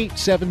 That's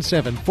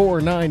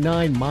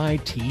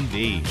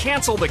 877-499-MY-TV.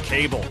 Cancel the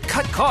cable,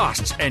 cut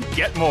costs, and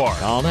get more.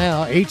 Call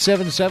now,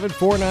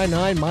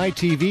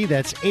 877-499-MY-TV.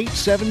 That's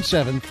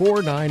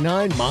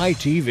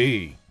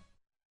 877-499-MY-TV.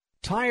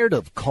 Tired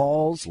of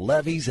calls,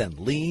 levies, and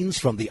liens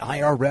from the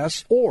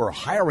IRS or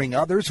hiring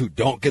others who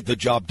don't get the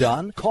job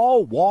done?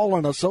 Call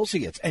Wall &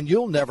 Associates and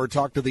you'll never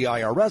talk to the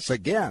IRS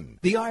again.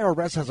 The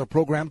IRS has a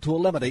program to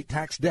eliminate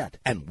tax debt,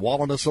 and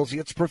Wall &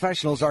 Associates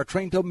professionals are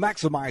trained to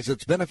maximize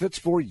its benefits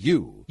for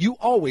you. You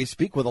always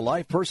speak with a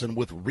live person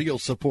with real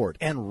support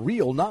and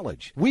real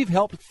knowledge. We've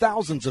helped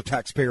thousands of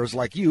taxpayers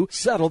like you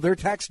settle their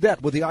tax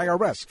debt with the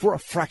IRS for a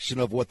fraction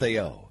of what they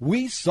owe.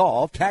 We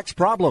solve tax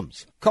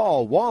problems.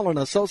 Call Wall &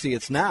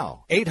 Associates now,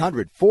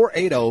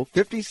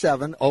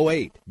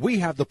 800-480-5708. We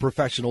have the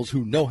professionals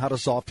who know how to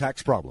solve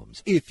tax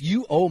problems. If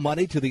you owe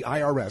money to the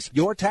IRS,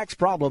 your tax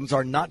problems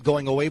are not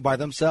going away by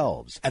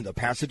themselves, and the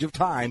passage of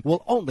time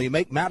will only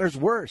make matters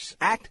worse.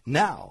 Act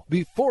now,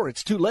 before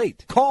it's too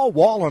late. Call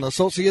Wall &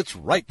 Associates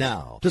right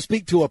now to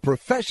speak to a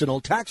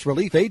professional tax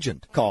relief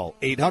agent. Call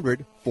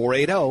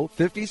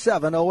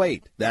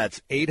 800-480-5708.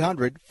 That's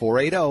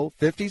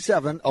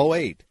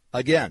 800-480-5708.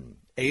 Again,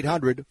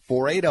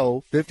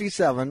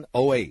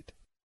 800-480-5708.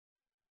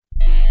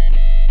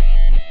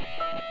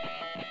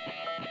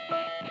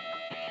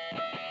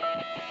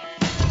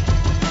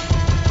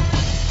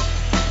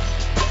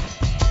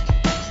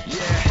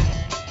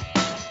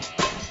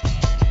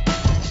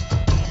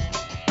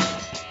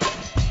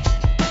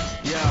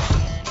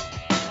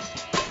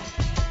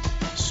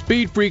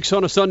 Speed Freaks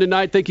on a Sunday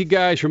night. Thank you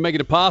guys for making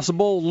it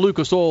possible.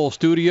 Lucas Oil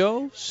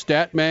Studio,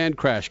 Statman,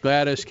 Crash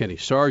Gladys, Kenny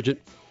Sargent.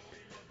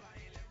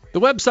 The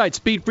website,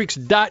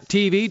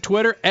 speedfreaks.tv,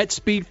 Twitter,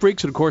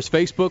 @SpeedFreaks, and, of course,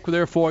 Facebook are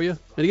there for you.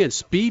 And, again,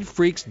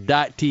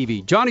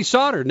 speedfreaks.tv. Johnny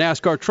Sauter,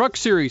 NASCAR Truck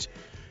Series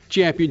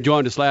champion,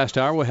 joined us last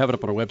hour. We'll have it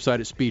up on our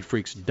website at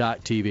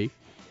speedfreaks.tv.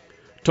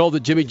 Told that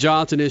Jimmy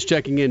Johnson is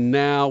checking in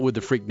now with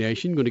the Freak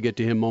Nation. Going to get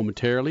to him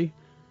momentarily.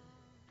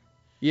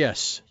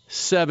 Yes,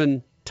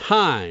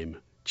 7-time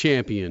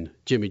champion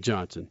Jimmy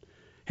Johnson.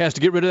 Has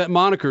to get rid of that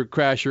moniker,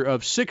 Crasher,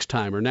 of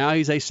 6-timer. Now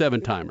he's a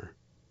 7-timer.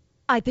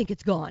 I think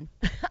it's gone.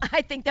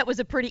 I think that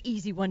was a pretty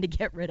easy one to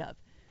get rid of,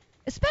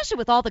 especially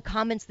with all the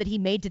comments that he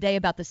made today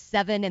about the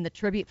 7 and the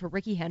tribute for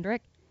Ricky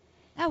Hendrick.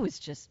 That was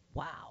just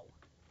wow.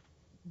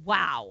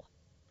 Wow.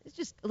 It's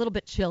just a little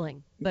bit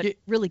chilling, but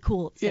really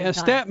cool at the same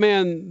time.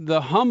 Statman, the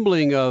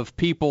humbling of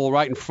people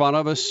right in front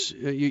of us,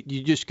 you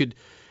just could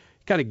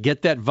kind of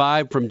get that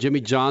vibe from Jimmy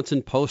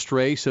Johnson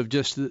post-race of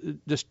just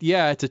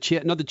it's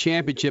another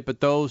championship, but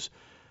those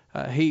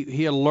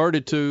he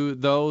alerted to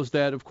those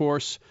that, of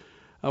course,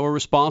 were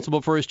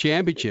responsible for his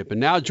championship. And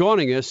now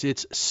joining us,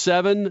 it's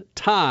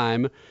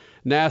 7-time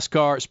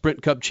NASCAR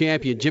Sprint Cup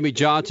champion Jimmy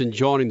Johnson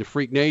joining the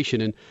Freak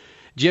Nation. And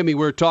Jimmy,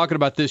 we're talking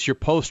about this, your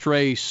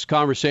post-race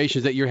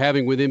conversations that you're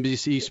having with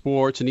NBC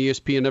Sports and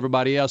ESPN and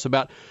everybody else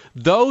about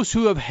those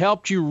who have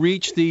helped you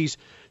reach these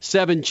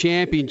 7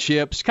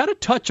 championships. Kind of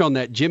touch on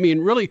that, Jimmy,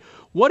 and really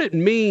what it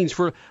means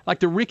for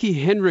like the Ricky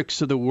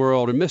Hendricks of the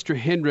world or Mr.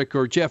 Hendrick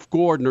or Jeff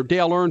Gordon or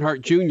Dale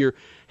Earnhardt Jr.,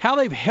 how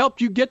they've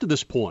helped you get to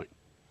this point.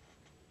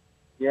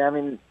 Yeah, I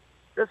mean, it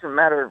doesn't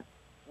matter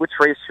which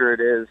racer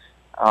it is,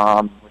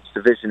 which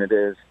division it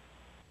is.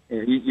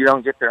 You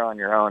don't get there on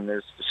your own.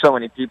 There's so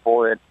many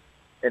people that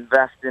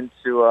invest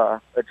into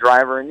a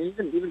driver, and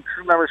even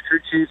crew members,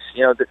 crew chiefs,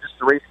 just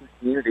the racing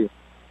community.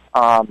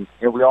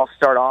 We all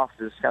start off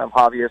as kind of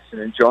hobbyists and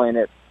enjoying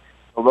it at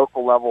the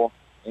local level,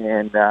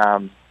 and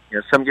some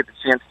get the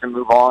chance to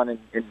move on and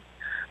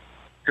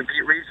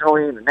compete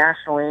regionally and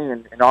nationally,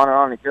 and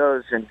on it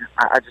goes. And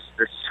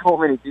there's so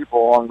many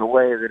people along the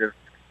way that have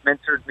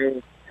mentored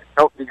me,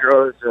 helped me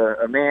grow as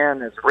a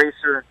man, as a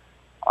racer.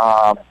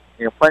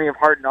 Plenty of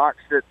hard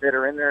knocks that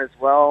are in there as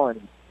well,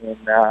 and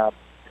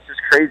it's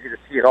just crazy to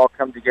see it all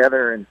come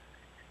together. And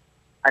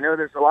I know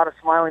there's a lot of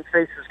smiling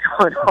faces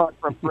going on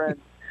from friends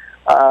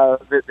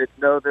that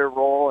know their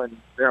role and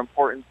their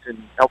importance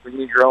in helping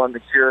me grow and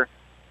mature.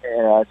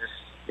 And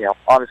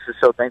honestly,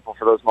 so thankful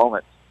for those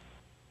moments.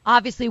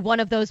 Obviously, one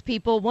of those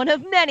people, one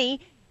of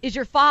many, is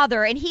your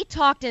father, and he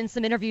talked in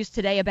some interviews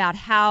today about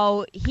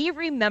how he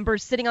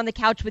remembers sitting on the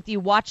couch with you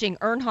watching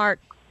Earnhardt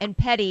and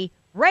Petty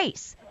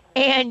race.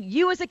 And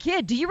you as a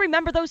kid, do you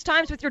remember those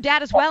times with your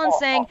dad as well and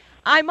saying,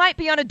 I might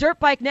be on a dirt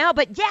bike now,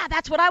 but yeah,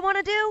 that's what I want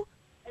to do?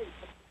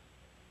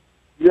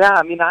 Yeah,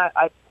 I mean,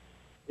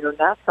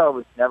 NASCAR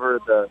was never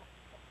the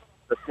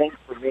thing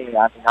for me.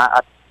 I mean,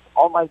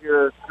 all my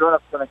heroes, growing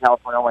up in Southern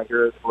California, all my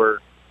heroes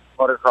were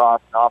motocross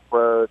and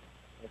off-road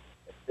and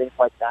things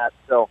like that.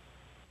 So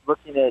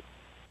looking at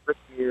Rick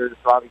Mears,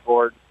 Robbie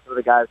Gordon, some of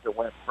the guys that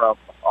went from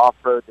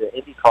off-road to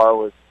IndyCar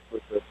was a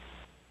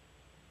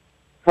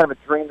kind of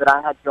a dream that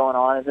I had going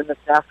on. And then this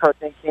NASCAR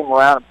thing came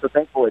around. I'm so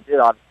thankful it did.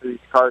 Obviously, these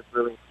cars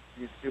really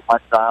you suit my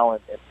style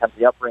and kind of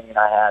the upbringing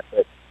I had.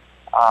 But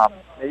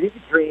you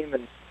can dream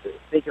and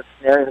think of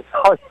scenarios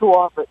all you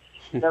want, but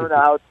you never know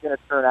how it's going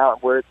to turn out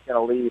and where it's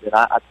going to lead. And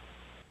I'm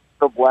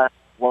so blessed,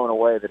 blown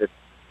away that it's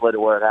led to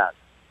where it has.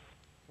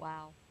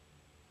 Wow.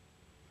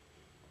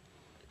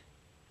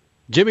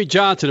 Jimmie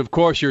Johnson, of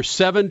course, your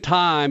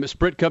 7-time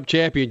Sprint Cup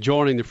champion,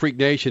 joining the Freak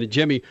Nation. And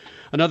Jimmy,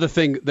 another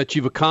thing that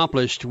you've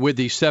accomplished with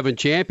these 7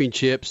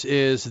 championships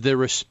is the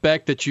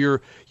respect that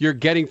you're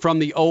getting from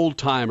the old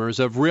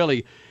timers. Of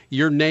really,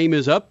 your name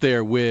is up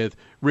there with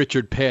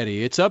Richard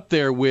Petty. It's up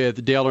there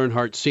with Dale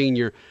Earnhardt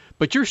Sr.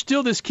 But you're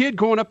still this kid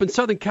growing up in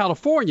Southern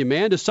California,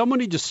 man. Does someone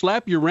need to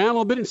slap you around a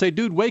little bit and say,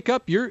 "Dude, wake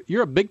up!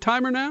 You're a big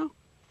timer now"?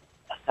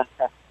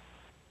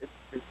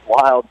 It's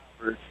wild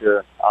for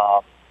sure.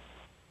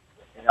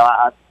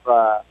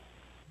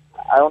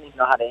 I don't even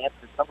know how to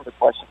answer some of the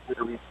questions that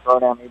are being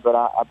thrown at me, but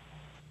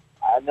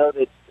I know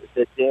that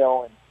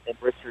Dale and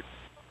Richard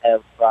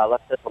have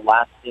left us a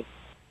lasting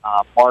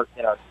mark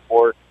in our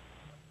sport.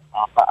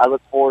 I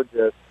look forward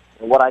to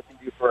what I can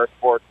do for our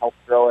sport, help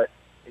grow it.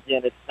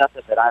 Again, it's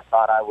nothing that I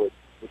thought I would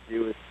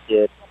do as a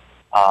kid.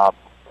 I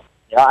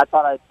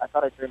thought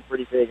I dreamed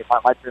pretty big.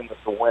 My dream was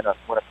to win a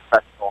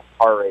professional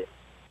car race,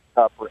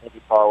 Cup or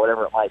IndyCar,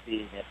 whatever it might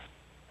be. And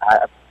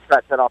I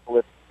scratched that off the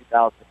list in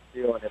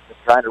 2002, and have been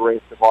trying to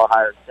race the bar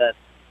higher since.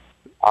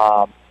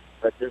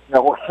 But there's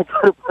no way I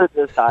could have put it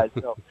this high.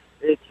 So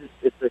it's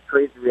a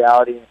crazy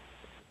reality. It's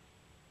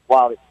a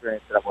wild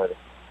experience that I'm living.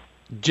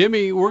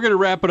 Jimmy, we're going to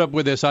wrap it up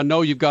with this. I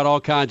know you've got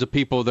all kinds of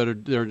people that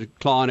are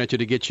clawing at you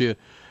to get you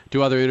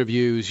to other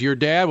interviews. Your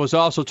dad was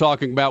also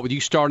talking about with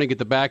you starting at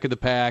the back of the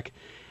pack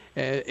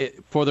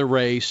for the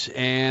race,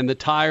 and the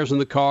tires in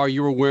the car,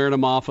 you were wearing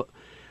them off.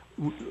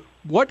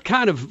 What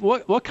kind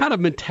of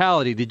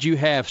mentality did you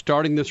have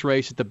starting this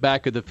race at the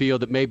back of the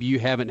field that maybe you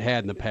haven't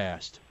had in the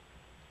past?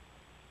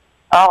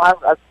 I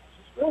was just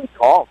really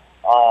calm.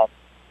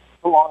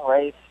 It's a long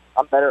race.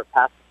 I'm better at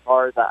passing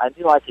cars. I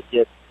knew I could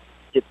get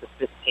to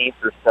 15th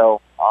or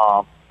so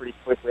pretty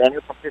quickly. I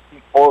knew from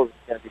 15th forward it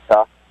was going to be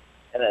tough,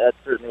 and that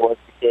certainly was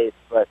the case.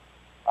 But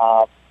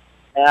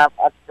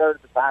I've started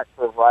at the back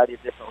for a variety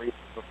of different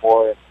reasons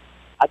before, and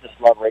I just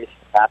love racing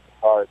fast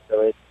cars.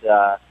 So it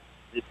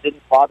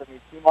didn't bother me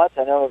too much.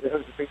 I know there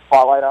was a big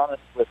spotlight on us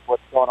with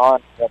what's going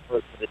on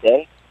for the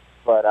day,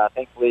 but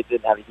thankfully it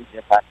didn't have a huge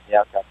impact on the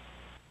outcome.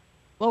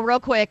 Well, real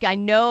quick, I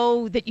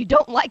know that you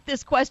don't like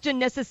this question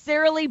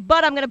necessarily,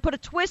 but I'm going to put a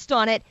twist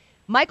on it.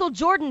 Michael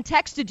Jordan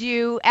texted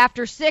you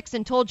after 6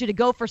 and told you to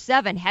go for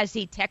 7. Has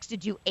he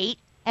texted you 8?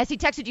 Has he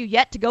texted you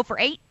yet to go for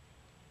 8?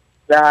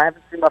 No, I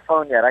haven't seen my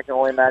phone yet. I can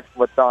only imagine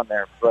what's on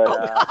there. But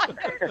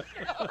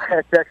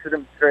I texted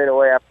him straight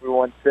away after we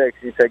won 6.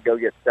 He said, go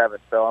get 7.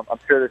 So I'm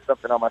sure there's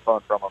something on my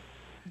phone from him.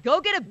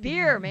 Go get a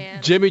beer,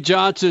 man. Jimmie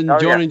Johnson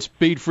joining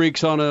Speed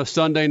Freaks on a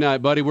Sunday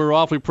night, buddy. We're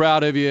awfully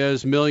proud of you,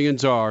 as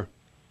millions are.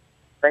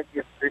 Thank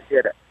you.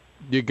 Appreciate it.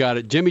 You got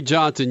it. Jimmie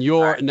Johnson,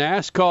 your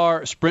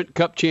NASCAR Sprint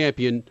Cup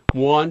champion.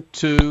 1,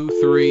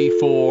 2, 3,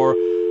 4,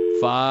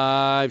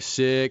 5,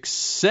 6,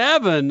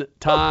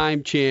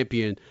 7-time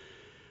champion.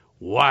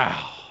 Wow.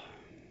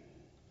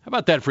 How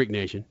about that, Freak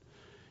Nation?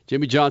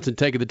 Jimmie Johnson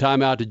taking the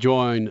time out to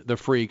join the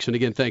Freaks. And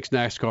again, thanks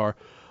NASCAR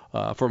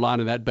for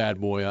lining that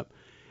bad boy up.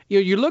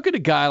 You look at a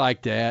guy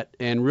like that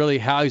and really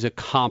how he's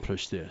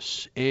accomplished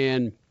this.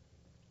 And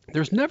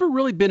there's never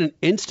really been an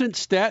instant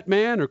stat,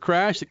 man, or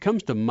crash that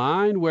comes to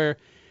mind where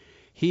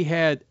he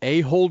had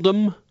a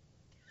hold'em.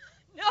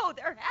 No,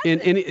 there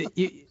hasn't.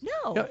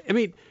 No. I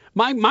mean,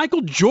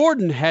 Michael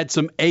Jordan had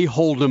some a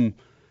hold'em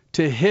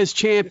to his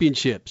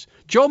championships.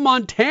 Joe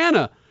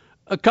Montana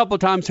a couple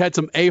of times had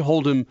some a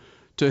hold'em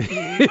to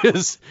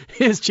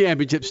his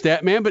championship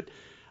stat, man. But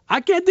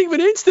I can't think of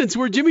an instance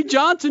where Jimmie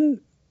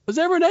Johnson was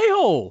ever an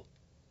a-hole.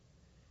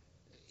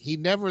 He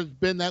never has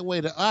been that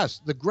way to us.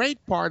 The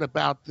great part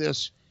about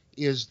this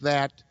is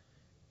that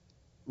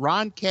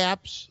Ron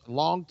Capps, a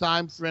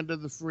longtime friend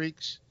of the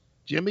Freaks,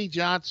 Jimmie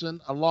Johnson,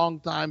 a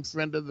longtime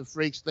friend of the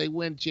Freaks, they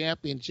win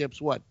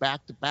championships,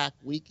 back-to-back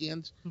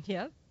weekends?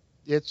 Yeah.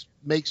 It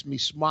makes me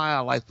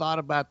smile. I thought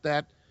about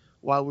that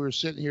while we were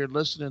sitting here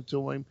listening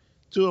to him.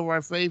 Two of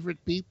our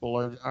favorite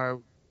people are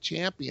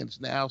champions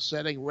now,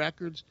 setting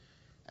records.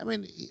 I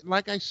mean,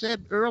 like I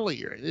said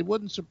earlier, it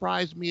wouldn't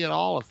surprise me at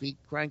all if he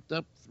cranked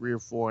up 3 or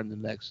 4 in the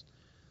next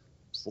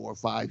 4 or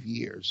 5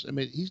 years. I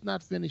mean, he's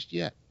not finished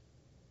yet.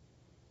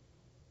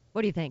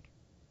 What do you think?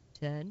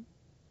 10?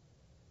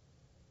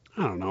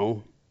 I don't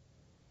know.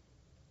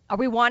 Are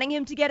we wanting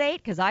him to get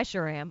 8? Because I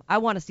sure am. I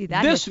want to see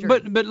that history.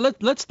 But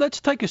let's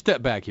take a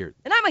step back here.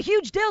 And I'm a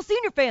huge Dale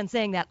Sr. fan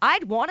saying that.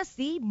 I'd want to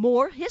see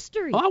more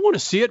history. Well, I want to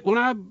see it when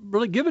I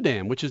really give a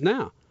damn, which is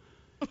now.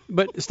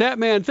 But,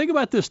 Statman, think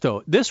about this,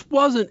 though. This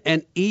wasn't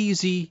an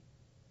easy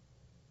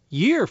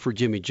year for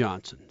Jimmie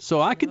Johnson.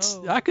 So I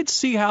could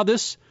see how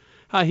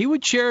he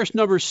would cherish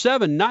number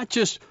 7, not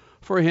just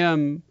for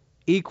him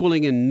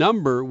equaling in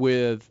number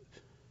with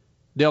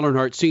Dale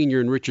Earnhardt Sr.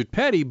 and Richard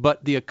Petty,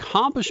 but the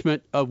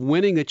accomplishment of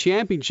winning a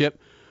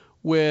championship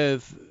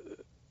with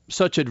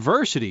such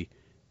adversity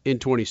in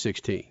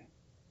 2016.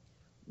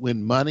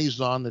 when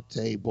money's on the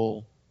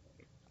table,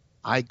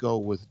 I go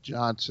with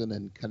Johnson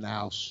and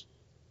Knaus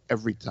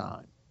every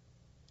time.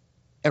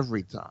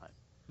 Every time.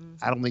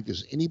 I don't think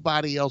there's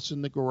anybody else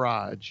in the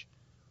garage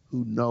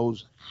who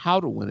knows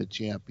how to win a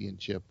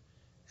championship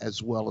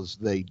as well as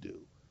they do.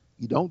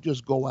 You don't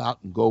just go out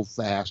and go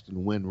fast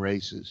and win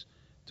races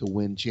to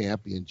win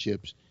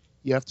championships.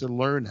 You have to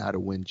learn how to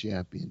win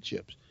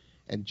championships.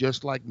 And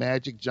just like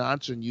Magic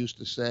Johnson used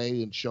to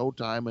say in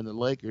Showtime and the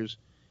Lakers,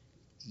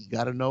 you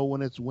got to know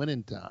when it's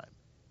winning time.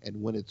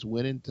 And when it's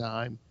winning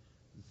time,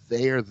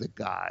 they're the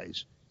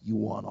guys you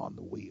want on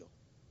the wheel.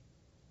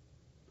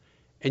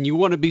 And you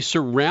want to be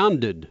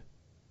surrounded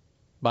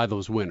by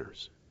those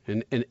winners.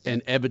 And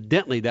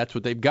evidently that's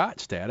what they've got,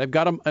 Stat. I've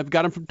got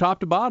them from top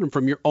to bottom,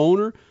 from your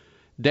owner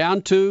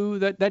down to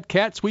that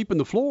cat sweeping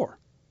the floor.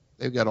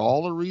 They've got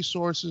all the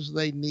resources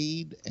they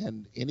need,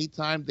 and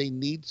anytime they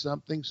need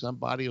something,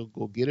 somebody will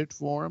go get it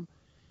for them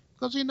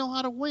because they know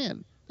how to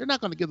win. They're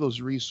not going to give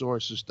those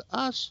resources to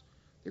us.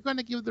 They're going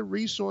to give the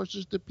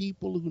resources to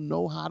people who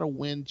know how to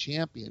win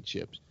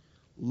championships.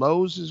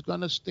 Lowe's is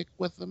going to stick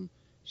with them.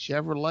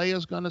 Chevrolet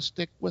is going to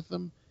stick with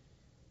them.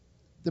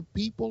 The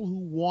people who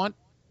want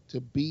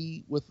to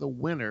be with the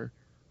winner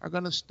are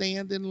going to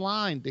stand in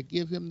line to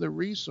give him the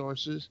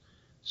resources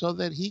so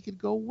that he could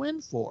go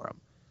win for them.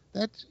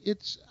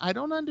 I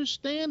don't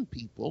understand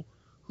people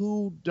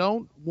who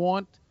don't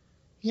want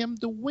him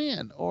to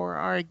win or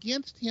are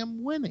against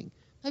him winning.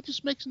 That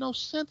just makes no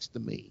sense to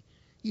me.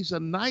 He's a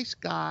nice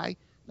guy.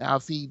 Now,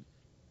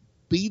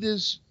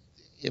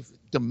 if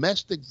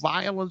domestic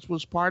violence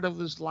was part of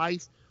his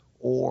life,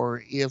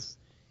 or if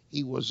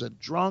he was a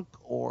drunk,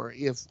 or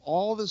if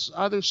all this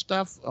other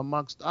stuff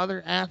amongst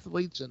other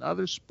athletes and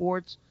other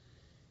sports,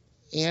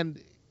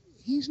 and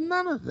he's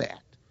none of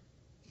that.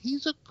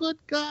 He's a good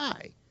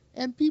guy.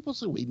 And people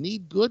say we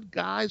need good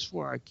guys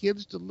for our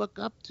kids to look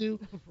up to,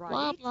 right.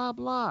 Blah, blah,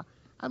 blah.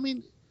 I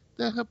mean,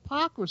 the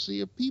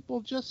hypocrisy of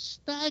people just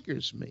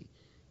staggers me.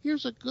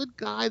 Here's a good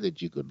guy that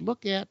you could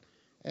look at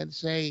and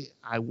say,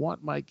 I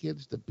want my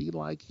kids to be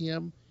like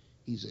him.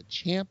 He's a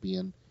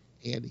champion,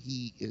 and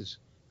he's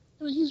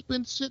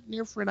been sitting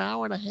there for an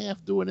hour and a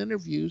half doing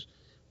interviews.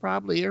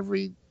 Probably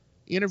every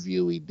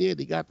interview he did,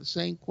 he got the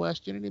same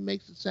question, and he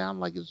makes it sound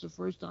like it's the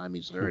first time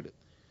he's heard it.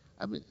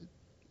 I mean,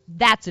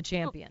 that's a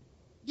champion.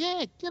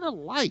 Yeah, get a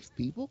life,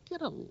 people.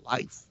 Get a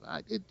life.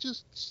 It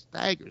just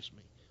staggers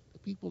me, the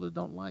people that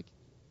don't like it.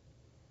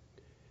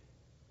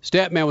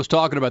 Statman was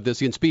talking about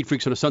this again. Speed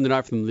Freaks on a Sunday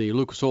night from the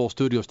Lucas Oil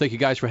Studios. Thank you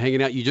guys for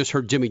hanging out. You just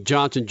heard Jimmy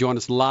Johnson join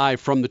us live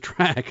from the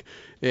track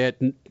at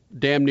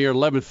damn near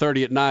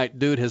 11:30 at night.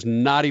 Dude has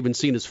not even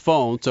seen his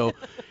phone, so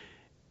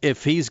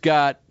if he's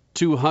got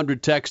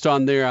 200 texts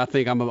on there, I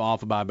think I'm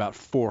off by about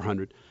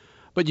 400.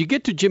 But you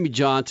get to Jimmy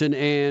Johnson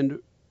and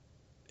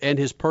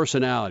his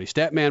personality.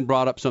 Statman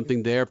brought up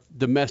something there,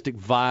 domestic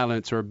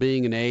violence or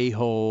being an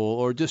a-hole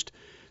or just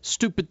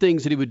stupid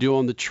things that he would do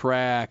on the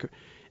track.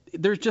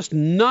 There's just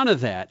none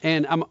of that.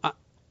 And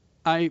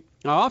I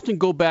often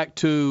go back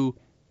to,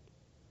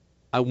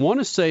 I want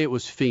to say it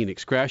was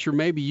Phoenix. Crasher,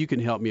 maybe you can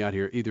help me out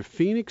here. Either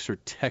Phoenix or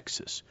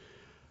Texas,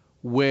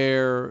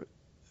 where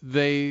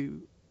they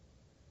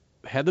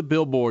had the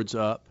billboards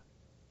up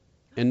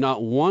and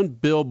not one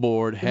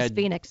billboard had... It was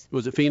Phoenix.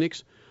 Was it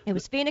Phoenix? It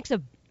was Phoenix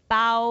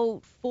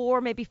about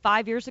 4, maybe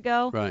 5 years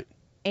ago. Right.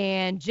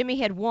 And Jimmy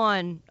had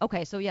won.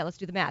 Okay, so yeah, let's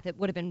do the math. It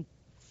would have been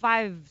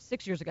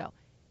 5-6 years ago.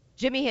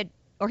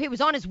 He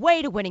was on his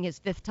way to winning his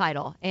 5th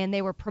title, and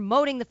they were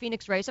promoting the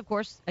Phoenix race. Of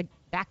course,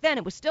 back then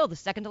it was still the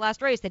second to last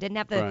race. They didn't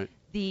have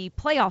the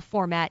playoff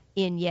format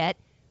in yet.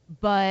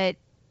 But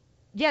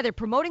yeah, they're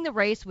promoting the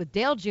race with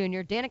Dale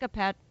Jr., Danica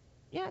Pat.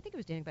 Yeah, I think it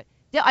was Danica Pat.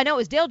 I know it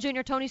was Dale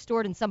Jr., Tony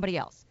Stewart, and somebody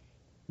else.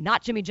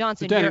 Not Jimmy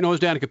Johnson. No, it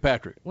was Danica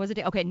Patrick. Was it?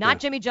 Okay, not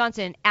Jimmy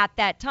Johnson at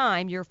that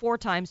time, your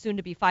 4-time,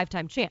 soon-to-be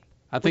 5-time champ.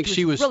 I think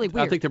she was. Really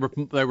weird. I think they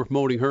were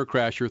promoting her,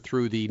 Crasher,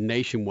 through the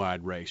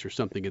nationwide race or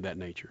something of that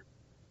nature.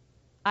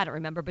 I don't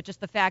remember, but just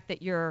the fact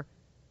that your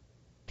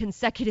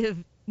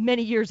consecutive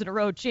many years in a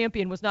row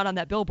champion was not on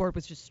that billboard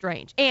was just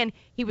strange. And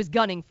he was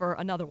gunning for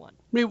another one.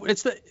 I mean,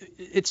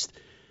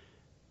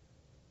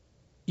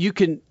 you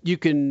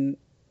can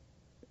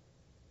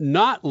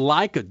not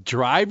like a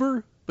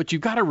driver, but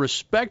you've got to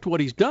respect what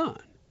he's done.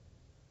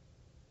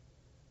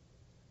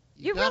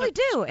 You really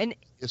do. And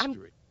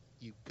history.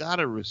 You've got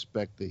to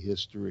respect the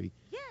history.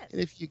 Yes.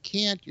 And if you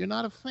can't, you're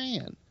not a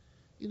fan.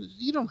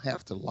 You don't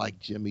have to like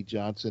Jimmy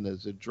Johnson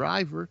as a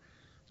driver.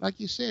 Like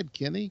you said,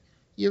 Kenny,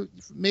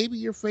 maybe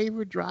your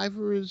favorite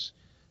driver is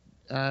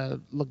Joey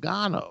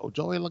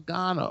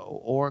Logano,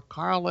 or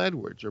Carl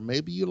Edwards, or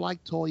maybe you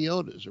like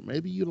Toyotas, or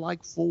maybe you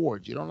like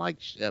Fords. You don't like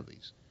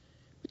Chevys.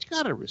 But you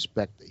got to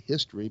respect the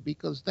history,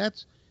 because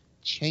that's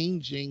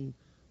changing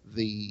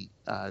the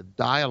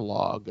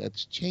dialogue.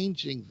 That's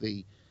changing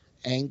the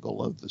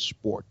angle of the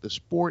sport. The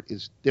sport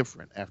is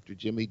different after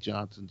Jimmy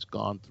Johnson's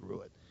gone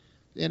through it.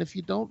 And if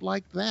you don't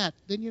like that,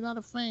 then you're not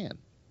a fan.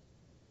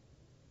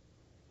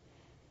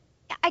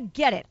 I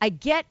get it. I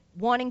get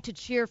wanting to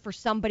cheer for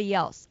somebody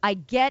else. I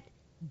get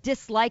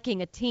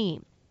disliking a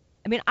team.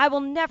 I mean, I will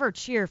never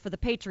cheer for the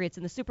Patriots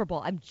in the Super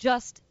Bowl. I'm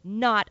just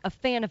not a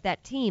fan of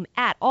that team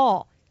at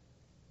all.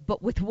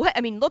 But with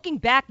looking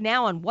back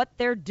now on what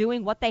they're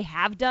doing, what they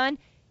have done,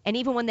 and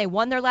even when they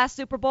won their last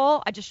Super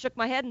Bowl, I just shook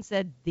my head and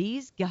said,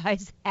 these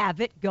guys have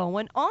it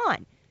going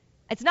on.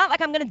 It's not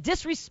like I'm going to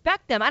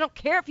disrespect them. I don't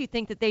care if you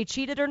think that they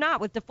cheated or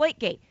not with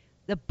Deflategate.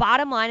 The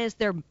bottom line is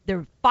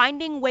they're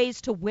finding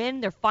ways to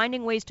win. They're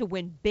finding ways to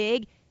win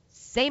big,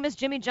 same as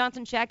Jimmy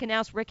Johnson, Chad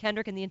Knaus, Rick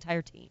Hendrick, and the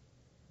entire team.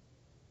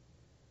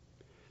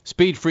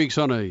 Speed Freaks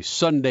on a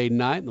Sunday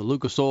night in the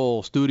Lucas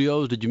Oil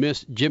Studios. Did you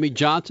miss Jimmy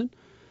Johnson?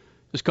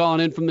 Just calling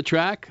in from the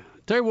track.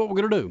 Tell you what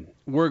we're going to do.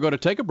 We're going to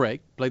take a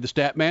break, play the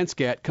Statman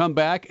Scat, come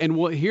back, and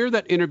we'll hear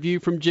that interview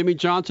from Jimmy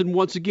Johnson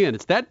once again.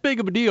 It's that big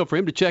of a deal for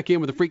him to check in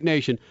with the Freak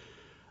Nation.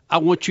 I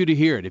want you to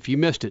hear it if you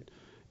missed it.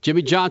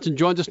 Jimmy Johnson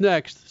joins us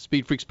next.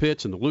 Speed Freaks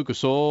Pits in the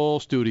Lucas Oil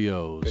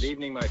Studios. Good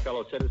evening, my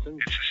fellow citizens.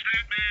 It's the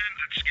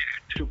Statman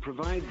Scat. To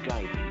provide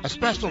guidance. A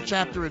special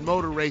chapter in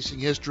motor racing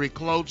history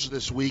closed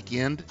this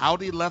weekend.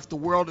 Audi left the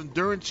World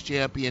Endurance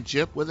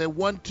Championship with a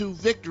 1-2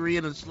 victory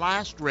in its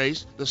last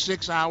race, the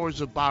 6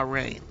 Hours of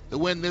Bahrain. The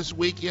win this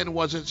weekend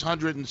was its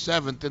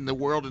 107th in the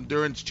World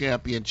Endurance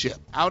Championship.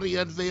 Audi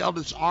unveiled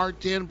its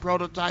R10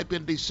 prototype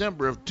in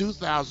December of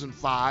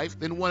 2005,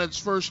 then won its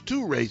first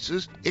 2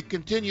 races. It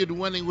continued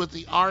winning with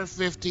the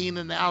R15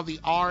 and now the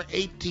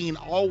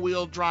R18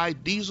 all-wheel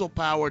drive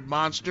diesel-powered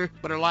monster,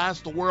 but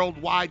alas, the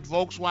worldwide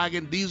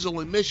Volkswagen diesel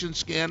emission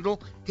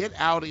scandal hit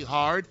Audi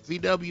hard.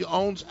 VW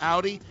owns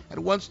Audi,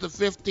 and once the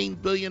 $15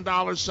 billion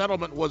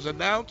settlement was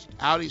announced,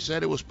 Audi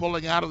said it was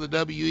pulling out of the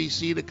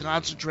WEC to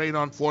concentrate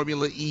on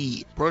Formula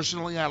E.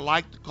 Personally, I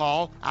like the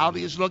call.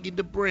 Audi is looking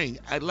to bring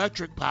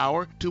electric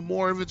power to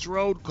more of its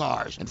road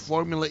cars, and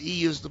Formula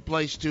E is the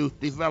place to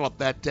develop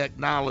that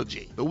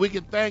technology. But we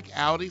can thank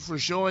Audi for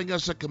showing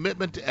us a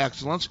commitment to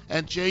excellence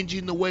and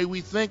changing the way we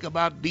think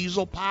about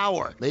diesel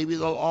power. Maybe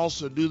they'll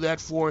also do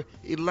that for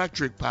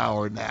electric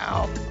power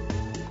now.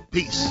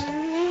 Peace.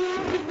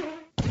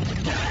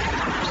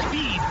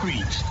 Speed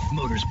Freaks,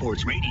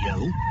 Motorsports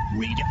Radio,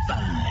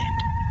 redefined.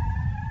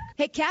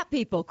 Hey, cat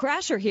people,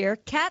 Crasher here.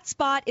 Cat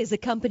Spot is a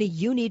company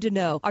you need to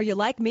know. Are you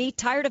like me,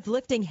 tired of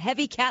lifting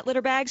heavy cat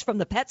litter bags from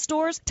the pet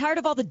stores? Tired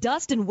of all the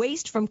dust and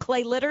waste from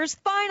clay litters?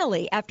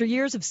 Finally, after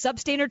years of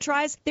substandard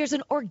tries, there's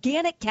an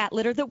organic cat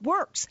litter that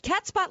works.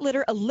 Cat Spot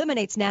litter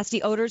eliminates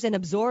nasty odors and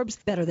absorbs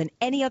better than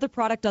any other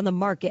product on the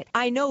market.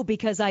 I know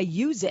because I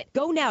use it.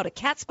 Go now to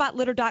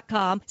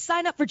catspotlitter.com.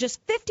 Sign up for just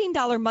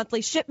 $15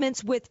 monthly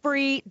shipments with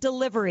free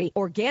delivery.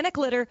 Organic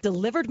litter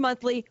delivered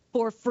monthly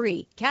for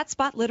free.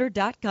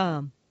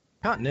 Catspotlitter.com.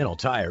 Continental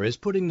Tire is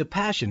putting the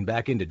passion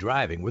back into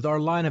driving with our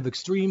line of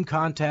extreme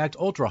contact,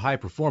 ultra-high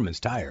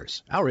performance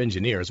tires. Our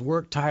engineers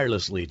work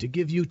tirelessly to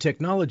give you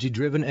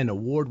technology-driven and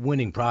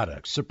award-winning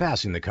products,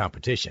 surpassing the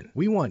competition.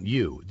 We want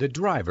you, the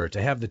driver,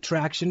 to have the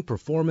traction,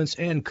 performance,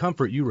 and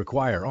comfort you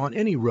require on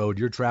any road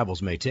your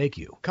travels may take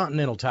you.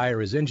 Continental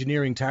Tire is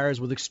engineering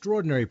tires with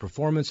extraordinary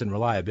performance and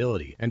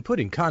reliability and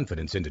putting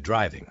confidence into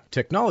driving.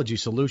 Technology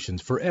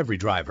solutions for every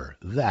driver.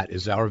 That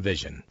is our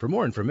vision. For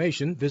more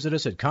information, visit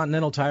us at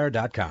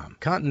continentaltire.com.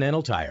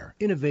 Continental Tire.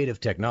 Innovative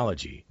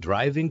technology.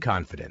 Driving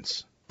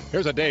confidence.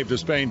 Here's a Dave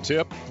Despain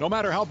tip. No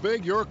matter how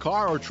big your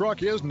car or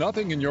truck is,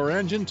 nothing in your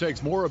engine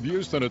takes more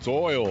abuse than its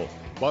oil.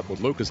 But with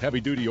Lucas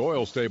Heavy Duty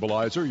Oil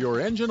Stabilizer, your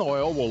engine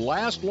oil will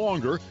last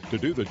longer to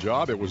do the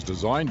job it was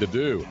designed to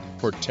do.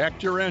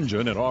 Protect your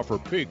engine and offer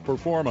peak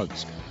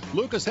performance.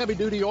 Lucas Heavy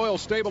Duty Oil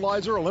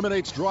Stabilizer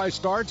eliminates dry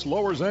starts,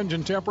 lowers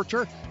engine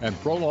temperature, and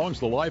prolongs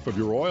the life of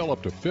your oil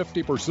up to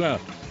 50%.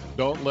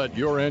 Don't let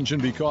your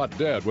engine be caught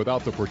dead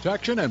without the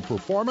protection and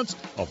performance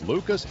of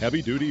Lucas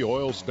Heavy Duty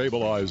Oil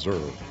Stabilizer.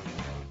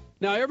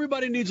 Now,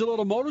 everybody needs a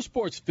little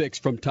motorsports fix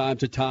from time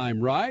to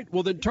time, right?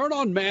 Well, then turn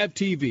on MAV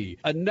TV,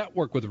 a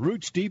network with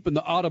roots deep in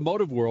the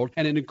automotive world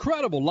and an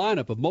incredible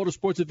lineup of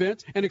motorsports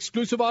events and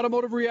exclusive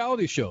automotive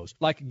reality shows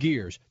like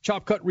Gears,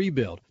 Chop Cut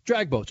Rebuild,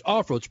 drag boats,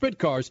 off-road, sprint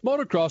cars,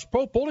 motocross,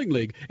 pro bowling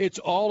league. It's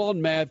all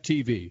on MAV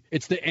TV.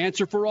 It's the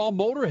answer for all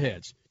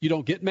motorheads. You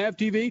don't get MAV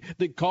TV?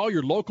 Then call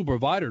your local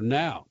provider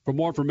now. For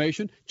more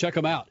information, check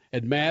them out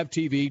at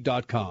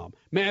mavtv.com.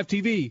 MAV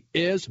TV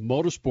is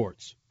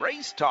motorsports.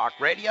 Race Talk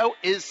Radio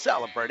is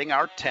celebrating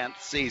our 10th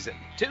season.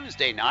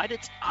 Tuesday night,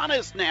 it's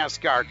Honest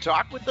NASCAR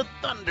Talk with the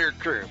Thunder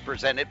Crew,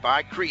 presented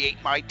by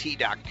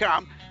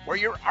CreateMyT.com, where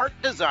your art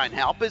design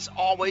help is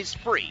always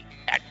free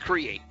at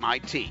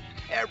CreateMyT.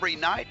 Every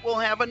night, we'll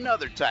have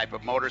another type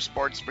of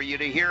motorsports for you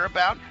to hear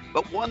about,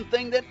 but one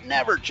thing that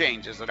never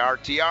changes at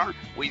RTR,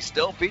 we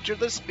still feature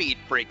the Speed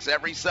Freaks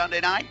every Sunday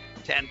night,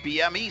 10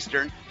 p.m.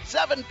 Eastern,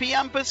 7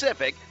 p.m.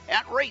 Pacific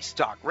at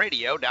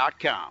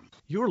RaceTalkRadio.com.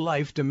 Your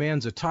life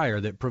demands a tire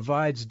that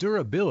provides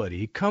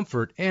durability,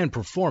 comfort, and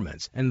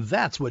performance, and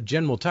that's what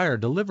General Tire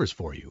delivers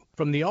for you.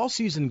 From the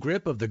all-season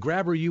grip of the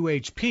Grabber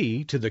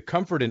UHP to the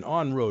comfort and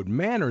on-road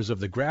manners of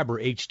the Grabber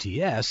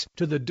HTS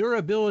to the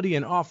durability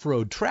and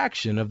off-road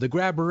traction of the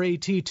Grabber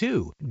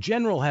AT2,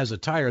 General has a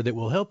tire that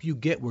will help you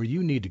get where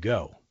you need to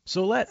go.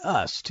 So let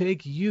us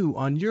take you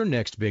on your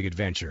next big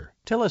adventure.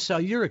 Tell us how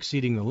you're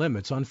exceeding the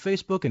limits on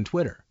Facebook and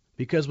Twitter.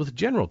 Because with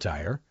General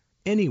Tire,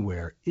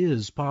 anywhere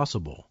is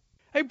possible.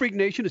 Hey, Freak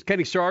Nation, it's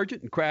Kenny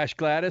Sargent and Crash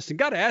Gladys, and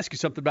got to ask you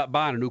something about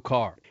buying a new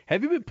car.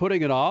 Have you been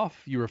putting it off?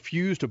 You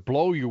refuse to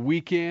blow your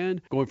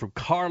weekend, going from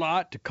car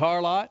lot to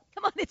car lot?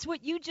 Come on, it's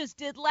what you just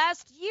did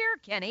last year,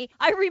 Kenny.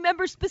 I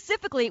remember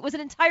specifically it was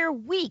an entire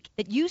week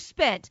that you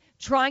spent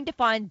trying to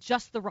find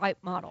just the right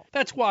model.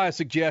 That's why I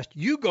suggest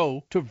you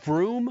go to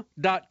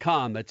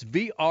Vroom.com. That's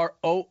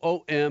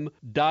VROOM.com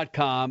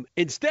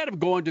instead of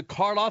going to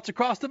car lots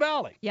across the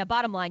valley. Yeah,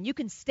 bottom line, you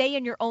can stay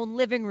in your own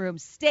living room,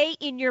 stay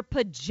in your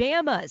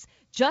pajamas.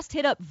 Just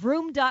hit up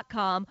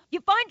Vroom.com.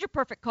 You find your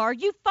perfect car,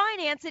 you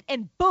finance it,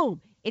 and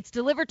boom, it's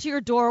delivered to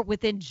your door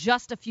within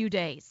just a few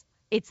days.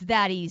 It's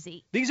that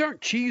easy. These aren't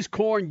cheese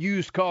corn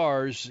used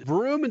cars.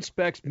 Vroom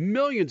inspects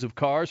millions of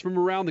cars from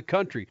around the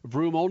country.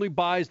 Vroom only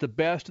buys the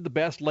best of the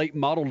best late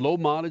model, low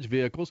mileage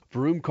vehicles.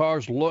 Vroom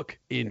cars look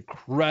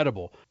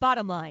incredible.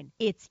 Bottom line,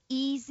 it's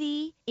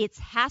easy, it's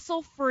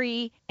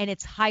hassle-free, and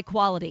it's high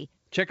quality.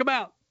 Check them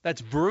out.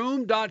 That's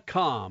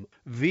Vroom.com.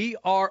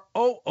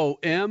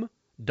 VROOM.com.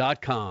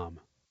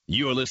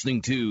 You're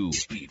listening to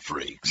Speed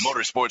Freaks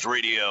Motorsports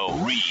Radio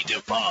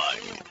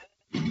Redefined.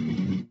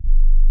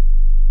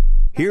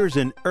 Here's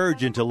an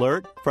urgent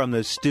alert from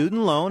the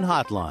Student Loan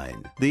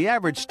Hotline. The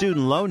average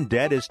student loan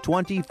debt is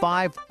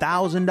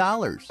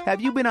 $25,000. Have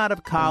you been out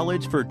of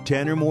college for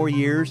 10 or more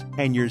years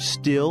and you're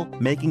still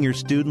making your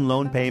student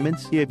loan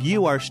payments? If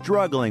you are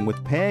struggling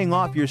with paying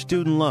off your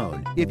student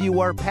loan, if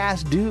you are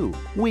past due,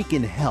 we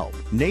can help.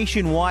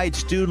 Nationwide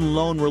Student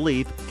Loan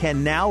Relief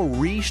can now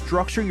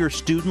restructure your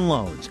student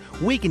loans.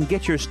 We can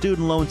get your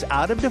student loans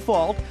out of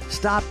default,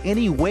 stop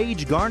any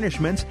wage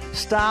garnishments,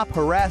 stop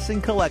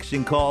harassing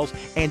collection calls,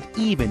 and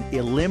even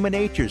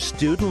eliminate your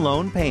student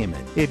loan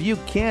payment. If you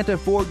can't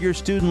afford your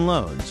student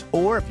loans,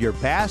 or if you're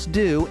past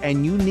due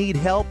and you need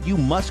help, you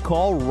must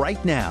call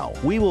right now.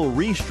 We will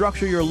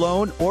restructure your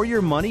loan or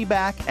your money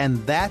back,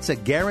 and that's a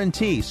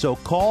guarantee. So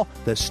call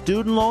the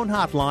Student Loan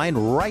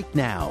Hotline right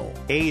now.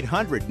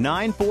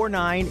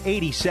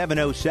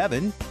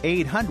 800-949-8707.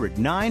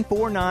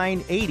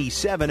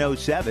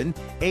 800-949-8707. 800-949-8707.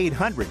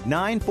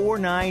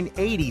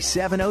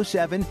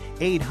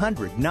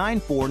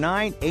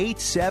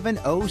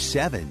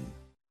 800-949-8707.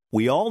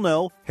 We all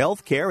know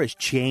healthcare has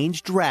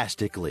changed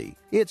drastically.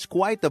 It's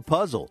quite the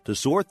puzzle to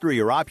sort through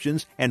your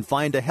options and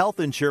find a health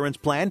insurance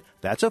plan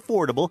that's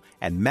affordable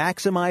and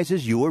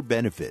maximizes your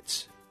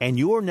benefits. And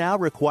you're now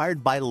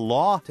required by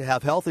law to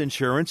have health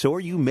insurance,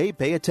 or you may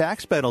pay a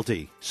tax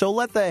penalty. So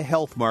let the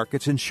Health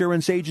Markets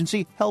Insurance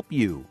Agency help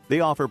you. They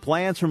offer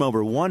plans from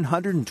over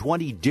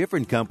 120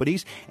 different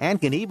companies and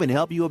can even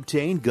help you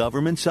obtain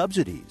government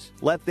subsidies.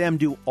 Let them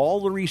do all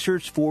the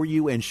research for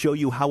you and show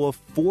you how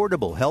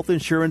affordable health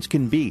insurance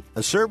can be,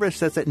 a service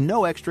that's at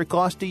no extra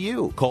cost to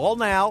you. Call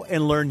now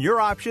and learn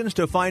your options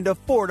to find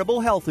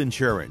affordable health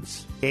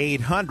insurance.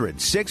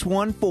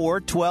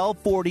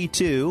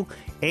 800-614-1242.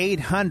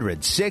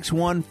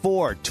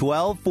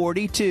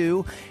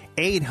 800-614-1242.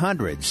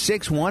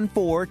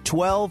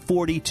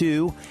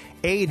 800-614-1242.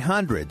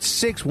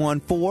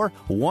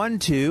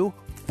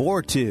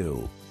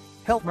 800-614-1242.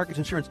 Health Markets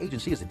Insurance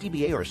Agency is a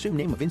DBA or assumed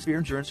name of Inspire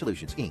Insurance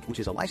Solutions, Inc., which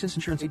is a licensed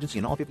insurance agency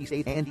in all 50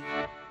 states and...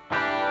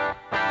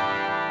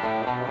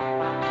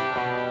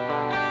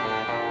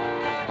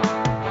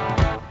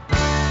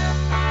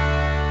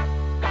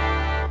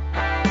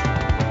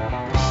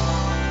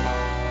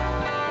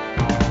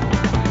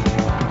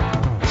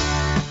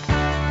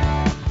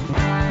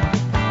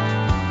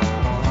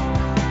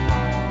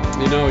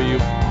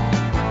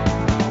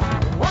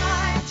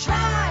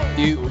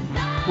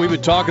 We've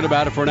been talking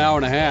about it for an hour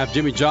and a half.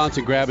 Jimmy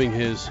Johnson grabbing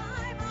his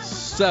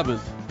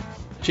 7th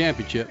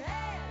championship.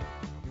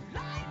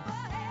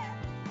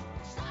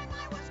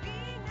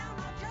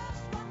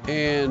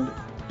 And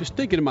just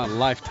thinking of my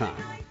lifetime,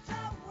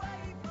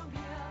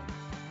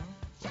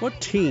 what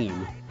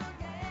team,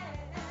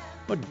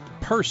 what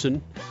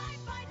person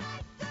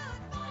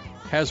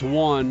has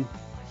won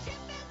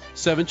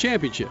 7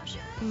 championships?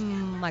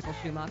 Michael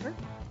Schumacher.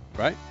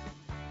 Right?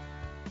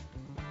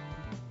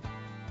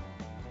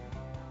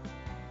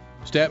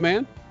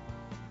 Statman?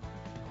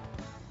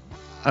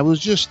 I was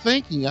just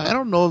thinking, I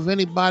don't know if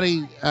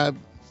anybody,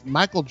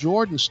 Michael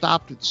Jordan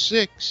stopped at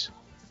 6.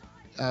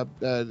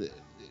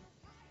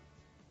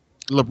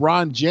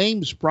 LeBron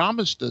James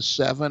promised us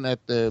 7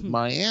 at the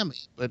Miami,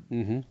 but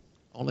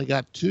only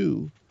got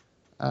 2.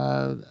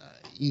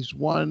 He's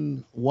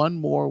won 1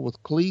 more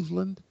with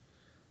Cleveland.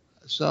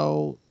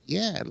 So,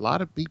 yeah, a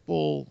lot of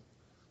people,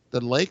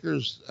 the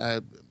Lakers,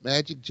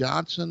 Magic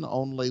Johnson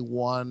only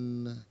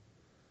won,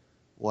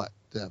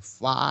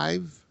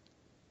 5?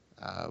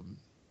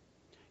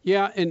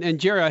 Yeah, and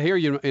Jerry, I hear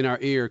you in our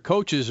ear.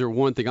 Coaches are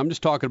one thing. I'm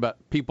just talking about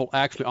people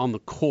actually on the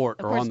court.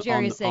 Of course,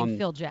 Jerry is saying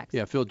Phil Jackson.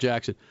 Yeah, Phil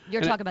Jackson.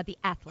 You're talking about the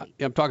athlete.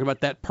 I'm talking about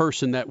that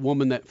person, that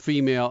woman, that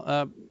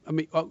female.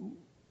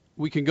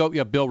 We can go,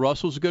 Bill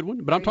Russell's a good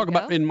one. But I'm talking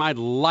about in my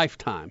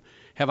lifetime,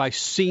 have I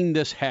seen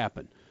this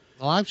happen?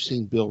 Well, I've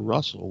seen Bill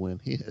Russell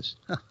win his.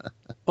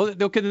 Well,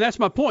 okay, then that's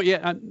my point.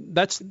 Yeah,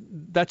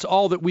 that's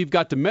all that we've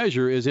got to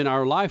measure is in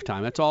our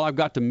lifetime. That's all I've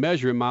got to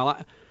measure in my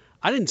life.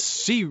 I didn't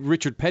see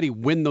Richard Petty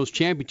win those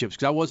championships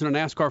because I wasn't a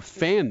NASCAR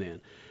fan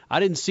then. I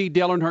didn't see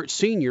Dale Earnhardt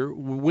Sr.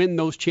 win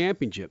those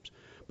championships.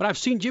 But I've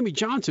seen Jimmie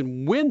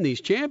Johnson win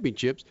these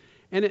championships,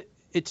 and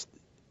it's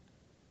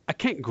I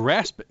can't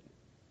grasp it.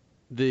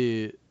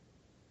 The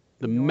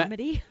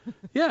enormity?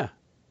 Yeah.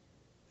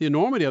 The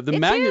enormity of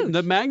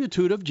the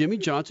magnitude of Jimmie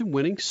Johnson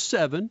winning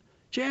 7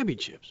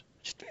 championships.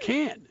 Just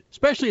can't,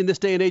 especially in this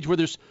day and age where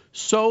there's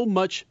so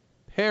much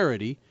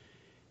parity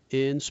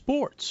in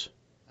sports.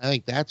 I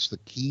think that's the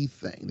key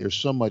thing. There's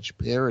so much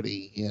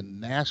parity in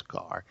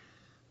NASCAR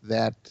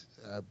that,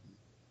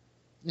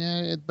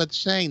 but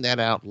saying that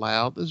out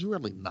loud is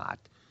really not.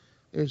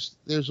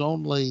 There's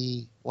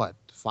only,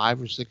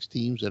 5 or 6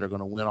 teams that are going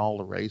to win all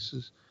the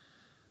races.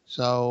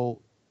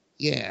 So,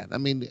 yeah, I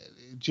mean,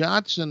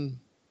 Johnson,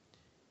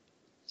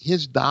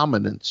 his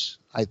dominance,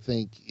 I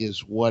think,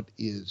 is what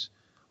is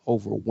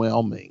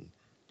overwhelming.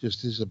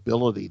 Just his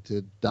ability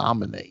to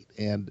dominate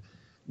and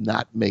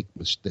not make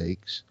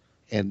mistakes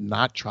and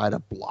not try to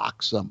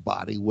block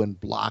somebody when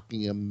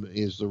blocking him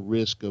is the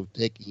risk of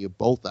taking you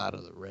both out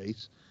of the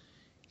race.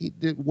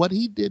 What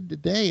he did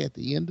today at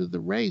the end of the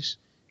race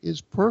is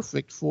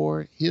perfect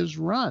for his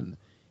run.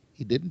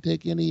 He didn't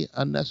take any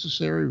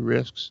unnecessary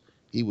risks.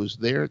 He was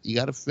there. You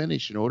got to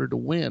finish in order to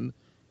win.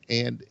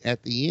 And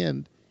at the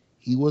end,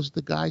 he was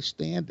the guy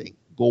standing,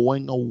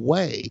 going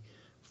away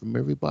from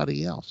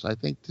everybody else. I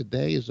think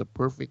today is a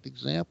perfect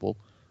example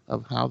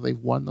of how they've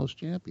won those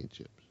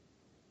championships.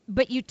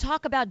 But you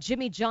talk about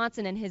Jimmie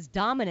Johnson and his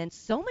dominance.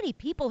 So many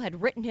people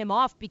had written him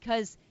off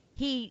because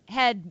he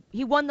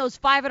won those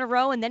 5 in a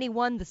row, and then he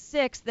won the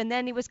 6th, and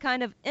then he was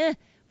kind of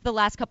the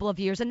last couple of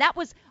years. And that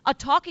was a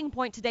talking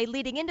point today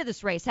leading into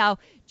this race, how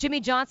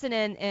Jimmie Johnson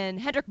and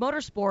Hendrick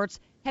Motorsports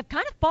have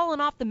kind of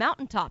fallen off the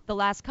mountaintop the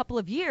last couple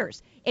of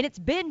years. And it's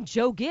been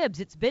Joe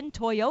Gibbs, it's been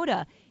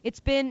Toyota, it's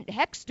been,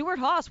 heck,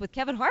 Stewart-Haas with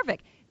Kevin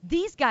Harvick.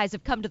 These guys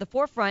have come to the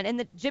forefront,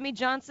 and Jimmie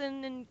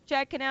Johnson and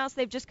Chad Knaus,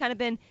 they've just kind of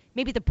been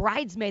maybe the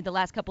bridesmaid the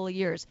last couple of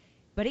years.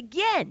 But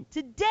again,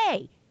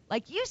 today,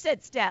 like you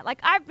said, Stat, like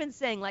I've been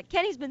saying, like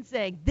Kenny's been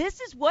saying,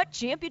 this is what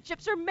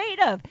championships are made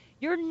of.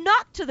 You're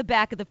knocked to the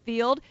back of the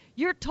field.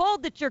 You're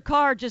told that your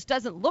car just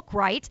doesn't look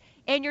right,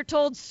 and you're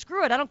told,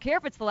 screw it, I don't care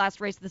if it's the last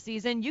race of the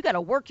season. You got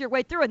to work your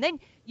way through. And then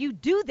you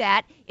do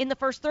that in the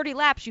first 30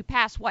 laps. You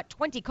pass,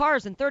 20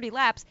 cars in 30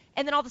 laps,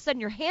 and then all of a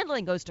sudden your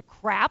handling goes to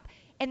crap.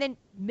 And then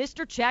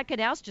Mr. Chad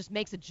Knaus just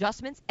makes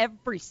adjustments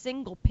every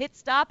single pit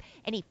stop,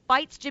 and he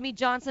fights Jimmie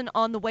Johnson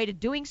on the way to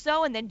doing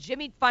so. And then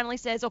Jimmie finally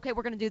says, okay,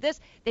 we're going to do this.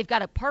 They've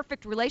got a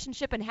perfect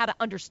relationship and how to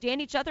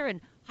understand each other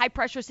in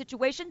high-pressure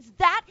situations.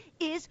 That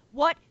is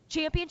what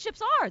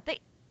championships are.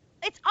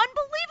 It's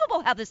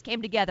unbelievable how this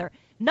came together.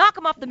 Knock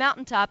them off the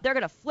mountaintop. They're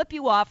going to flip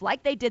you off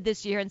like they did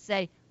this year and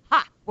say,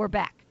 ha, we're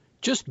back.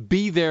 Just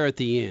be there at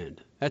the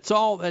end. That's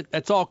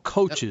all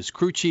coaches,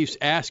 crew chiefs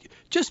ask.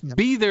 Just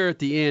be there at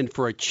the end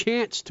for a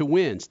chance to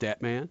win,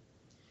 Statman.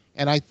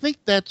 And I think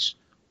that's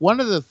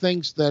one of the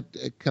things that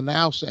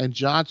Knaus and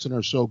Johnson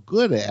are so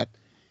good at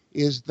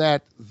is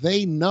that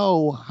they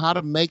know how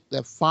to make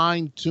the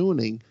fine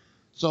tuning.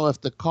 So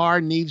if the car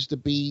needs to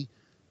be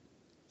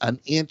an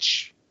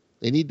inch,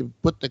 they need to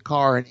put the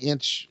car an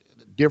inch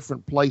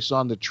different place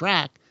on the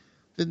track,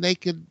 then they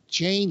could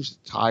change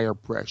the tire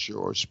pressure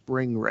or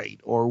spring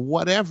rate or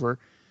whatever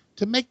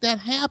to make that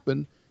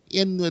happen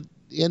in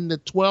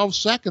the 12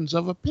 seconds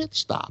of a pit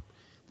stop.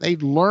 They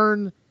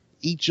learn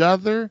each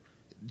other.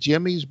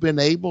 Jimmy's been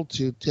able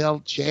to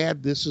tell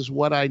Chad, this is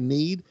what I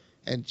need,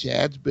 and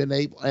Chad's been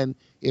able, and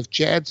if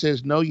Chad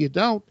says, no, you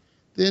don't,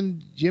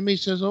 then Jimmie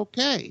says,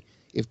 okay.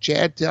 If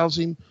Chad tells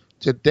him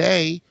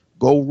today,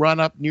 go run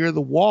up near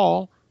the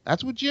wall,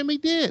 that's what Jimmie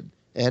did.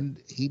 And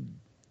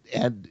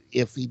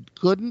if he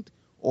couldn't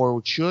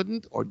or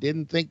shouldn't or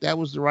didn't think that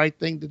was the right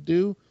thing to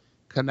do,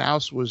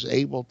 Knaus was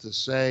able to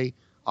say,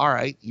 all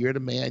right, you're the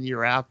man,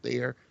 you're out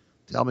there,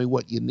 tell me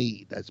what you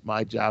need. That's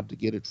my job to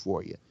get it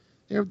for you.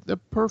 They're the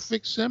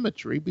perfect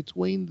symmetry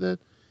between the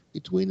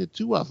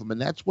two of them, and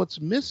that's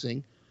what's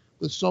missing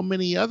with so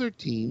many other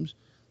teams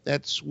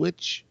that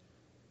switch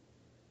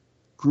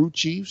crew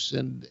chiefs,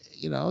 and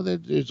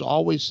there's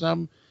always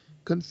some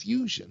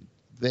confusion.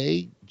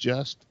 They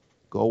just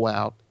go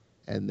out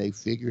and they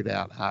figured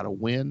out how to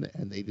win,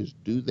 and they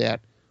just do that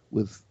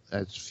with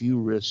as few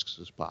risks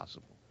as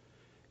possible.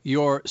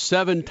 Your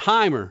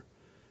 7-timer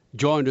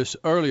joined us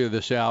earlier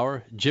this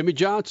hour, Jimmie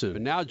Johnson.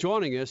 And now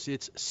joining us,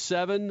 it's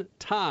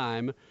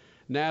 7-time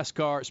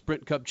NASCAR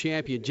Sprint Cup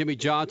champion Jimmie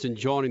Johnson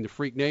joining the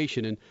Freak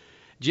Nation. And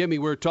Jimmie,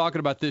 we're talking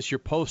about this, your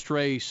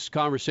post-race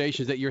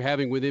conversations that you're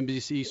having with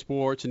NBC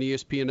Sports and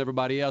ESPN and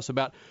everybody else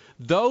about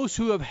those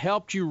who have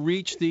helped you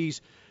reach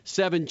these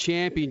 7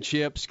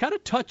 championships. Kind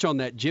of touch on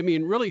that, Jimmie,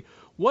 and really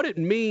what it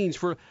means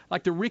for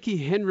like the Ricky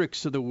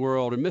Hendricks of the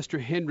world and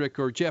Mr. Hendrick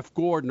or Jeff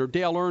Gordon or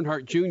Dale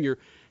Earnhardt Jr.,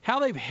 how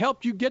they've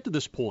helped you get to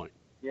this point.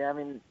 Yeah, I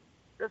mean, it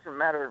doesn't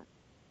matter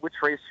which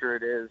racer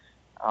it is,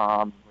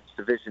 which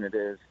division it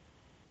is.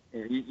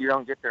 you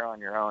don't get there on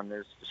your own.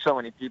 There's so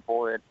many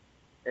people that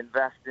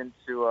invest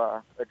into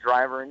a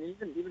driver, and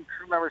even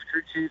crew members,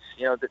 crew chiefs,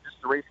 just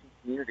the racing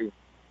community.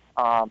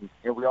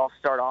 We all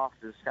start off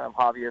as kind of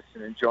hobbyists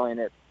and enjoying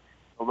it at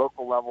the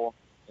local level,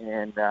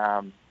 and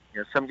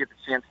some get the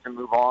chance to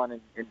move on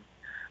and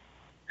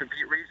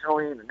compete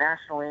regionally and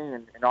nationally,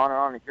 and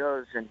on it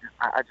goes. And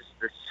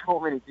there's so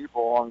many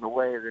people along the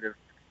way that have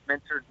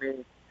mentored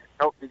me,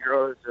 helped me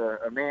grow as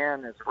a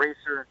man, as a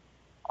racer.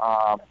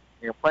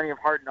 Plenty of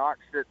hard knocks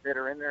that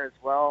are in there as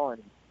well,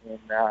 and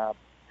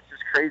it's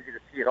just crazy to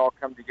see it all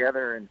come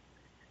together. And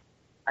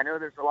I know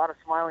there's a lot of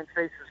smiling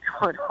faces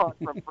going on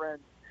from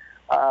friends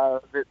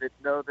that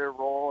know their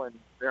role and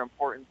their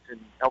importance in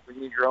helping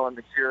me grow and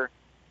mature.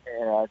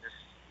 And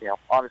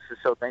obviously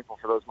so thankful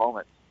for those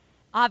moments.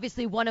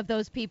 Obviously, one of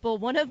those people,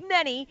 one of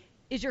many,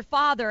 is your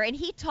father. And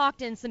he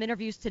talked in some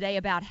interviews today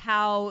about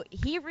how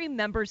he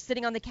remembers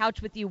sitting on the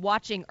couch with you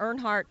watching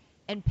Earnhardt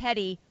and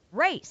Petty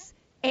race.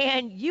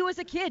 And you as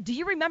a kid, do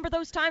you remember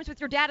those times with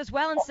your dad as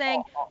well and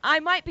saying, I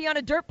might be on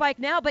a dirt bike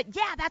now, but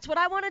yeah, that's what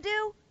I want to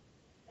do?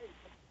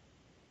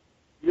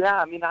 Yeah,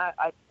 I mean,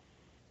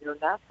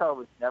 NASCAR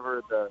was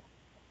never the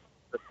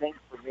thing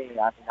for me.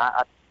 I mean,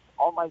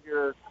 all my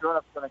heroes, growing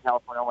up in Southern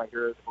California, all my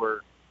heroes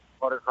were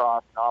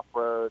motocross and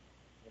off-road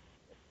and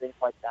things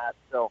like that.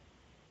 So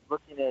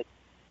looking at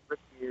Rick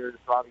Mears,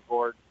 Robbie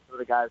Gordon, some of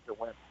the guys that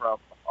went from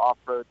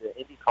off-road to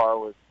IndyCar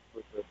was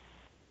a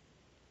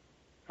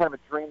kind of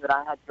a dream that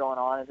I had going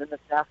on. And then this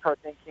NASCAR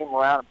thing came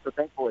around. I'm so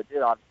thankful it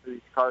did. Obviously,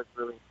 these cars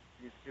really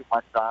do suit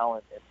my style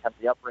and kind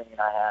of the upbringing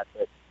I had.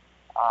 But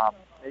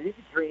you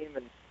can dream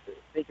and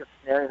think of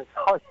scenarios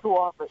all you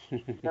want, but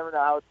you never know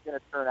how it's going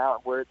to turn out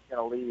and where it's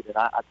going to lead. And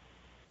I'm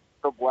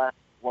so blessed,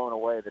 blown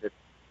away that it's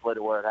led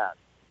to where it has.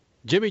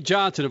 Jimmie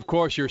Johnson, of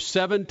course, your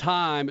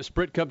 7-time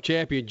Sprint Cup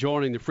champion,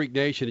 joining the Freak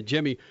Nation. And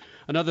Jimmy,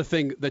 another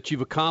thing that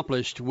you've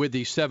accomplished with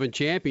these 7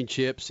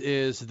 championships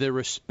is the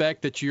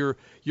respect that you're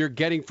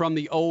getting from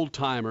the old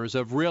timers.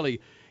 Of really,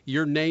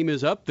 your name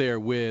is up there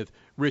with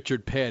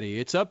Richard Petty.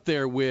 It's up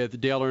there with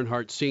Dale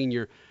Earnhardt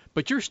Sr.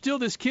 But you're still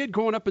this kid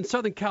growing up in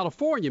Southern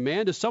California,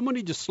 man. Does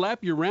somebody just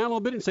slap you around a little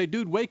bit and say,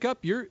 "Dude, wake up!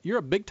 You're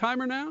a big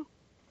timer now"?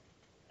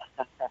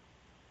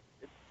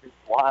 It's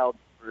wild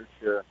for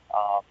sure.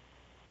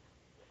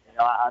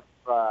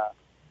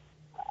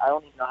 I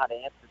don't even know how to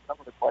answer some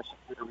of the questions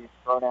that are being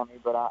thrown at me,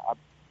 but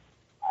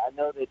I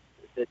know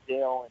that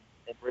Dale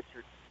and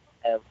Richard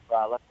have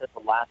left us a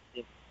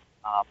lasting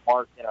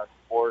mark in our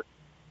sport.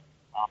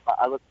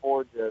 I look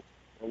forward to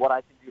what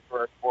I can do for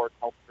our sport,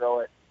 help grow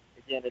it.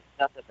 Again, it's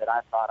nothing that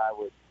I thought I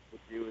would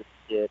do as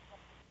a kid.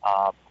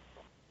 I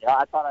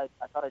thought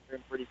I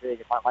dreamed pretty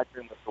big. My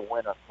dream was to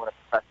win a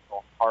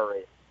professional car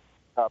race,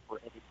 Cup or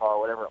IndyCar,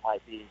 whatever it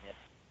might be. And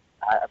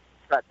I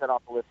scratched that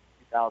off the list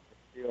in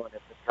 2002, and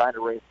have been trying to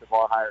race the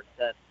bar higher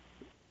since.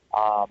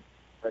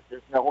 But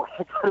there's no way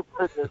I could have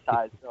put this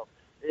high. So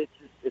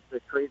it's a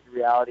crazy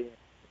reality,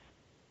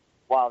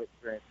 wild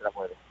experience that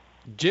I'm living.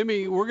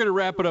 Jimmy, we're going to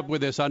wrap it up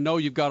with this. I know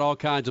you've got all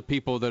kinds of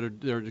people that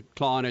are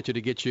clawing at you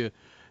to get you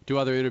to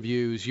other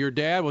interviews. Your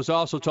dad was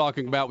also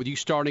talking about with you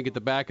starting at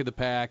the back of the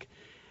pack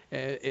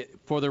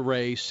for the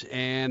race,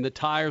 and the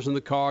tires in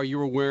the car, you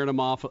were wearing them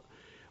off.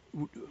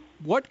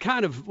 What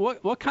kind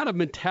of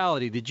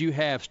mentality did you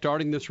have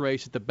starting this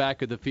race at the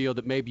back of the field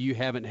that maybe you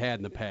haven't had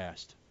in the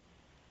past?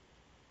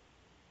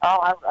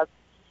 I was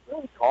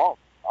really calm.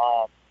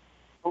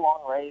 It's a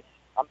long race.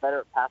 I'm better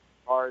at passing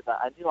cars.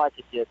 I knew I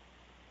could get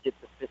to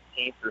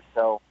 15th or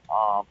so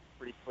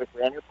pretty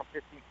quickly. I knew from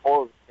 15th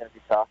forward it was going to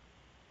be tough,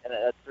 and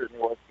that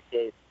certainly was the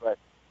case. But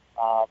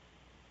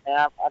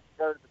I've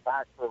started at the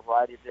back for a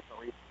variety of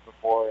different reasons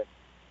before, and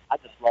I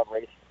just love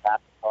racing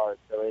fast cars.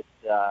 So it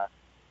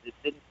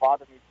didn't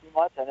bother me too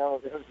much. I know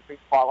there was a big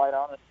spotlight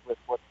on us with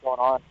what's going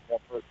on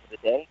for the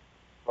day,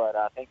 but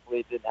thankfully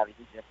it didn't have a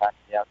huge impact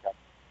on the outcome.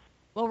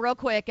 Well, real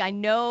quick, I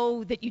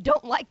know that you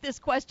don't like this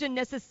question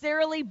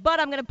necessarily,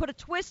 but I'm going to put a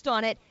twist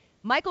on it.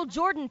 Michael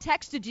Jordan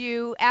texted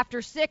you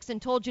after 6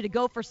 and told you to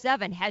go for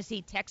 7. Has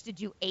he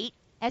texted you 8?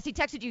 Has he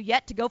texted you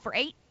yet to go for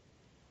 8?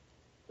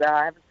 Yeah,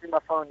 I haven't seen my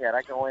phone yet.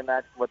 I can only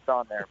imagine what's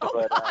on there.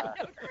 But I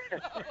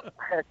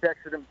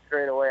texted him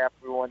straight away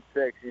after we won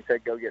 6. He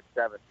said, go get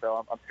 7.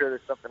 So I'm sure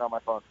there's something on my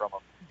phone from him.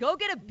 Go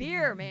get a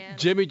beer, man.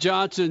 Jimmie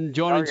Johnson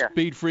joining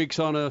Speed Freaks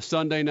on a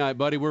Sunday night,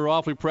 buddy. We're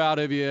awfully proud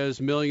of you,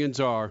 as millions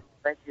are.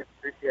 Thank you.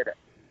 Appreciate it.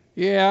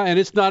 Yeah, and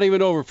it's not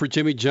even over for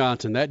Jimmie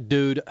Johnson. That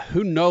dude,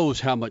 who knows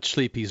how much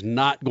sleep he's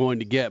not going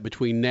to get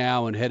between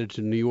now and headed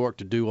to New York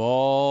to do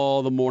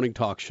all the morning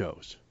talk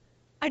shows.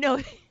 I know.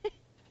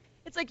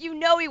 It's like he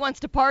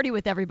wants to party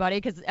with everybody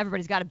because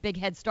everybody's got a big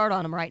head start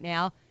on him right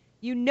now.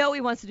 He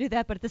wants to do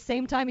that, but at the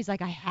same time, he's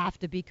like, I have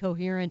to be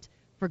coherent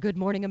for Good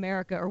Morning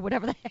America or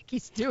whatever the heck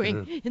he's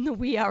doing in the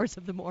wee hours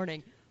of the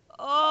morning.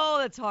 Oh,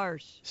 that's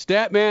harsh.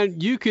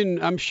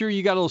 Statman, I'm sure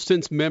you got a little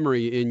sense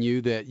memory in you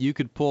that you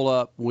could pull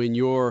up when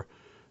your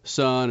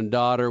son and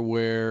daughter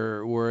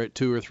were at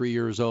 2 or 3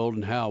 years old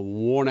and how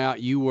worn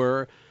out you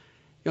were.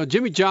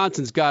 Jimmy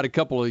Johnson's got a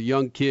couple of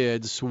young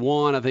kids.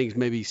 One, I think, is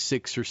maybe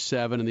 6 or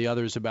 7, and the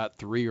other is about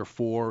 3 or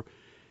 4.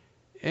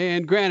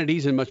 And granted,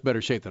 he's in much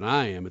better shape than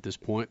I am at this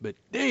point. But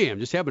damn,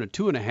 just having a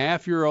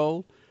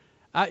 2.5-year-old.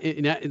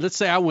 Let's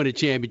say I win a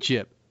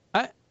championship.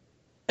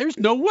 There's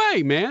no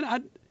way,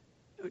 man.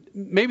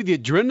 Maybe the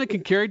adrenaline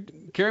can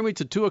carry me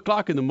to 2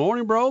 o'clock in the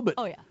morning, bro. But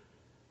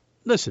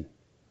listen,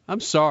 I'm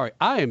sorry.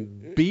 I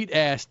am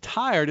beat-ass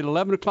tired at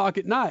 11 o'clock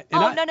at night.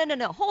 And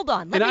no. Hold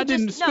on. I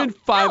didn't spend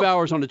 5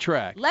 hours on the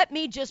track. Let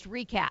me just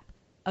recap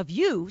of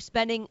you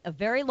spending a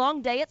very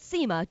long day at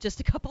SEMA just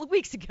a couple of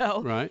weeks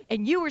ago. Right.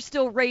 And you were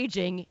still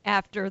raging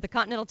after the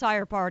Continental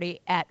Tire Party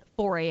at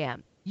 4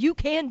 a.m. You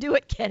can do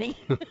it, Kenny.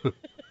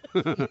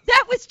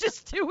 That was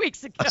just 2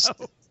 weeks ago.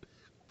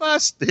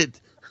 Busted.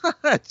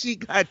 She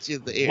got you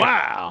there.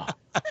 Wow.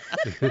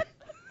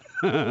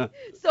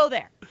 So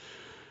there.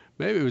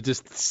 Maybe it was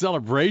just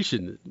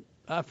celebration.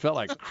 I felt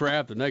like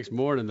crap the next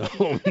morning,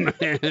 though,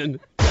 man.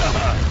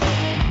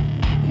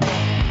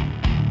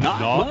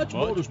 Not much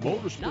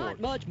motorsport. Not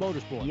much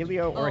motorsport.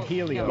 Helio or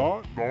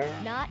Helio?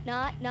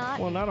 Not.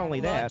 Well, not only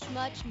that.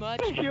 Much.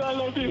 Thank you, I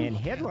love you. And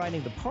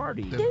headlining the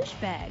party.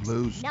 Douchebags.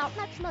 Lose. Not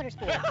much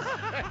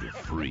motorsports. The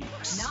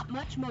freaks. Not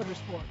much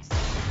motorsports.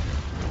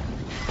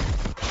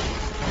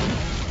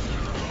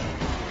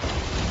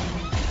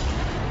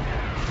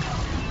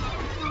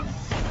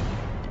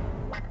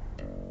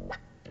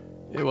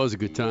 It was a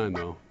good time,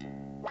 though.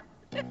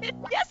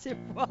 Yes, it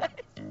was.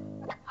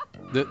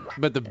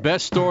 But the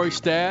best story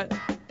stat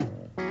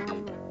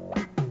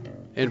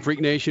in Freak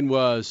Nation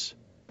was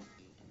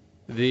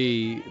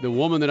the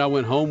woman that I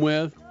went home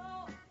with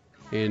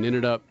and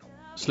ended up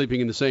sleeping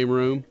in the same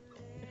room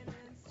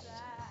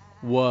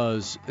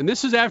was, and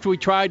this is after we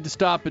tried to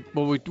stop at,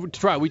 well, we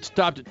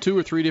stopped at 2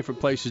 or 3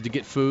 different places to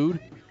get food.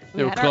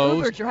 They were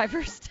closed. Uber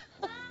drivers.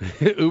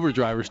 Uber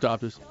driver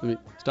stopped us.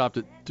 Stopped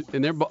at,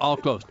 and they're all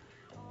closed.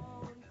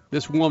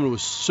 This woman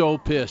was so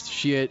pissed.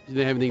 She didn't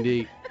have anything to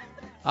eat.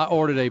 I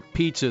ordered a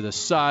pizza the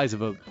size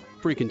of a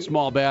freaking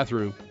small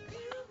bathroom.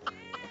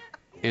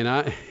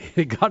 And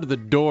it got to the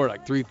door at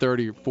like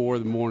 3:30 or 4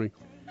 in the morning.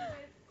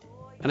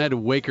 And I had to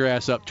wake her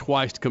ass up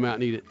twice to come out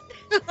and eat it.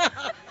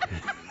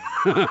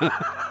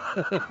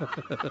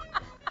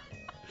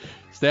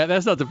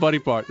 That's not the funny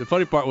part. The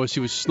funny part was she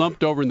was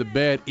slumped over in the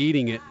bed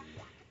eating it.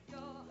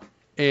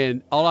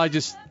 And all I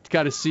just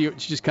kind of see her,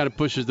 she just kind of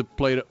pushes the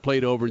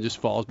plate over and just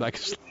falls back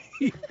asleep.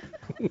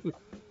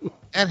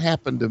 That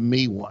happened to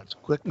me once,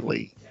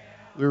 quickly.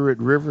 We were at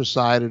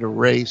Riverside at a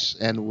race,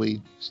 and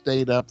we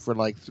stayed up for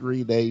like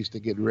 3 days to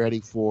get ready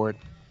for it,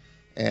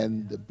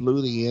 and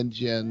blew the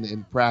engine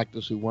in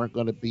practice. We weren't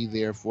going to be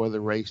there for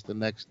the race the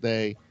next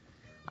day.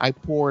 I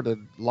poured a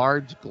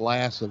large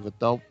glass of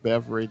adult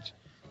beverage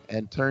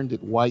and turned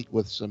it white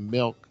with some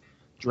milk,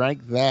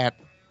 drank that,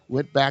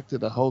 went back to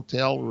the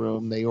hotel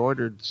room. They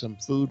ordered some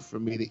food for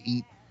me to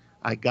eat.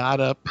 I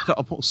got up and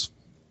almost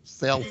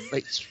fell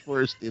face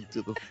first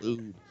into the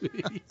food.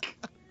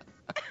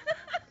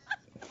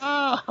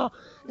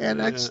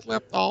 And I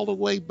slept all the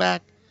way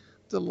back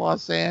to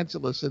Los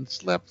Angeles and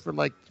slept for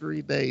like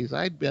 3 days.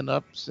 I'd been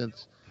up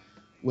since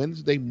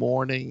Wednesday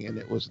morning, and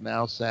it was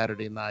now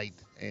Saturday night.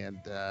 And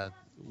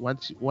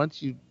once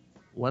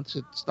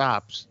it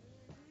stops,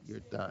 you're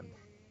done.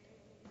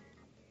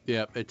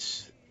 Yeah,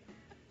 it's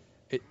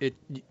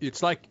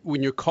like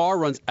when your car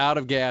runs out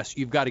of gas,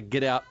 you've got to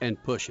get out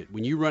and push it.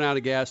 When you run out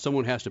of gas,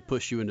 someone has to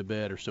push you into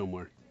bed or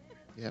somewhere.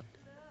 Yep.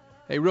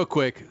 Hey, real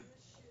quick,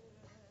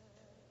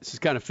 this is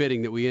kind of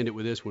fitting that we end it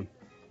with this one.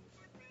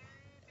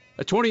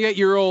 A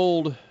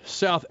 28-year-old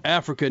South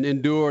African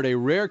endured a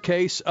rare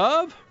case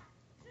of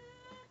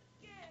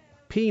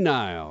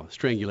penile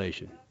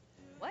strangulation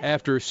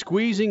after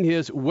squeezing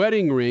his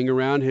wedding ring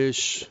around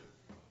his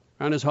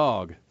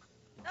hog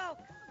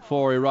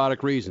for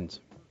erotic reasons.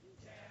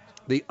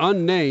 The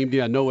unnamed,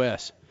 the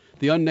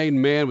unnamed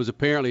man was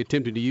apparently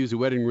attempting to use the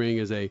wedding ring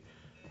as a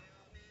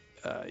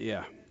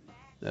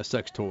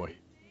sex toy.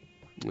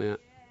 Yeah.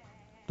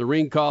 The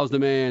ring caused the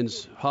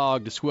man's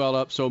hog to swell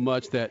up so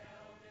much that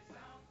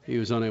he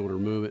was unable to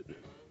remove it.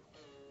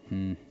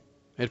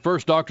 At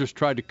first, doctors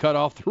tried to cut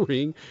off the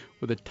ring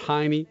with a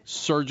tiny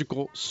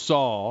surgical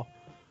saw,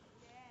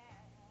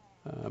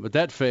 but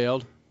that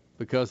failed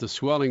because the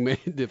swelling made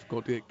it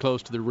difficult to get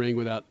close to the ring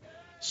without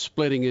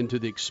splitting into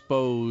the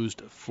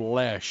exposed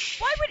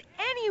flesh. Why would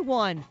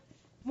anyone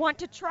want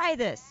to try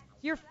this?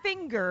 Your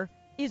finger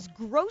is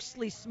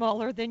grossly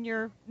smaller than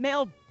your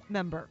male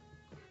member.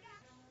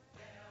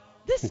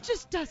 This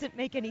just doesn't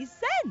make any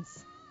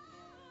sense.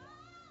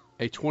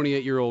 A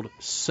 28-year-old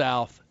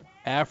South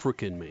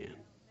African man.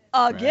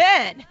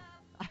 Again, right?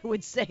 I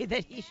would say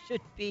that he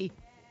should be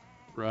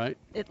right.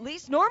 At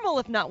least normal,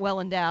 if not well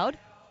endowed.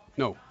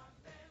 No.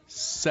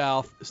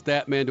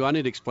 Statman, do I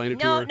need to explain it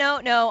to her?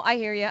 No, I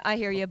hear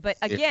you. But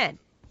again,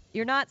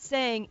 you're not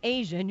saying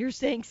Asian, you're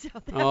saying South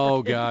African.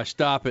 Oh, gosh,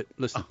 stop it.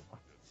 Listen.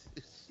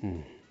 Oh,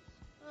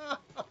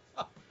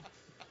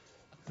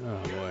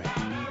 boy.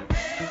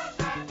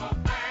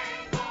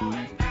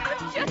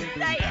 I'm just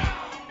saying.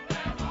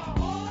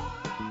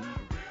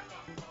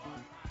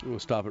 We'll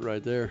stop it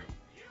right there.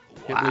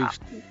 Can't believe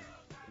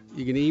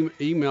you can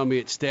email me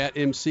at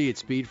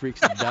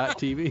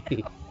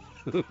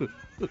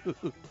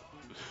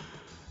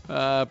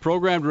statmc@speedfreaks.tv.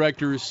 Program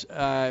directors,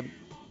 I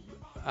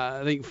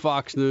think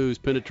Fox News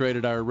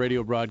penetrated our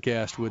radio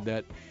broadcast with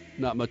that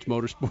Not Much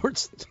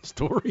Motorsports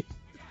story.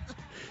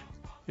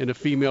 And a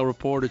female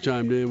reporter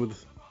chimed in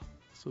with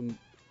some...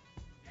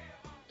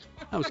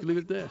 I was going to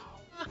leave it at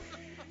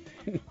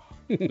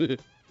that.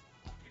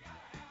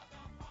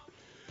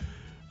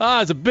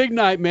 It's a big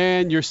night,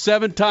 man. Your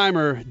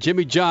 7-timer,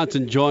 Jimmie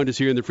Johnson, joined us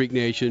here in the Freak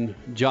Nation.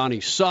 Johnny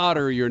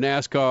Sauter, your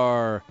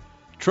NASCAR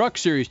Truck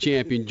Series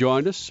champion,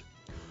 joined us.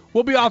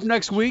 We'll be off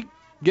next week,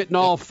 getting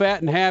all fat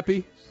and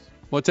happy.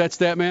 What's that,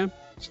 stat man?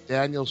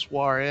 Daniel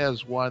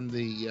Suarez won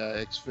the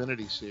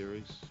Xfinity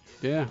Series.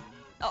 Yeah.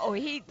 Oh,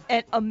 he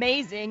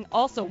amazing.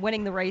 Also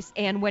winning the race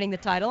and winning the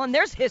title. And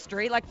there's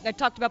history, like I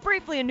talked about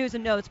briefly in News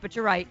and Notes, but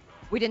you're right.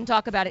 We didn't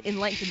talk about it in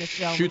length in this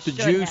show. Shoot the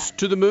juice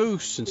to the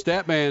moose and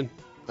stat man.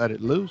 Let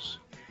it loose.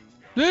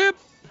 Yep.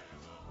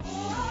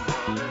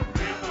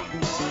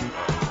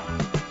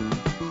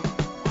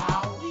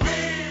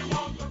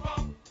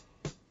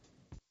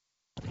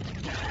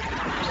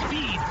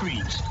 Speed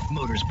Freaks,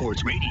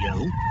 Motorsports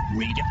Radio,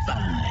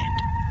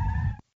 redefined.